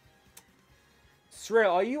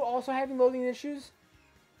 Srail, are you also having loading issues?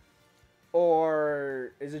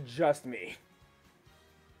 Or is it just me?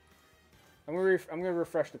 I'm gonna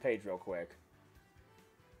refresh the page real quick.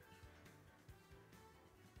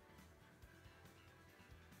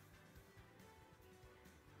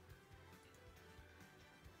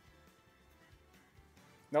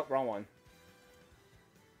 Nope, wrong one.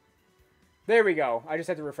 There we go. I just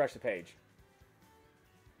had to refresh the page.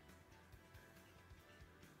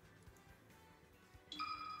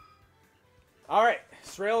 Alright,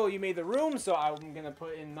 Srail, you made the room, so I'm going to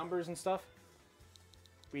put in numbers and stuff.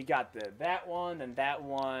 We got that one, and that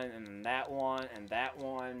one, and that one, and that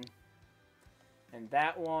one, and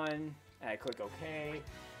that one. And I click OK.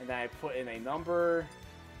 And then I put in a number.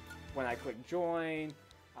 When I click join,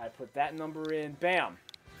 I put that number in. Bam!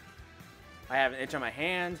 I have an itch on my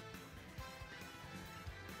hand.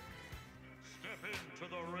 Step into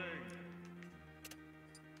the ring.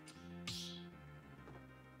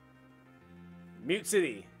 Mute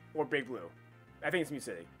City or Big Blue. I think it's Mute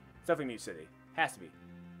City. It's definitely Mute City. Has to be.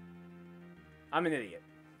 I'm an idiot.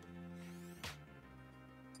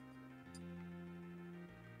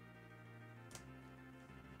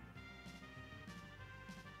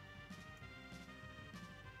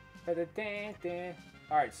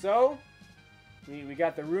 Alright, so we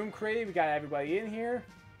got the room created, we got everybody in here.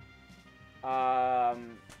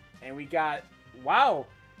 And we got, wow,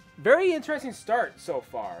 very interesting start so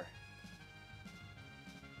far.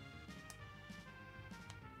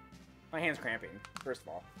 My hand's cramping, first of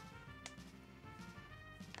all.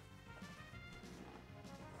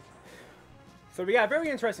 So we got a very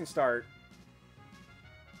interesting start.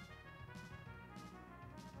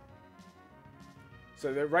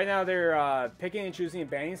 So right now they're picking and choosing and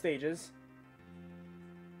banning stages.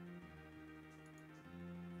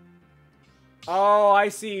 Oh, I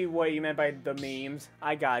see what you meant by the memes.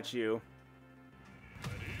 I got you.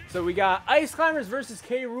 So we got Ice Climbers versus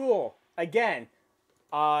K. Rool. Again,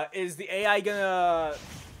 is the AI gonna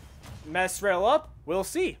mess Rail up? We'll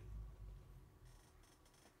see.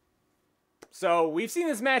 So we've seen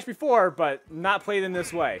this match before, but not played in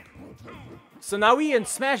this way. So now we in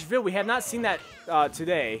Smashville, we have not seen that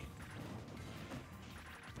today.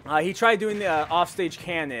 He tried doing the offstage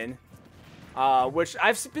cannon, which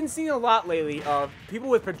I've been seeing a lot lately of people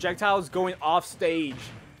with projectiles going offstage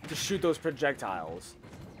to shoot those projectiles.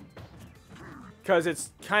 Because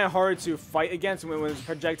it's kind of hard to fight against when it's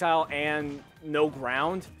projectile and no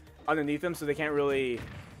ground underneath them, so they can't really...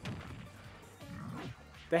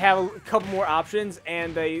 They have a couple more options,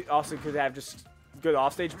 and they also could have just good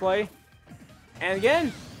offstage play. And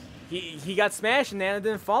again, he got smashed and Nana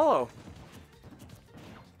didn't follow.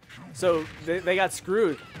 So they got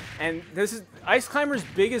screwed. And this is Ice Climber's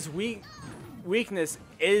biggest weakness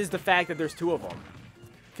is the fact that there's two of them.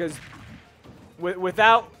 Because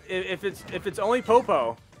without, if it's only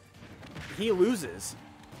Popo, he loses,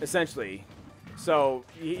 essentially. So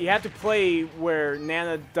you have to play where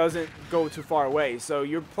Nana doesn't go too far away. So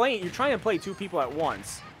you're trying to play two people at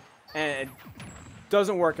once, and it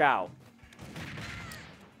doesn't work out.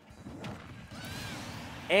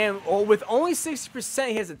 And with only 60%,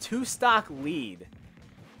 he has a 2-stock lead.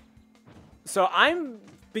 So I'm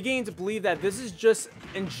beginning to believe that this is just,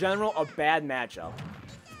 in general, a bad matchup.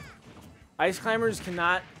 Ice Climbers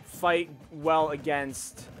cannot fight well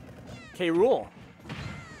against K. Rool.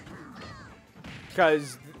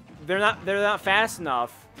 Because they're not fast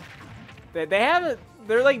enough. They're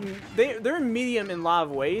in medium in a lot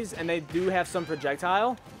of ways, and they do have some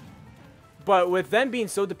projectile. But with them being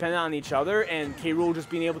so dependent on each other, and K. Rool just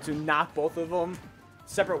being able to knock both of them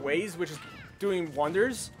separate ways, which is doing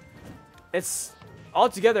wonders, it's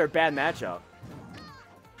altogether a bad matchup.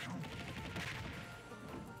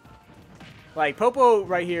 Like, Popo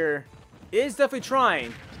right here is definitely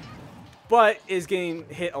trying, but is getting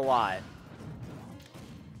hit a lot.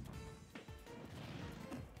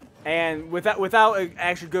 And without an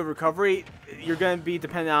actually good recovery, you're going to be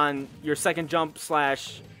dependent on your second jump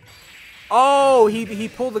slash... Oh, he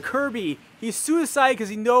pulled the Kirby. He's suicide because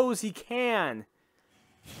he knows he can.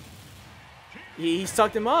 He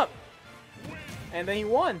sucked him up. And then he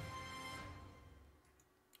won.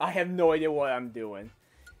 I have no idea what I'm doing.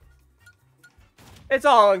 It's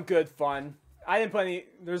all in good fun. I didn't put any...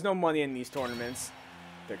 There's no money in these tournaments.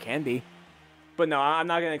 There can be. But no, I'm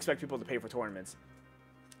not going to expect people to pay for tournaments.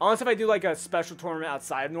 Unless if I do like a special tournament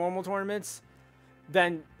outside of normal tournaments,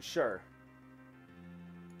 then sure.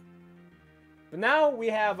 But now we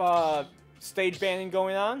have stage banning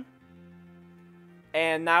going on.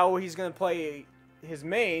 And now he's going to play his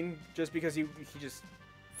main just because he just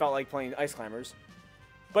felt like playing Ice Climbers.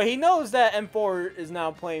 But he knows that M4 is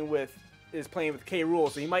now playing with K. Rool,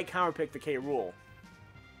 so he might counterpick the K. Rool.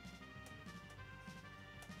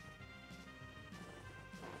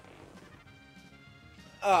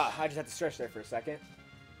 I just had to stretch there for a second.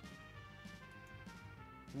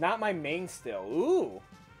 Not my main still. Ooh.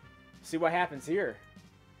 See what happens here.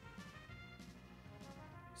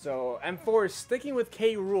 So M4 is sticking with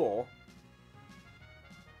K. Rool.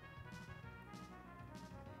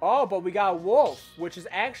 Oh, but we got Wolf, which is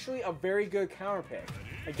actually a very good counter pick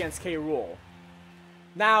against K. Rool.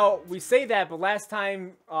 Now, we say that, but last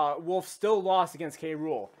time Wolf still lost against K.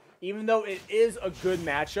 Rool. Even though it is a good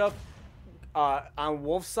matchup on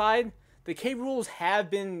Wolf's side, the K. Rools have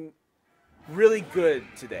been really good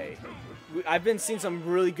today. I've been seeing some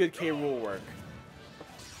really good K. Rool work.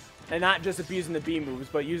 And not just abusing the B moves,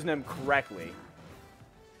 but using them correctly.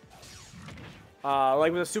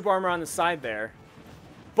 Like with a super armor on the side there.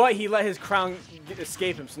 But he let his crown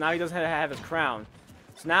escape him, so now he doesn't have his crown.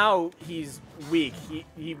 So now he's weak.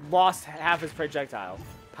 He lost half his projectile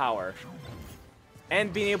power.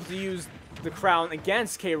 And being able to use the crown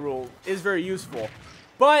against K. Rool is very useful.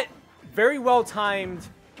 But very well timed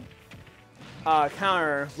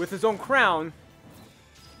counter with his own crown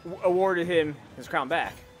awarded him his crown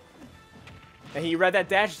back. And he read that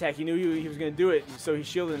dash attack. He knew he was going to do it, so he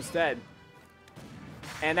shielded instead.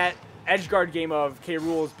 And that edgeguard game of K.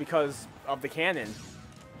 Rool is because of the cannon.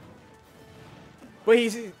 But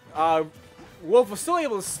Wolf was still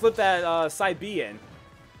able to slip that side B in.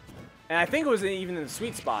 And I think it was even in the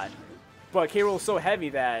sweet spot. But K. Rool was so heavy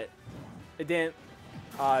that it didn't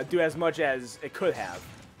do as much as it could have.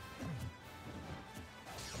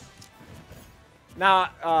 Now,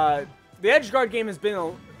 the edgeguard game has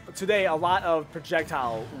been today a lot of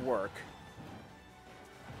projectile work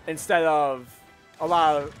instead of a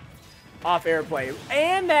lot of off-air play.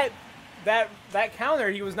 And that counter,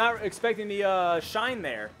 he was not expecting the shine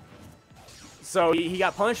there. So he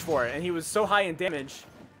got punished for it, and he was so high in damage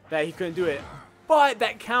that he couldn't do it. But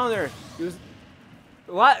that counter,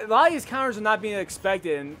 a lot of these counters are not being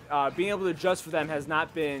expected, and being able to adjust for them has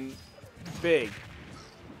not been big.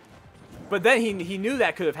 But then he knew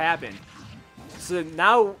that could have happened. So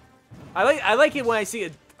now, I like it when I see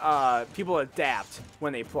people adapt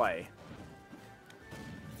when they play.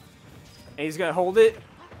 And he's gonna hold it.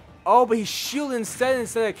 Oh, but he's shielded instead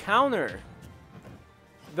of counter.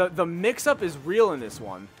 The mix-up is real in this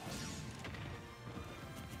one.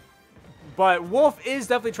 But Wolf is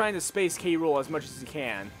definitely trying to space K. Rool as much as he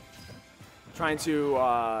can. Trying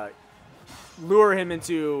to lure him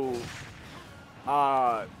into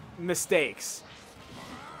mistakes.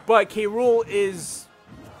 But K. Rool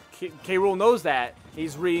knows that.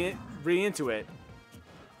 He's really into it.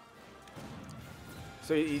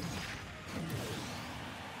 So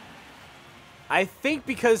I think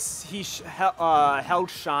because he held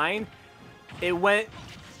shine, it went.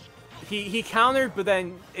 He countered, but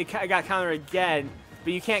then it got countered again.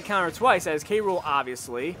 But you can't counter twice, as K. Rool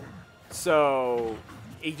obviously. So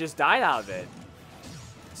he just died out of it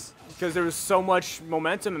because there was so much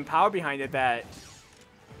momentum and power behind it that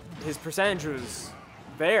his percentage was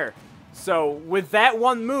there. So with that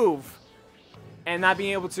one move and not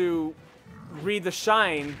being able to read the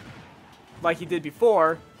shine like he did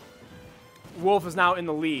before, Wolf is now in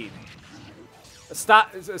the lead. A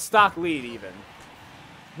stock lead, even.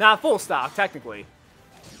 Not full stock, technically.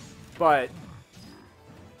 But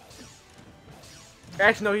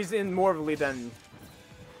actually, no, he's in more of a lead than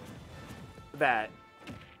that.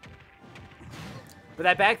 But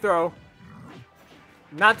that back throw,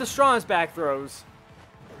 not the strongest back throws,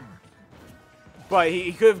 but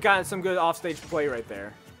he could have gotten some good offstage play right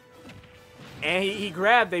there. And he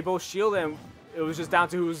grabbed, they both shielded him. It was just down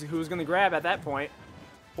to who was going to grab at that point,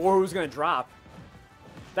 or who was going to drop.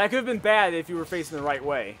 That could have been bad if you were facing the right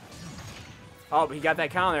way. Oh, but he got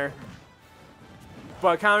that counter.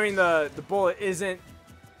 But countering the bullet isn't,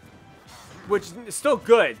 which is still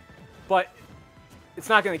good, but it's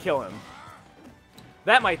not going to kill him.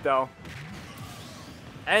 That might, though.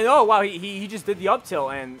 And oh, wow, he just did the up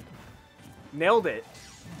tilt and nailed it.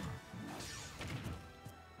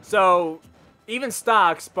 So, even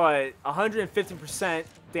stocks, but 150%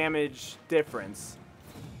 damage difference.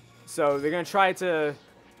 So they're going to try to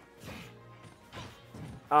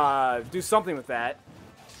do something with that.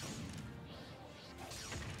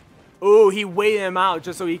 Ooh, he waited him out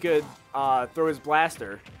just so he could throw his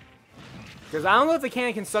blaster. Because I don't know if the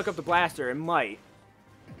cannon can suck up the blaster. It might.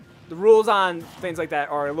 The rules on things like that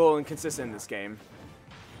are a little inconsistent in this game.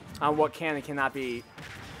 On what can and cannot be.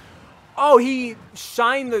 Oh, he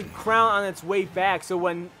shined the crown on its way back, so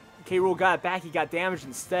when K. Rool got it back, he got damaged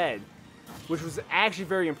instead. Which was actually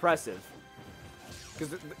very impressive.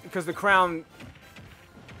 Because the crown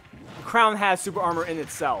has super armor in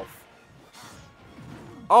itself.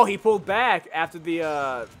 Oh, he pulled back after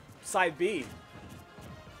the side B.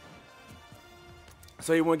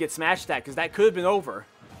 So he wouldn't get smash attack, because that could have been over.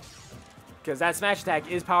 Because that smash attack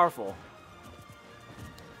is powerful.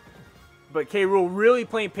 But K. Rool really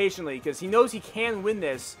playing patiently, because he knows he can win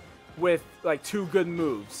this with like 2 good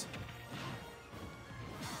moves.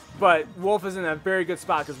 But Wolf is in a very good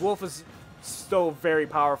spot, because Wolf is still very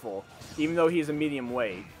powerful, even though he's a medium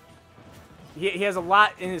weight. He has a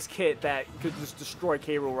lot in his kit that could just destroy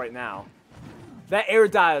K. Rool right now. That air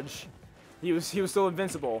dodge, he was still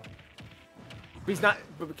invincible. But he's not.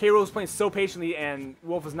 But K. Rool was playing so patiently, and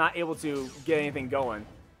Wolf was not able to get anything going.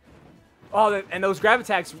 Oh, and those grab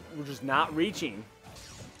attacks were just not reaching.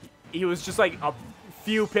 He was just like a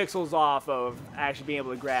few pixels off of actually being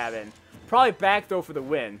able to grab, and probably back throw for the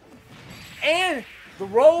win. And The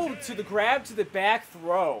roll to the grab to the back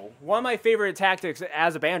throw. One of my favorite tactics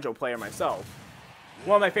as a banjo player myself.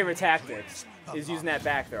 One of my favorite tactics is using that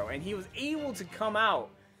back throw. And he was able to come out.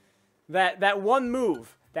 That one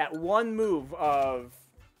move of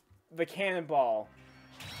the cannonball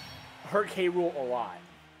hurt K. Rool a lot.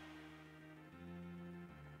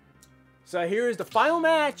 So here is the final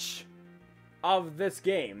match of this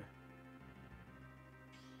game.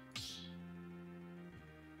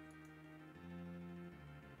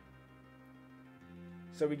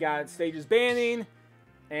 So we got stages banning,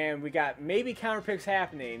 and we got maybe counter picks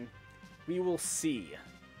happening. We will see.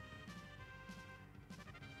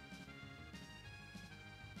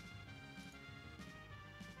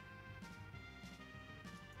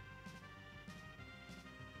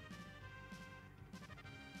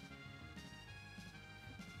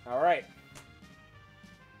 All right.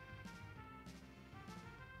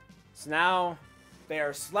 So now they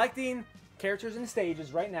are selecting characters and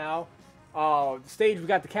stages right now. Stage, we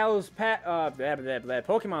got the Kalos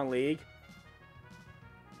Pokemon League.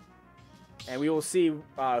 And we will see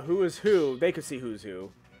who is who. They could see who's who.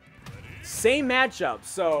 Same matchup.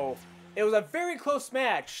 So it was a very close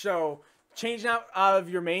match. So changing out of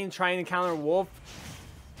your main, trying to counter Wolf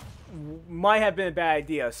might have been a bad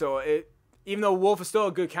idea. So even though Wolf is still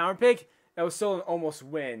a good counter pick, that was still an almost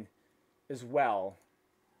win as well.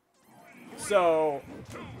 So,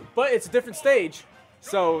 but it's a different stage.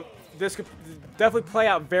 So this could definitely play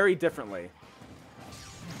out very differently.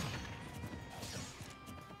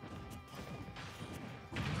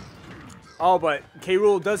 Oh, but K.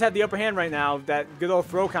 Rool does have the upper hand right now. That good old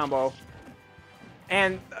throw combo.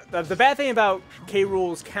 And the bad thing about K.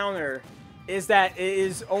 Rool's counter is that it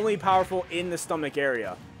is only powerful in the stomach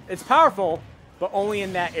area. It's powerful, but only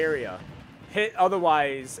in that area. Hit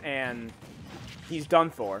otherwise, and he's done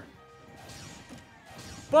for.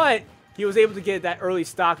 But he was able to get that early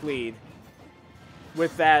stock lead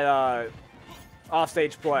with that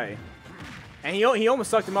offstage play. And he almost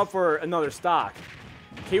sucked him up for another stock.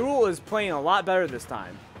 K. Rool is playing a lot better this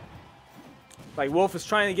time. Like, Wolf is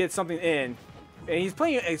trying to get something in, and he's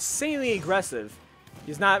playing insanely aggressive.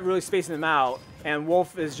 He's not really spacing him out, and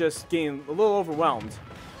Wolf is just getting a little overwhelmed.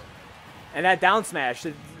 And that down smash,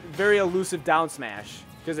 very elusive down smash,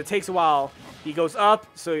 because it takes a while. He goes up,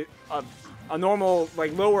 so a normal,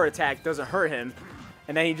 like, lower attack doesn't hurt him,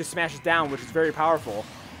 and then he just smashes down, which is very powerful.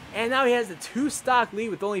 And now he has a 2-stock lead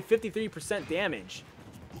with only 53% damage.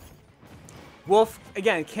 Wolf,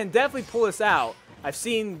 again, can definitely pull this out. I've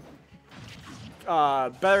seen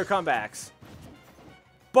better comebacks.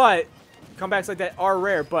 But comebacks like that are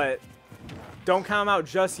rare, but don't count him out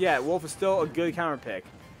just yet. Wolf is still a good counter pick.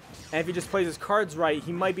 And if he just plays his cards right,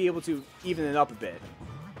 he might be able to even it up a bit.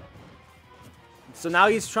 So now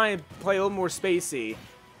he's trying to play a little more spacey.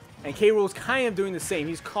 And K. Rool's kind of doing the same.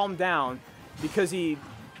 He's calmed down because he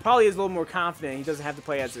probably is a little more confident. He doesn't have to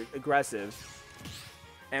play as aggressive.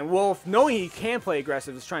 And Wolf, knowing he can play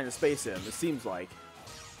aggressive, is trying to space him, it seems like.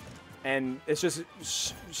 And it's just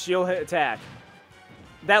shield hit attack.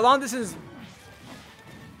 That long distance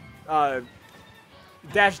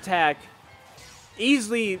dash attack,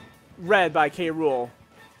 easily read by K. Rool.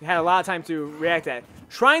 He had a lot of time to react to that.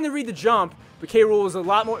 Trying to read the jump, but K. Rool was a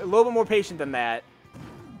little bit more patient than that.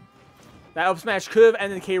 That up smash could have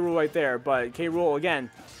ended K. Rool right there, but K. Rool, again,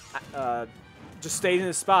 just stayed in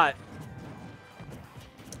his spot.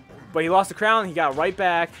 But he lost the crown. He got right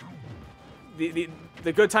back. The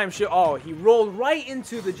good time shield. Oh, he rolled right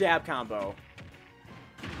into the jab combo.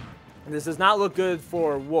 And this does not look good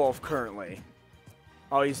for Wolf currently.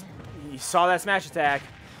 Oh, he saw that smash attack.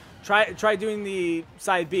 Try doing the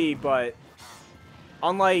side B, but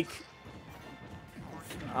unlike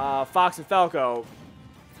Fox and Falco,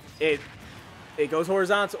 it goes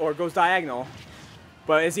horizontal or goes diagonal.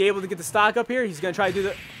 But is he able to get the stock up here? He's gonna try to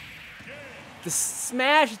do the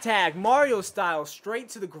smash attack, Mario style, straight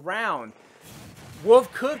to the ground.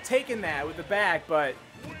 Wolf could have taken that with the back, but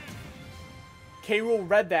K. Rool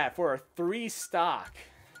read that for a 3-stock.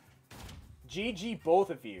 GG,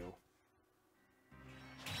 both of you.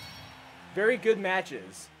 Very good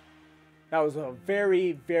matches. That was a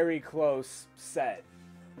very, very close set.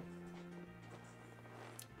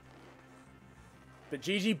 But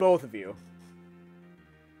GG, both of you.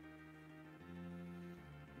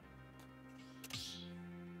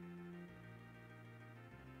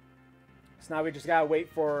 So now we just gotta wait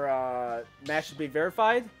for match to be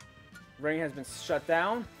verified. Ring has been shut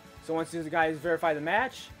down. So once these guys verify the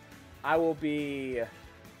match, I will be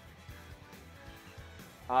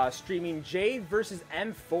streaming Jade versus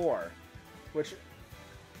M4. Which, did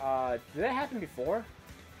that happen before?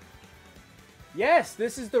 Yes,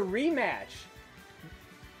 this is the rematch.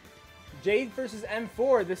 Jade versus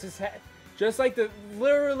M4. This is just like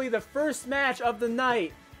literally the first match of the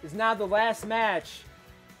night is now the last match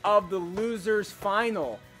of the losers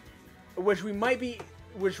final, which we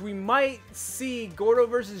might see Gordo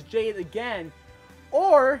versus Jade again,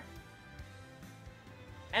 or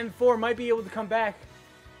M4 might be able to come back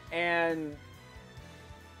and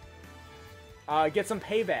get some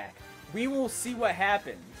payback. We will see what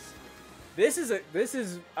happens. This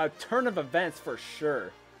is a turn of events for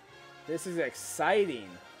sure. This is exciting.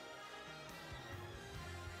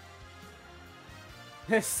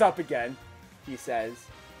 Sup again, he says.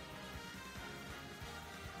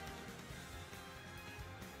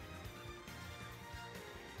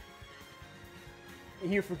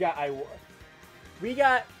 You forgot we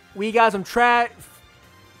got some trash,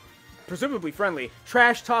 presumably friendly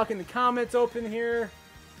trash talk in the comments open here.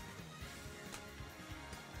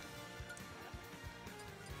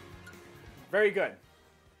 Very good.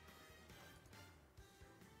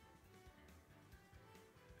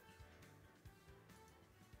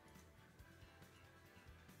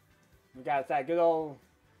 We got that good old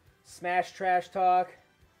smash trash talk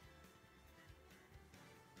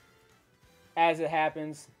as it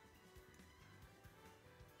happens.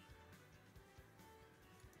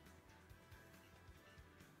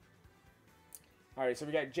 Alright, so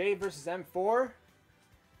we got Jade versus M4.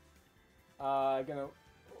 Gonna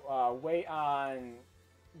wait on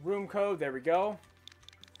room code. There we go.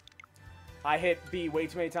 I hit B way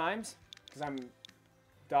too many times because I'm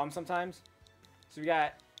dumb sometimes. So we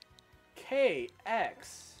got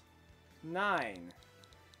KX9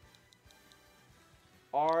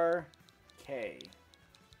 RK.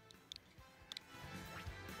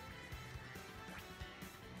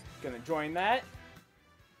 Gonna join that.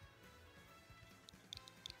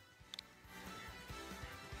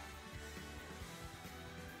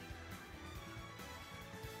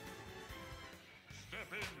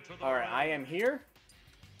 Alright, I am here.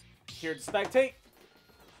 Here to spectate.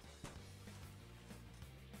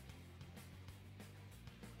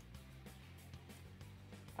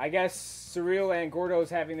 I guess Surreal and Gordo's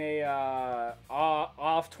having a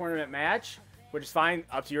off-tournament match, which is fine,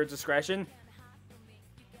 up to your discretion.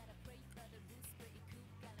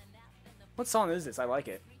 What song is this? I like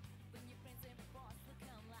it.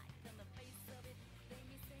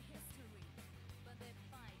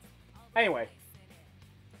 Anyway,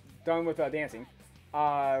 done with dancing.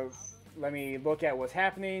 Let me look at what's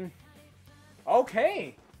happening.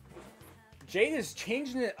 Okay. Jade is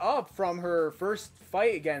changing it up from her first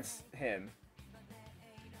fight against him.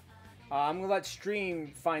 I'm going to let stream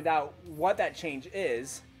find out what that change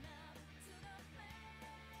is.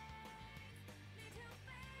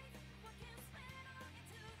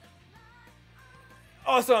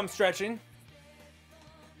 Also, I'm stretching.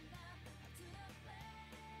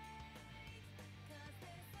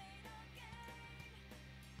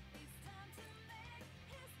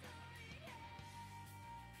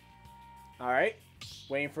 Alright,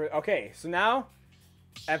 waiting for, okay, so now,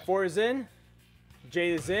 F4 is in,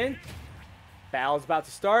 Jade is in, battle's about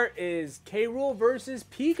to start, is K. Rool versus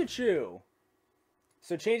Pikachu.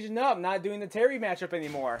 So changing it up, not doing the Terry matchup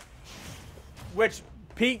anymore, which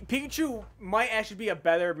Pikachu might actually be a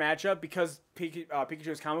better matchup because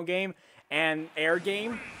Pikachu's combo game and air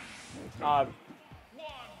game.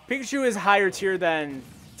 Pikachu is higher tier than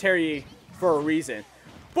Terry for a reason,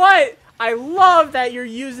 but I love that you're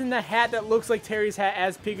using the hat that looks like Terry's hat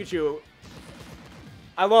as Pikachu.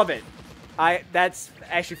 I love it. That's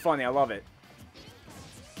actually funny. I love it.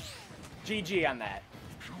 GG on that.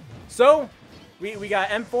 So, we got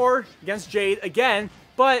M4 against Jade again,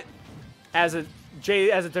 but as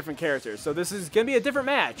Jade as a different character. So this is gonna be a different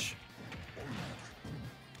match.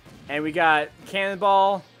 And we got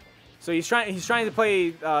Cannonball. So he's trying to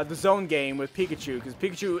play the zone game with Pikachu because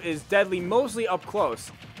Pikachu is deadly mostly up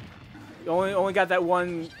close. Only got that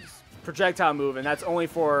one projectile move, and that's only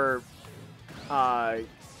for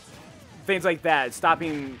things like that,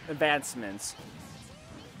 stopping advancements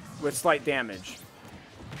with slight damage.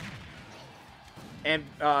 And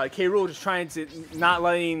K. Rool just trying to not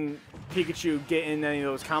letting Pikachu get in any of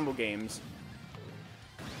those combo games.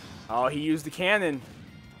 Oh, he used the cannon.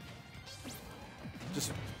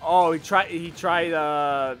 Just he tried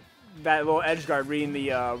that little edge guard reading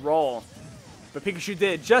the roll. But Pikachu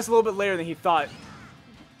did just a little bit later than he thought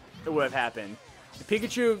it would have happened.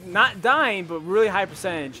 Pikachu not dying, but really high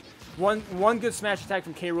percentage. One good smash attack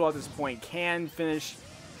from K. Rool at this point can finish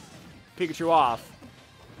Pikachu off.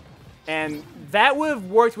 And that would have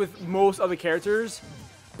worked with most other characters,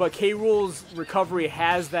 but K. Rool's recovery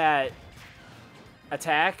has that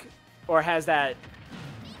attack, or has that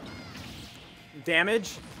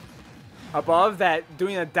damage, above that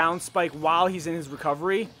doing a down spike while he's in his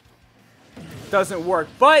recovery doesn't work.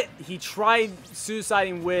 But he tried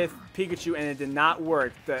suiciding with Pikachu and it did not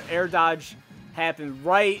work. The air dodge happened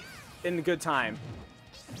right in the good time.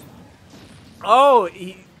 Oh,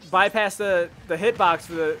 he bypassed the hitbox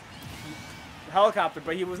for the helicopter,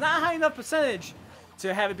 but he was not high enough percentage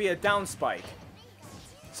to have it be a down spike.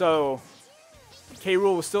 So K.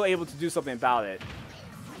 Rool was still able to do something about it.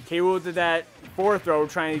 K. Rool did that forward throw,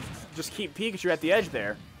 trying to just keep Pikachu at the edge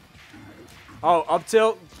there. Oh, up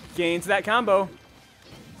tilt, getting into that combo.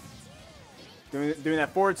 Doing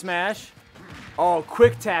that forward smash. Oh,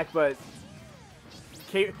 quick attack, but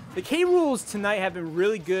the K. Rools tonight have been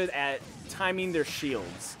really good at timing their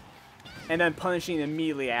shields and then punishing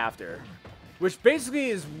immediately after. Which basically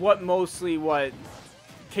is mostly what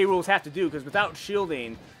K. Rools have to do, because without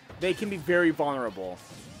shielding, they can be very vulnerable.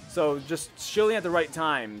 So just shielding at the right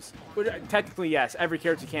times, which technically yes, every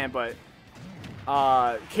character can, but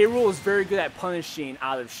K. Rool is very good at punishing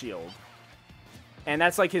out of shield, and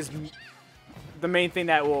that's like the main thing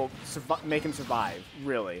that will make him survive,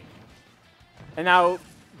 really. And now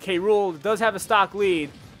K. Rool does have a stock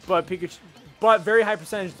lead, but very high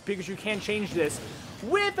percentage. Pikachu can change this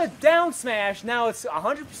with a down smash. Now it's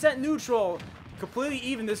 100% neutral, completely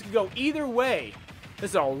even. This could go either way.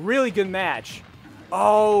 This is a really good match.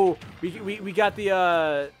 Oh, we got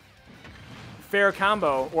the fair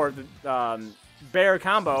combo, or the bear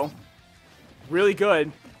combo. Really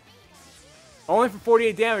good. Only for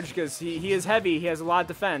 48 damage because he is heavy. He has a lot of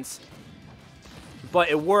defense. But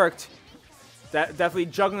it worked. That definitely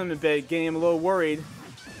juggling him a bit, getting him a little worried.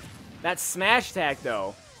 That smash attack,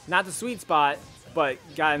 though, not the sweet spot, but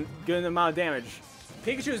got a good amount of damage.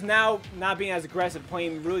 Pikachu is now not being as aggressive,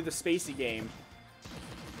 playing really the spacey game,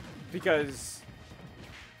 because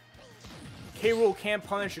K. Rool can't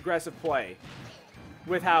punish aggressive play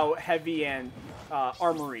with how heavy and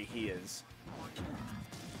armory he is.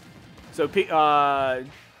 So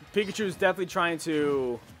Pikachu is definitely trying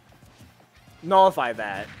to nullify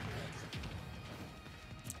that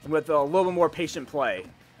with a little bit more patient play.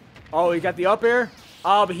 Oh, he got the up air.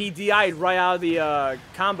 Oh, but he DI'd right out of the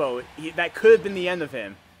combo. That could have been the end of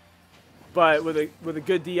him. But with a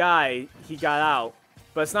good DI, he got out.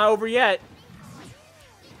 But it's not over yet.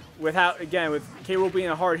 With K. Rool being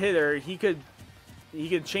a hard hitter, he could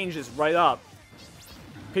change this right up.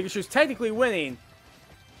 Pikachu's technically winning,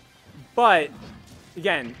 but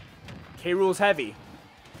again, K. Rool's heavy,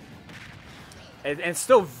 and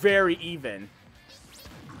still very even.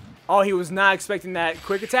 Oh, he was not expecting that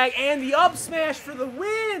quick attack and the up smash for the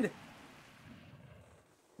win.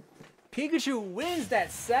 Pikachu wins that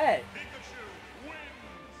set.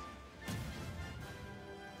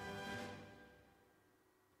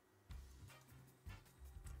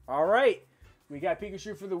 All right, we got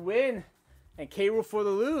Pikachu for the win and K. Rool for the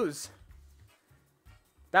lose.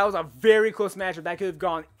 That was a very close matchup. That could have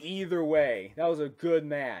gone either way. That was a good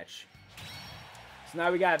match. So now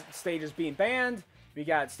we got stages being banned. We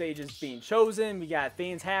got stages being chosen. We got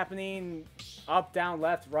things happening. Up, down,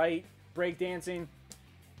 left, right. Breakdancing.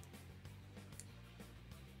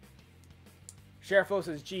 Sheriffo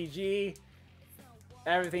says GG.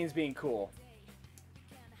 Everything's being cool.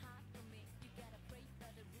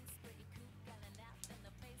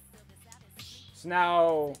 So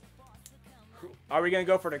now, are we going to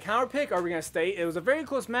go for the counter pick, or are we going to stay? It was a very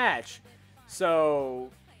close match. So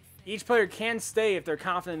each player can stay if they're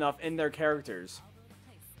confident enough in their characters.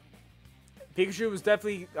 Pikachu was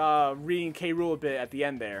definitely reading K. Rool a bit at the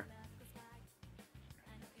end there.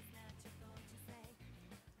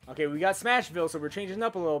 Okay, we got Smashville, so we're changing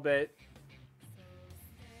up a little bit.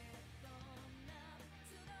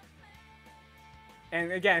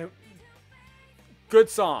 And again, good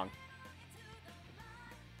song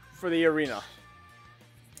for the arena.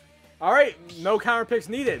 Alright, no counter picks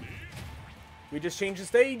needed. We just changed the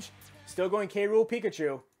stage. Still going K. Rool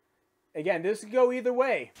Pikachu. Again, this could go either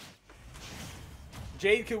way.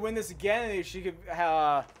 Jade could win this again, and she could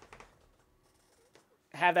have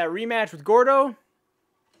that rematch with Gordo.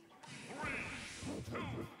 3, 2,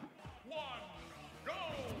 1, go!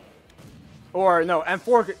 Or, no,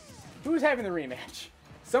 M4 could... Who's having the rematch?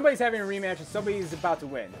 Somebody's having a rematch, and somebody's about to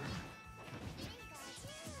win.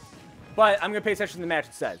 But I'm going to pay attention to the match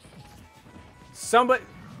instead.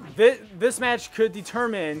 This match could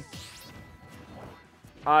determine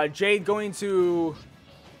Jade going to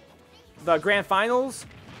the grand finals,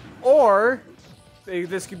 or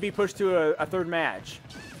this could be pushed to a third match.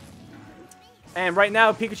 And right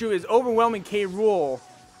now, Pikachu is overwhelming K. Rool,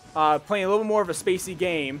 playing a little more of a spacey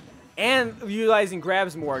game, and utilizing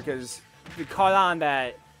grabs more, because we caught on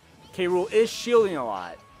that K. Rool is shielding a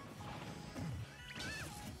lot.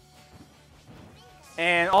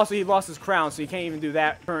 And also he lost his crown, so he can't even do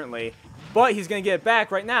that currently. But he's going to get it back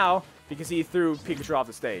right now because he threw Pikachu off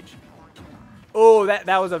the stage. Oh, that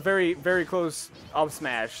was a very, very close up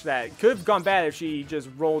smash that could have gone bad if she just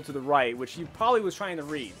rolled to the right, which he probably was trying to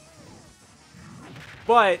read.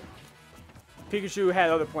 But Pikachu had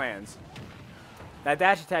other plans. That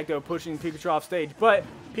dash attack, though, pushing Pikachu off stage. But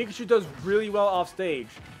Pikachu does really well off stage,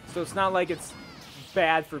 so it's not like it's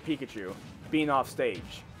bad for Pikachu being off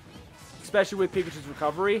stage. Especially with Pikachu's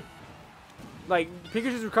recovery. Like,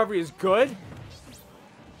 Pikachu's recovery is good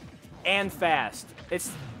and fast.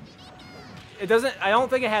 I don't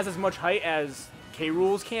think it has as much height as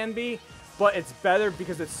K-Rool's can be, but it's better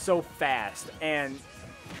because it's so fast. And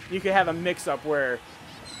you could have a mix-up where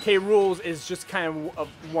K-Rool's is just kind of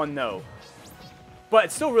one note. But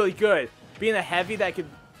it's still really good. Being a heavy that could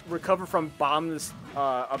recover from bottom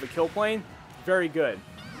of a kill plane, very good.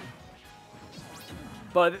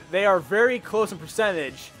 But they are very close in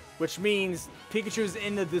percentage, which means Pikachu's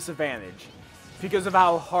in the disadvantage because of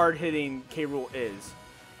how hard-hitting K-Rool is.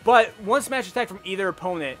 But one smash attack from either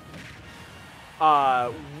opponent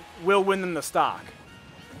will win them the stock.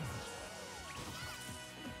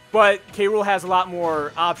 But K-Rool has a lot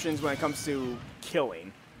more options when it comes to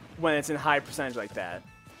killing when it's in high percentage like that.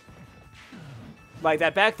 Like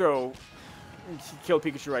that back throw killed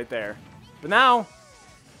Pikachu right there. But now,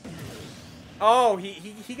 oh,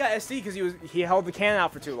 he got SD because he held the cannon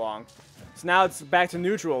out for too long. So now it's back to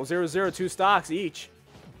neutral, 0-0, 2 stocks each.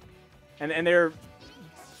 And they're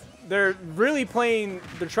really playing,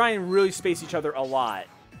 they're trying to really space each other a lot.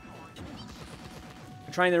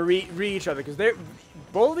 They're trying to read each other because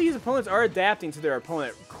both of these opponents are adapting to their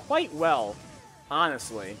opponent quite well,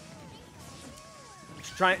 honestly.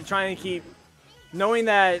 Trying to keep, knowing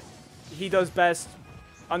that he does best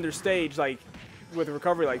under stage, like with a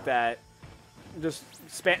recovery like that, just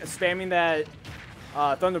spamming that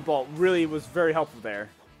Thunderbolt really was very helpful there.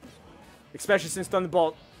 Especially since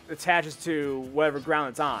Thunderbolt attaches to whatever ground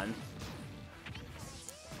it's on.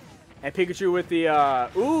 And Pikachu with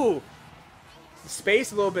the,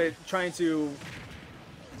 space a little bit, trying to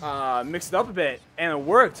mix it up a bit. And it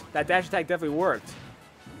worked. That dash attack definitely worked.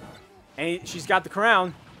 And she's got the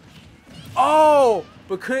crown. Oh!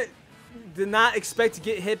 But did not expect to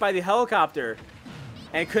get hit by the helicopter.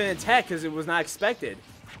 And couldn't attack because it was not expected.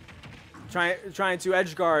 Trying to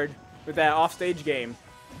edge guard with that off-stage game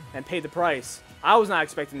and pay the price. I was not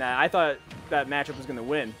expecting that. I thought that matchup was going to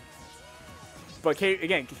win. But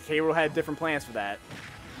again, K-Rool had different plans for that.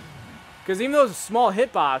 Because even though it's a small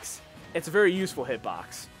hitbox, it's a very useful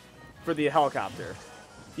hitbox for the helicopter.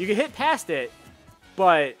 You can hit past it,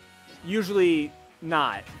 but usually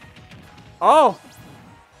not. Oh!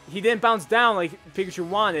 He didn't bounce down like Pikachu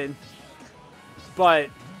wanted, but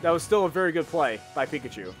that was still a very good play by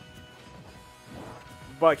Pikachu.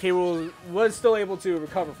 But K-Rool was still able to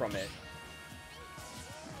recover from it.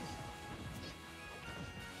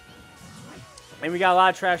 And we got a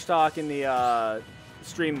lot of trash talk in the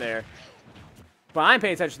stream there. But I'm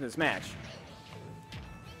paying attention to this match.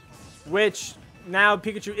 Which, now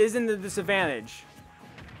Pikachu is in the disadvantage.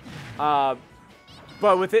 But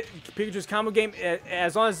with it, Pikachu's combo game,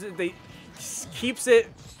 as long as they keeps it,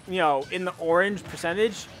 you know, in the orange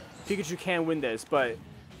percentage, Pikachu can win this. But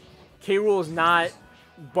K-Rool is not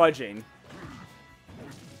budging.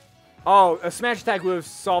 Oh, a smash attack would have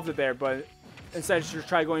solved it there, but instead she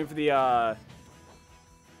tried going for the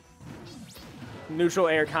neutral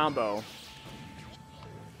air combo.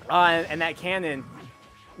 And that cannon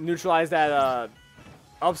neutralized that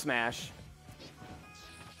up smash.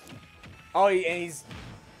 Oh, he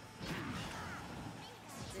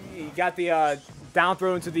got the down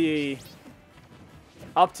throw into the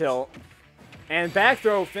up tilt. And back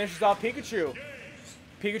throw finishes off Pikachu.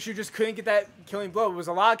 Pikachu just couldn't get that killing blow. It was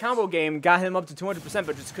a lot of combo game, got him up to 200%,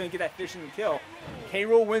 but just couldn't get that finishing kill.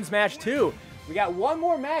 K-Rool wins match 2. We got one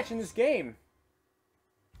more match in this game.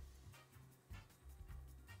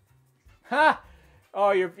 Ha!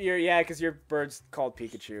 Oh, yeah, because your bird's called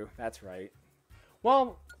Pikachu. That's right.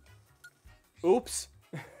 Well, oops.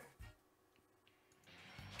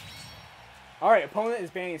 All right, opponent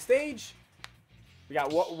is banning stage. We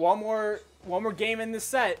got one more game in this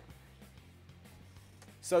set.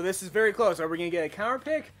 So this is very close. Are we gonna get a counter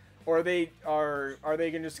pick, or are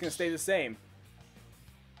they just gonna stay the same?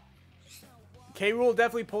 K-Rool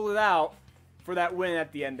definitely pulled it out for that win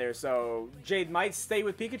at the end there. So Jade might stay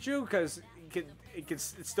with Pikachu because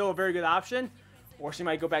it's still a very good option, or she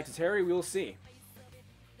might go back to Terry. We will see.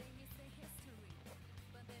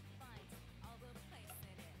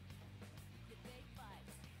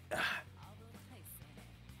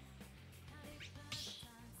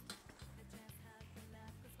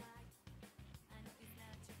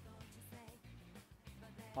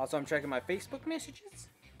 Also, I'm checking my Facebook messages.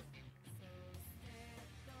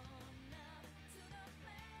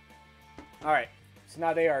 Alright, so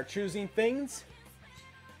now they are choosing things.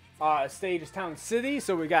 Stage is Town City,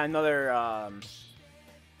 so we got another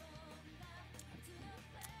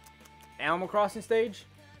Animal Crossing stage.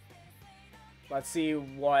 Let's see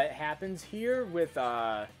what happens here with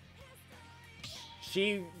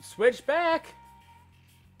she switched back.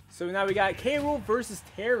 So now we got K. Rool versus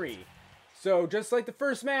Terry. So just like the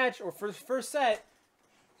first match, or first set,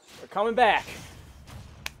 we're coming back.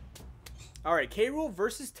 Alright, K. Rool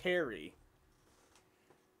versus Terry.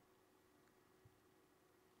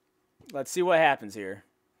 Let's see what happens here.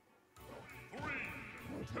 3,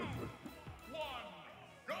 2, 1,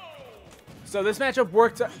 go! So this matchup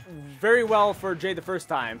worked very well for Jay the first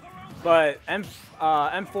time, but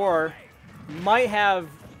M4 might have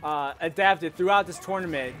adapted throughout this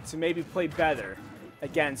tournament to maybe play better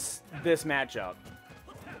against this matchup.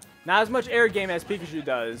 Not as much air game as Pikachu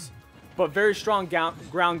does, but very strong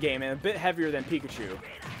ground game and a bit heavier than Pikachu.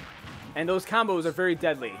 And those combos are very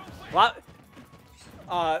deadly.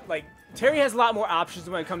 Like Terry has a lot more options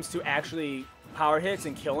when it comes to actually power hits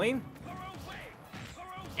and killing,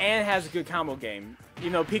 and has a good combo game.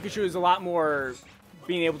 Even though Pikachu is a lot more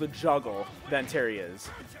being able to juggle than Terry is,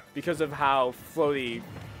 because of how floaty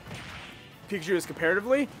Pikachu is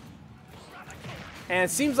comparatively. And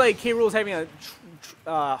it seems like K. Rool is having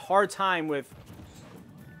a hard time with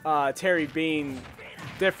Terry being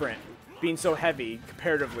different, being so heavy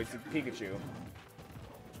comparatively to Pikachu.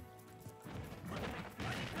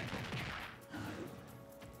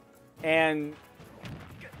 And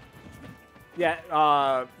yeah,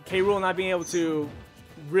 K. Rool not being able to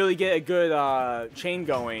really get a good chain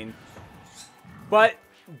going, but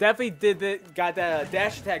definitely got that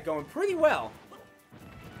dash attack going pretty well.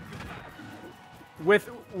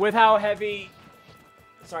 With how heavy,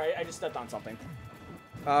 sorry, I just stepped on something.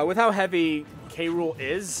 With how heavy K. Rool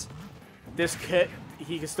is, this kit,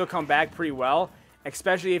 he can still come back pretty well,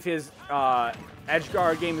 especially if his edge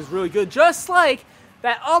guard game is really good, just like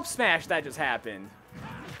that up smash that just happened.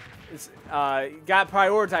 It's, got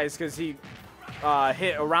prioritized because he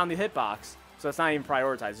hit around the hitbox, so it's not even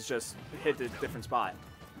prioritized, it's just hit a different spot.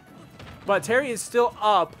 But Terry is still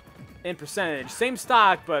up in percentage, same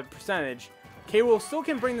stock but percentage. K. Rool still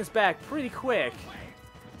can bring this back pretty quick,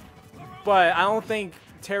 but I don't think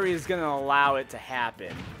Terry is going to allow it to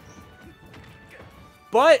happen.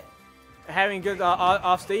 But having good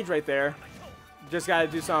off stage right there, just got to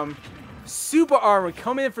do some super armor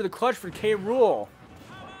coming in for the clutch for K. Rool.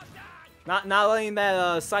 Not letting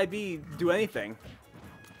that side B do anything.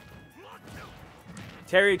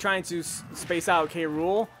 Terry trying to space out K.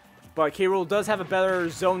 Rool, but K. Rool does have a better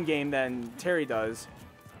zone game than Terry does,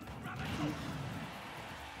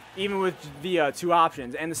 even with the two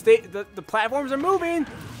options. And the platforms are moving,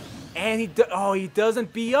 and he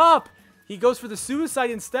doesn't B up. He goes for the suicide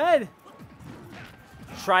instead.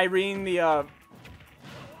 Try reading the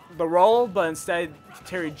roll, but instead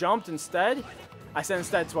Terry jumped instead. I said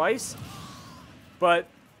instead twice, but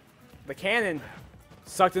the cannon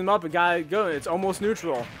sucked him up and got it going. It's almost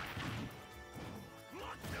neutral,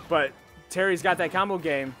 but Terry's got that combo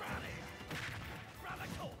game.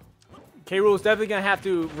 K. Rool is definitely going to have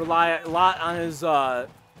to rely a lot on his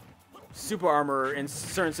super armor in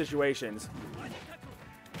certain situations,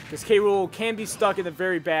 because K. Rool can be stuck in a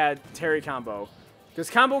very bad Terry combo. Because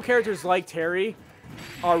combo characters like Terry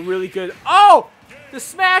are really good. Oh! The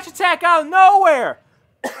smash attack out of nowhere!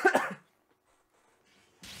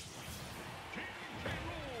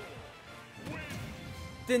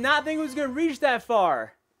 Did not think it was going to reach that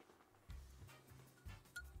far.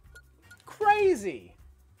 Crazy.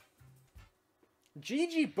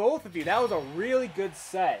 GG both of you. That was a really good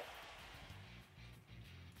set.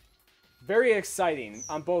 Very exciting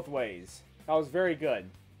on both ways. That was very good.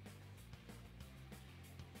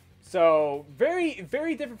 So, very,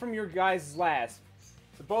 very different from your guys' last.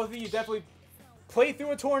 So both of you definitely played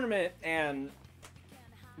through a tournament and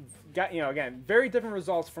got, again, very different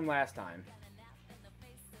results from last time.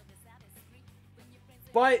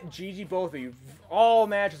 But GG both of you. All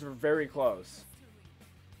matches were very close.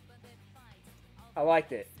 I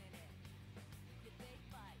liked it.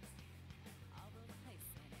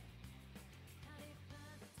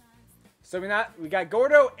 So we got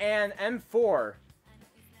Gordo and M4.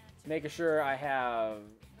 Making sure I have...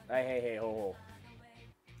 Hey, ho.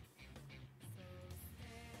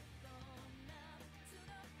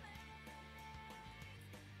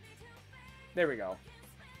 There we go.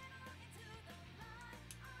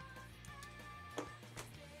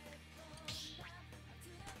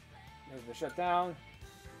 There's the shutdown.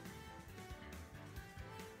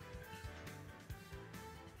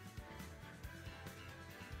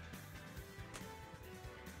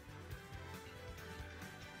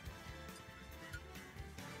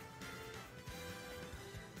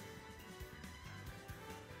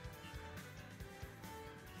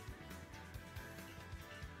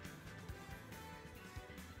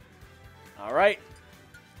 All right.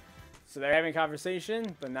 So they're having a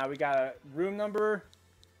conversation, but now we got a room number.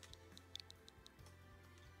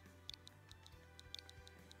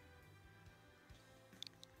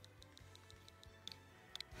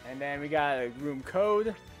 And then we got a room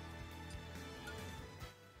code.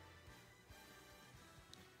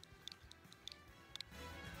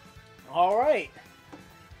 All right.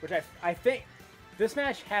 Which I think this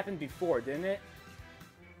match happened before, didn't it?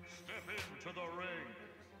 Step into the ring.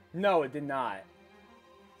 No, it did not.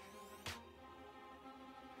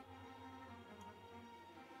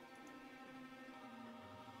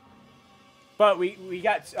 But we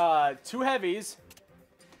got 2 heavies.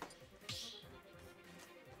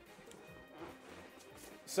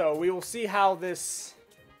 So we will see how this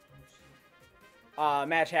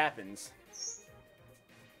match happens.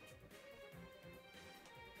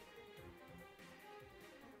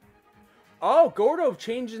 Oh, Gordo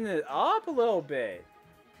changing it up a little bit.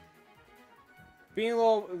 Being a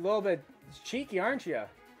little bit cheeky, aren't you?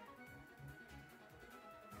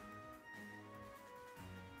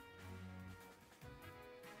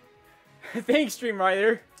 Thanks, Stream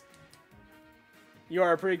Writer. You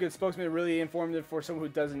are a pretty good spokesman, really informative for someone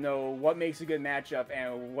who doesn't know what makes a good matchup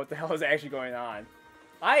and what the hell is actually going on.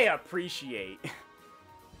 I appreciate.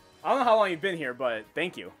 I don't know how long you've been here, but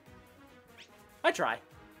thank you. I try.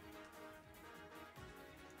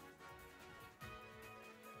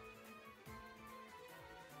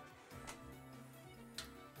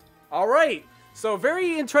 Alright, so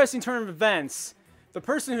very interesting turn of events. The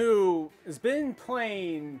person who has been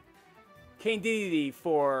playing Kane Diddy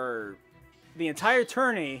for the entire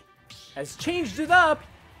tourney has changed it up,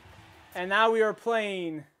 and now we are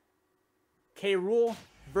playing K. Rool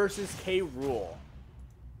versus K. Rool.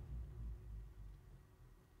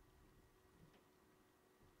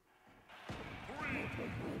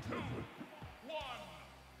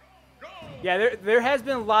 Yeah, there has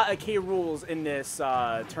been a lot of K. Rools in this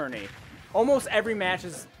tourney. Almost every match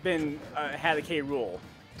has been had a K. Rool.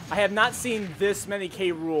 I have not seen this many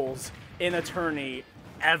K. Rools in a tourney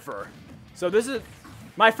ever. So this is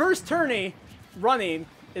my first tourney running.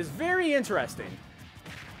 Is very interesting,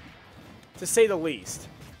 to say the least.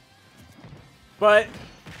 But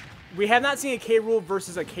we have not seen a K. Rool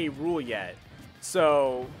versus a K. Rool yet.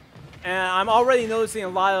 So, and I'm already noticing a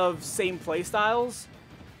lot of same play styles.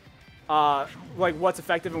 Like what's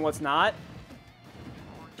effective and what's not.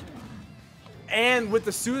 And with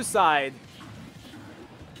the suicide,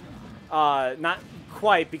 not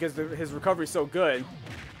quite because his recovery is so good.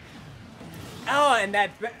 Oh, and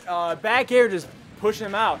that back air just pushing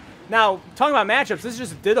him out. Now, talking about matchups, this is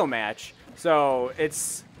just a Ditto match. So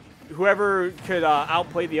it's whoever could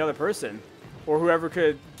outplay the other person, or whoever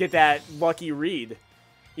could get that lucky read.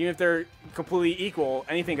 Even if they're completely equal,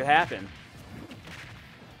 anything could happen.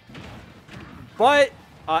 But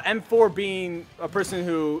M4 being a person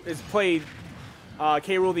who has played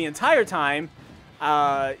K. Rool the entire time,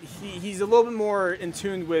 he's a little bit more in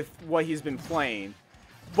tune with what he's been playing.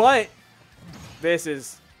 But this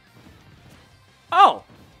is... Oh!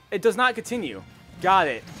 It does not continue. Got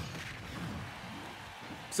it.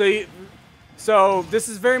 So this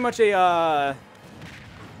is very much a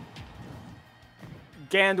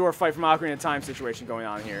Ganondorf fight from Ocarina of Time situation going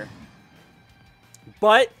on here.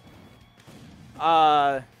 But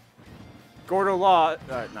Gordo lost.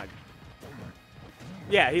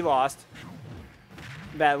 Yeah, he lost.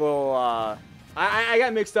 That little. I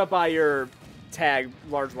got mixed up by your tag,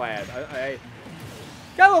 large lad. I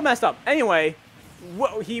got a little messed up. Anyway,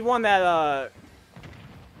 he won that.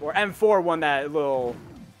 Or M4 won that little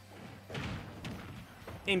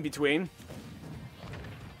in between.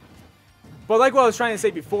 But like what I was trying to say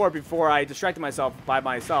before I distracted myself by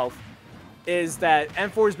myself, is that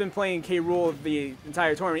M4 has been playing K. Rool the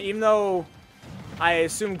entire tournament, even though I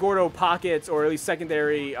assume Gordo pockets, or at least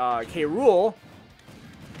secondary, K. Rool.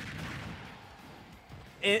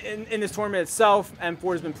 In this tournament itself,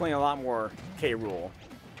 M4 has been playing a lot more K. Rool.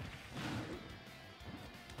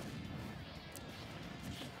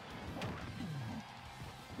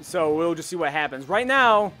 So we'll just see what happens. Right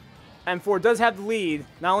now, M4 does have the lead,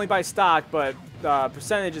 not only by stock, but the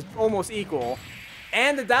percentage is almost equal.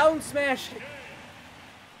 And the down smash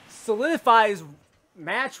solidifies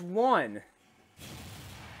match 1.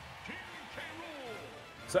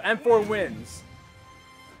 So M4 wins.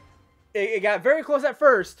 It got very close at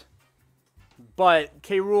first, but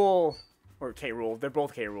K. Rool, or K. Rool, they're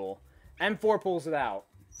both K. Rool. M4 pulls it out.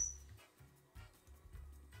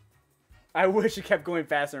 I wish it kept going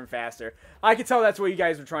faster and faster. I could tell that's what you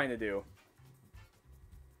guys were trying to do.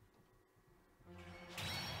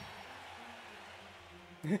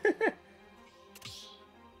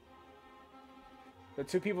 The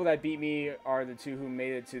two people that beat me are the two who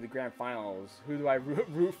made it to the grand finals. Who do I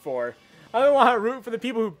root for? I don't want to root for the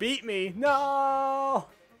people who beat me. No!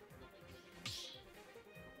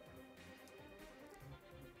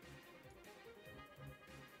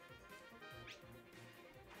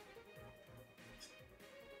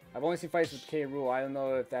 I've only seen fights with K. Rool. I don't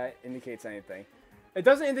know if that indicates anything. It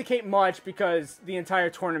doesn't indicate much because the entire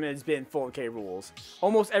tournament has been full of K. Rools.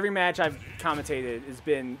 Almost every match I've commentated has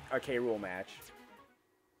been a K. Rool match.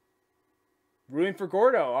 Rooting for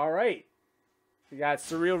Gordo. All right. We got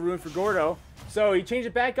Surreal rooting for Gordo. So he changed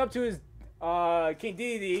it back up to his King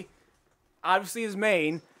Dedede. Obviously his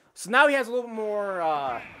main. So now he has a little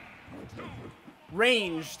more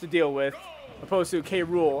range to deal with opposed to K.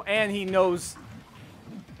 Rool. And he knows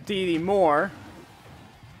Dedede more.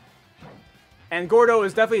 And Gordo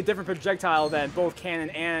is definitely a different projectile than both Cannon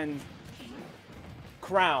and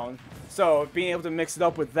Crown. So being able to mix it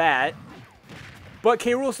up with that. But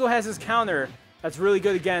K. Rool still has his counter that's really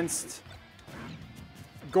good against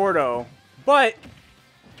Gordo. But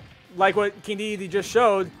like what King Dedede just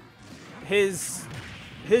showed, his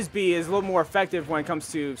B is a little more effective when it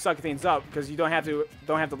comes to sucking things up because you don't have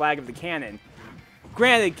the lag of the cannon.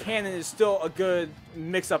 Granted, cannon is still a good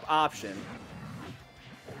mix-up option.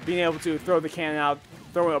 Being able to throw the cannon out,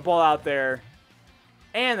 throwing a ball out there,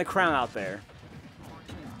 and the crown out there.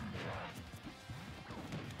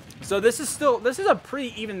 So this is a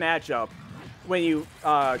pretty even matchup when you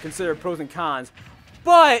consider pros and cons.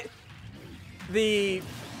 But the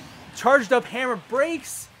charged up hammer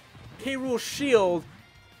breaks K. Rool's shield,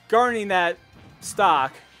 garnering that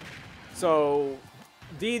stock. So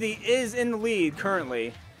Dedede is in the lead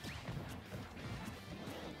currently.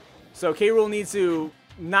 So K. Rool needs to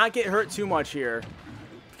not get hurt too much here,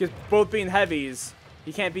 because both being heavies,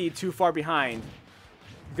 he can't be too far behind,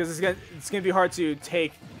 because it's gonna be hard to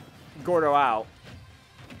take Gordo out.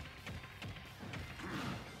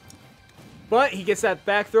 But he gets that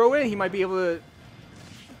back throw in. He might be able to.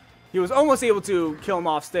 He was almost able to kill him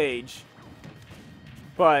off stage,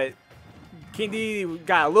 but King Dedede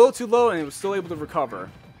got a little too low and he was still able to recover.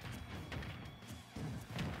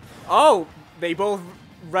 Oh, they both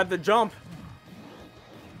read the jump.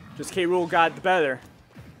 Just K. Rool got the better.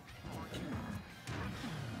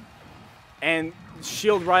 And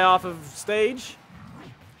shield right off of stage.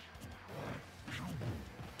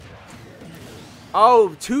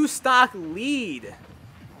 Oh, 2-stock lead.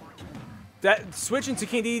 That switching to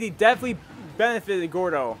King Dedede definitely benefited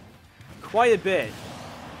Gordo quite a bit.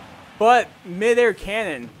 But mid-air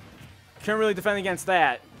cannon couldn't really defend against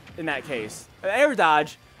that in that case. An air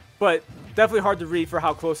dodge, but definitely hard to read for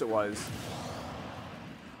how close it was.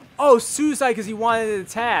 Oh, suicide because he wanted to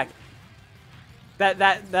attack. That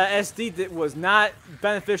SD that was not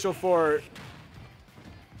beneficial for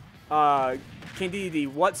King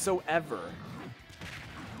Dedede whatsoever.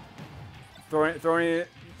 Throwing it,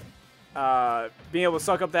 being able to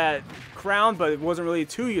suck up that crown, but it wasn't really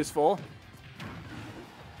too useful.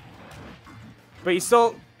 But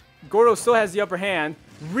Gordo still has the upper hand.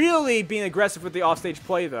 Really being aggressive with the offstage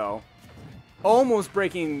play though. Almost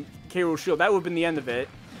breaking K. Rool's shield. That would have been the end of it.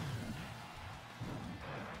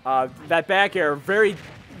 That back air, very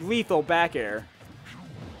lethal back air.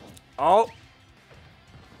 Oh,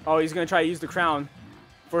 he's going to try to use the crown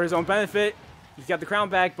for his own benefit. He's got the crown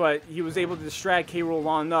back, but he was able to distract K. Rool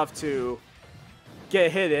long enough to get a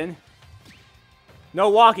hit in. No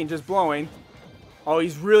walking, just blowing. Oh,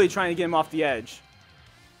 he's really trying to get him off the edge.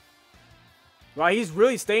 Wow, he's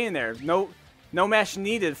really staying there. No mash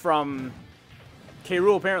needed from K.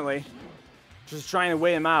 Rool, apparently. Just trying to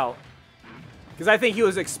weigh him out. Because I think he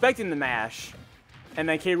was expecting the mash, and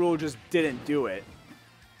then K. Rool just didn't do it.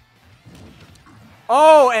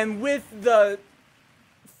 Oh, and with the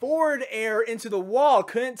forward air into the wall,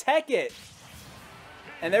 couldn't tech it.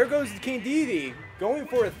 And there goes King Dedede, going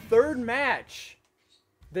for a third match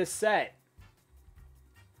this set.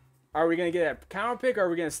 Are we going to get a counter pick, or are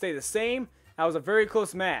we going to stay the same? That was a very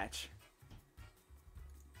close match.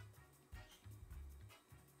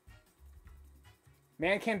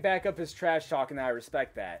 Man can back up his trash talk, and I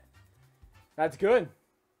respect that. That's good.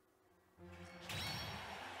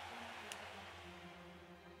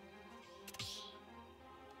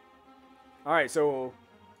 Alright, so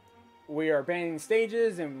we are banning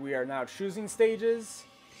stages, and we are now choosing stages.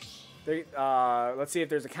 Let's see if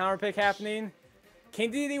there's a counter pick happening.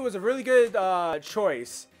 King Dedede was a really good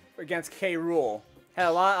choice against K. Rool. Had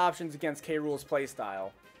a lot of options against K. Rool's playstyle.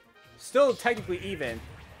 Still technically even.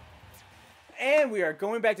 And we are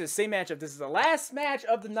going back to the same matchup. This is the last match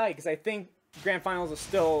of the night, because I think Grand Finals are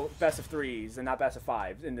still best of 3s and not best of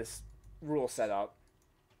 5s in this rule setup.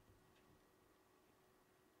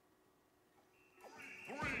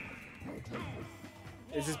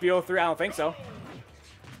 Is this BO3? I don't think so.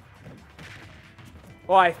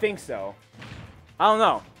 Well, I think so. I don't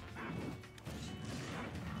know.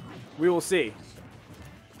 We will see.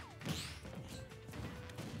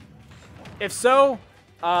 If so,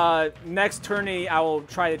 next tourney I will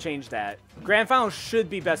try to change that. Grand Final should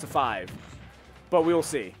be best of 5, but we will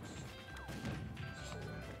see.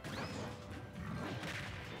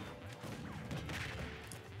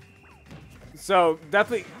 So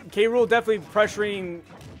definitely, K. Rool definitely pressuring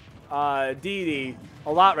DD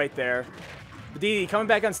a lot right there. But DD coming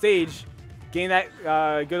back on stage, getting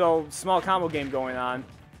that good old small combo game going on.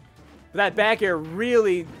 But that back air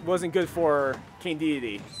really wasn't good for King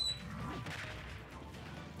DD.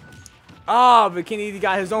 Ah, but King DD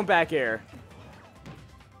got his own back air.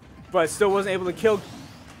 But still wasn't able to kill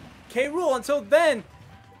K. Rool until then.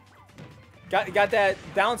 Got that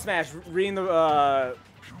down smash, reading the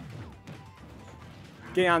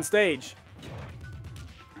getting on stage.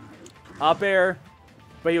 Up air,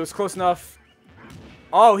 but he was close enough.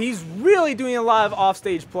 Oh, he's really doing a lot of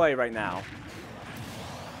offstage play right now.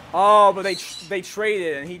 Oh, but they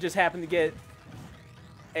traded, and he just happened to get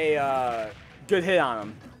a good hit on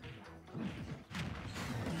him.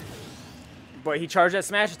 But he charged that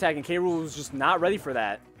smash attack, and K. Rool was just not ready for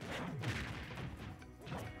that.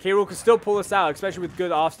 K. Rool could still pull this out, especially with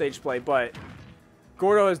good offstage play, but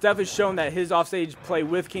Gordo has definitely shown that his offstage play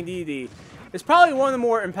with King DD is probably one of the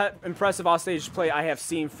more impressive offstage play I have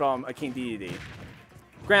seen from a King DD.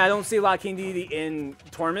 Granted, I don't see a lot of King DD in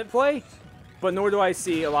tournament play, but nor do I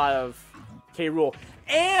see a lot of K. Rool.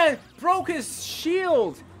 And broke his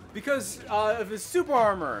shield because of his super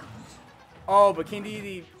armor. Oh, but King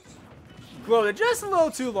DD glowed it just a little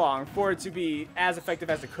too long for it to be as effective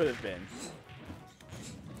as it could have been.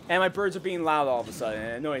 And my birds are being loud all of a sudden,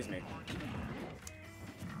 and it annoys me.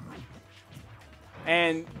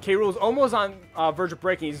 And K. Rool is almost on verge of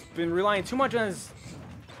breaking. He's been relying too much on his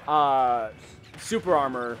super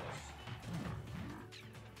armor.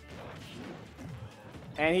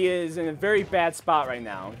 And he is in a very bad spot right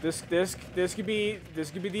now. This could be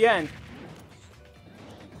the end.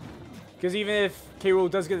 Because even if K.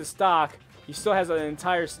 Rool does get the stock, he still has an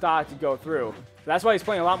entire stock to go through. That's why he's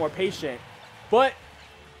playing a lot more patient. But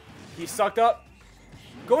he sucked up,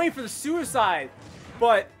 going for the suicide.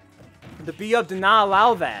 But the B-up did not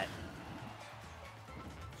allow that.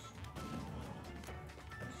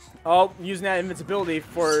 Oh, using that invincibility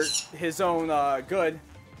for his own good.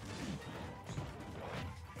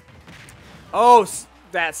 Oh,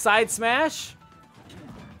 that side smash.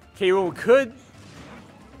 K. Rool could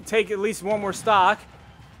take at least one more stock.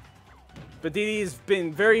 But DD has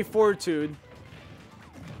been very fortitude.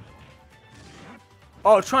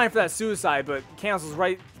 Oh, trying for that suicide, but cancels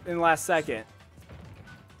right in the last second.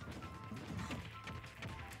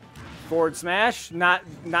 Forward smash, not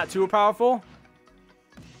too powerful.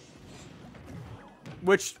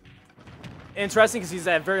 Which, interesting because he's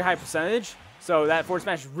at a very high percentage. So that forward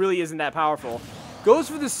smash really isn't that powerful. Goes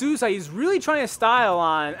for the suicide. He's really trying to style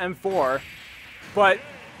on M4. But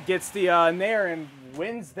gets the nair and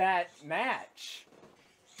wins that match.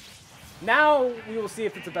 Now we will see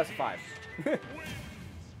if it's a best of 5.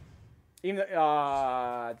 Even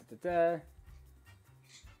though,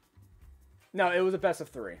 no, it was a best of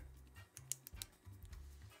 3.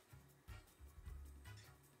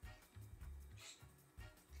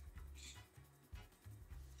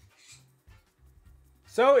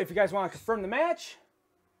 So, if you guys want to confirm the match,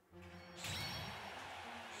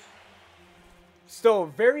 still a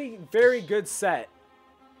very, very good set.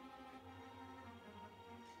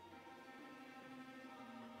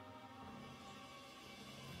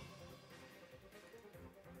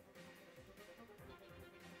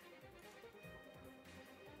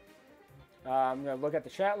 I'm going to look at the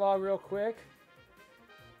chat log real quick.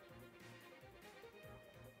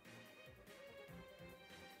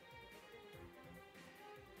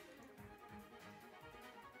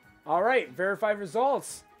 All right, verified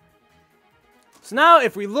results. So now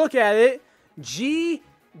if we look at it,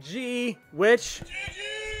 GG, which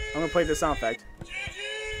I'm going to play the sound effect.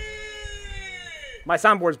 My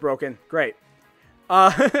soundboard's broken. Great.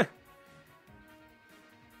 Oh,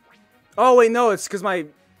 wait, no, it's because my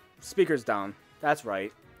speaker's down. That's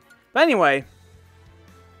right. But anyway,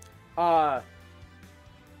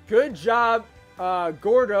 good job,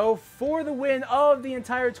 Gordo, for the win of the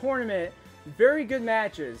entire tournament. Very good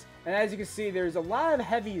matches. And as you can see, there's a lot of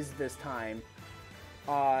heavies this time.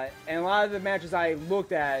 And a lot of the matches I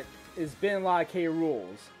looked at has been a lot of K.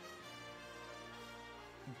 Rools.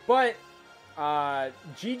 But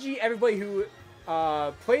GG everybody who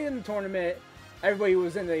played in the tournament, everybody who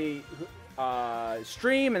was in the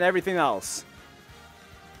stream and everything else.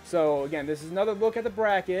 So again, this is another look at the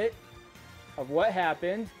bracket of what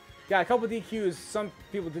happened. Got a couple DQs. Some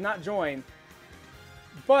people did not join.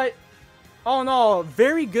 But all in all,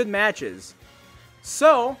 very good matches.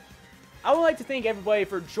 So I would like to thank everybody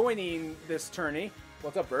for joining this tourney.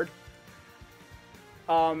 What's up, Bird?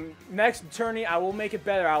 Next tourney, I will make it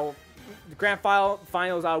better. The grand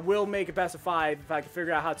finals, I will make a best of 5 if I can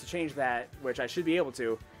figure out how to change that, which I should be able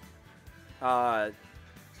to. So,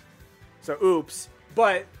 oops.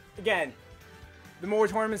 But, again, the more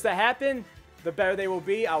tournaments that happen, the better they will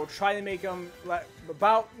be. I will try to make them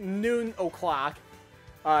about noon o'clock.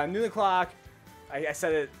 Noon o'clock. I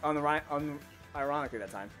said it ironically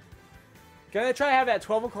that time. Gonna try to have it at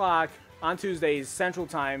 12 o'clock on Tuesdays, Central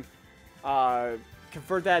Time.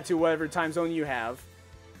 Convert that to whatever time zone you have.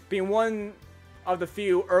 Being one of the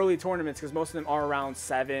few early tournaments, because most of them are around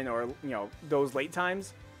 7 or, you know, those late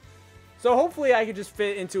times. So hopefully I could just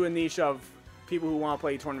fit into a niche of people who want to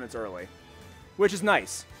play tournaments early, which is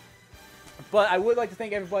nice. But I would like to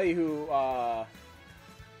thank everybody who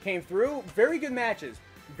came through. Very good matches.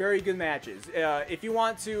 Very good matches. If you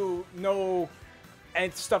want to know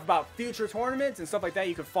and stuff about future tournaments and stuff like that,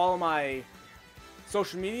 you can follow my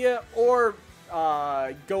social media or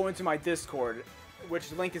go into my Discord, which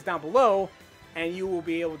the link is down below, and you will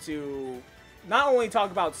be able to not only talk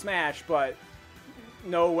about Smash, but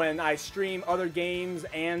know when I stream other games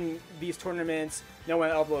and these tournaments, know when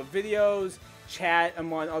I upload videos, chat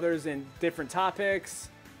among others in different topics,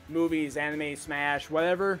 movies, anime, Smash,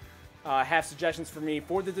 whatever. Have suggestions for me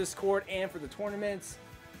for the Discord and for the tournaments,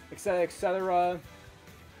 etc., etc.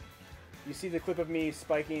 You see the clip of me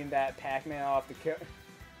spiking that Pac-Man off the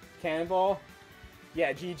cannonball?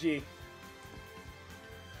 Yeah, GG.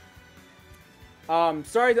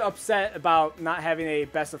 Sorry to upset about not having a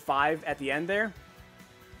best of 5 at the end there.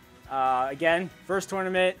 Again, first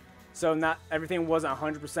tournament, so not everything wasn't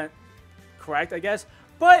 100% correct, I guess.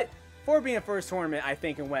 But for being a first tournament, I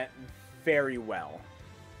think it went very well,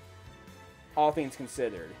 all things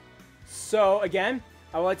considered. So again,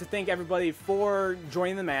 I would like to thank everybody for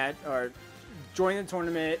joining the match or joining the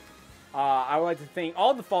tournament. I would like to thank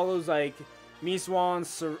all the follows like Miswan,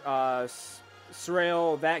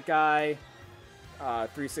 Surreal, that guy,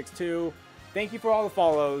 362. Thank you for all the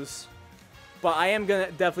follows. But I am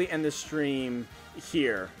gonna definitely end the stream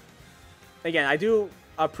here. Again, I do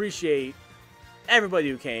appreciate everybody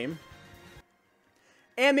who came.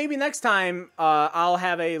 And maybe next time, I'll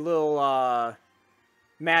have a little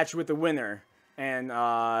match with the winner. And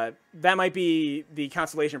that might be the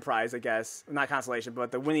consolation prize, I guess. Not consolation,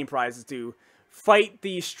 but the winning prize is to fight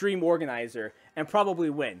the stream organizer and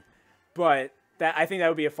probably win. But I think that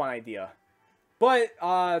would be a fun idea. But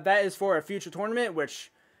that is for a future tournament,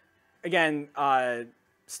 which, again,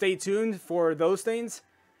 stay tuned for those things.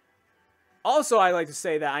 Also, I like to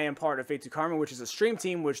say that I am part of Fate to Karma, which is a stream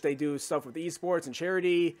team, which they do stuff with esports and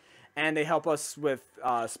charity, and they help us with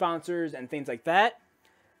sponsors and things like that.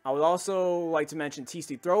 I would also like to mention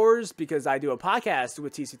TC Throwers, because I do a podcast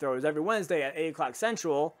with TC Throwers every Wednesday at 8 o'clock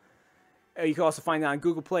Central. You can also find it on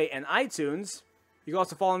Google Play and iTunes. You can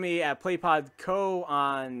also follow me at Playpod Co.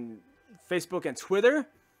 on Facebook and Twitter.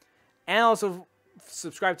 And also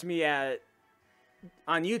subscribe to me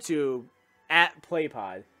on YouTube at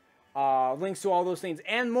Playpod. Links to all those things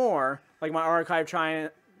and more, like my archive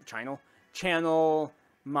channel,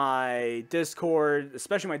 my Discord,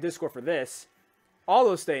 especially my Discord for this. All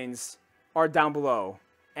those things are down below.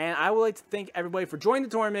 And I would like to thank everybody for joining the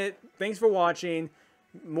tournament. Thanks for watching.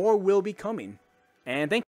 More will be coming. And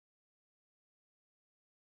thank you.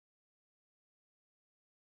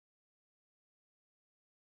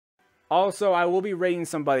 Also, I will be rating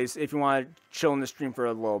somebody if you want to chill in the stream for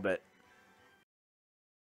a little bit.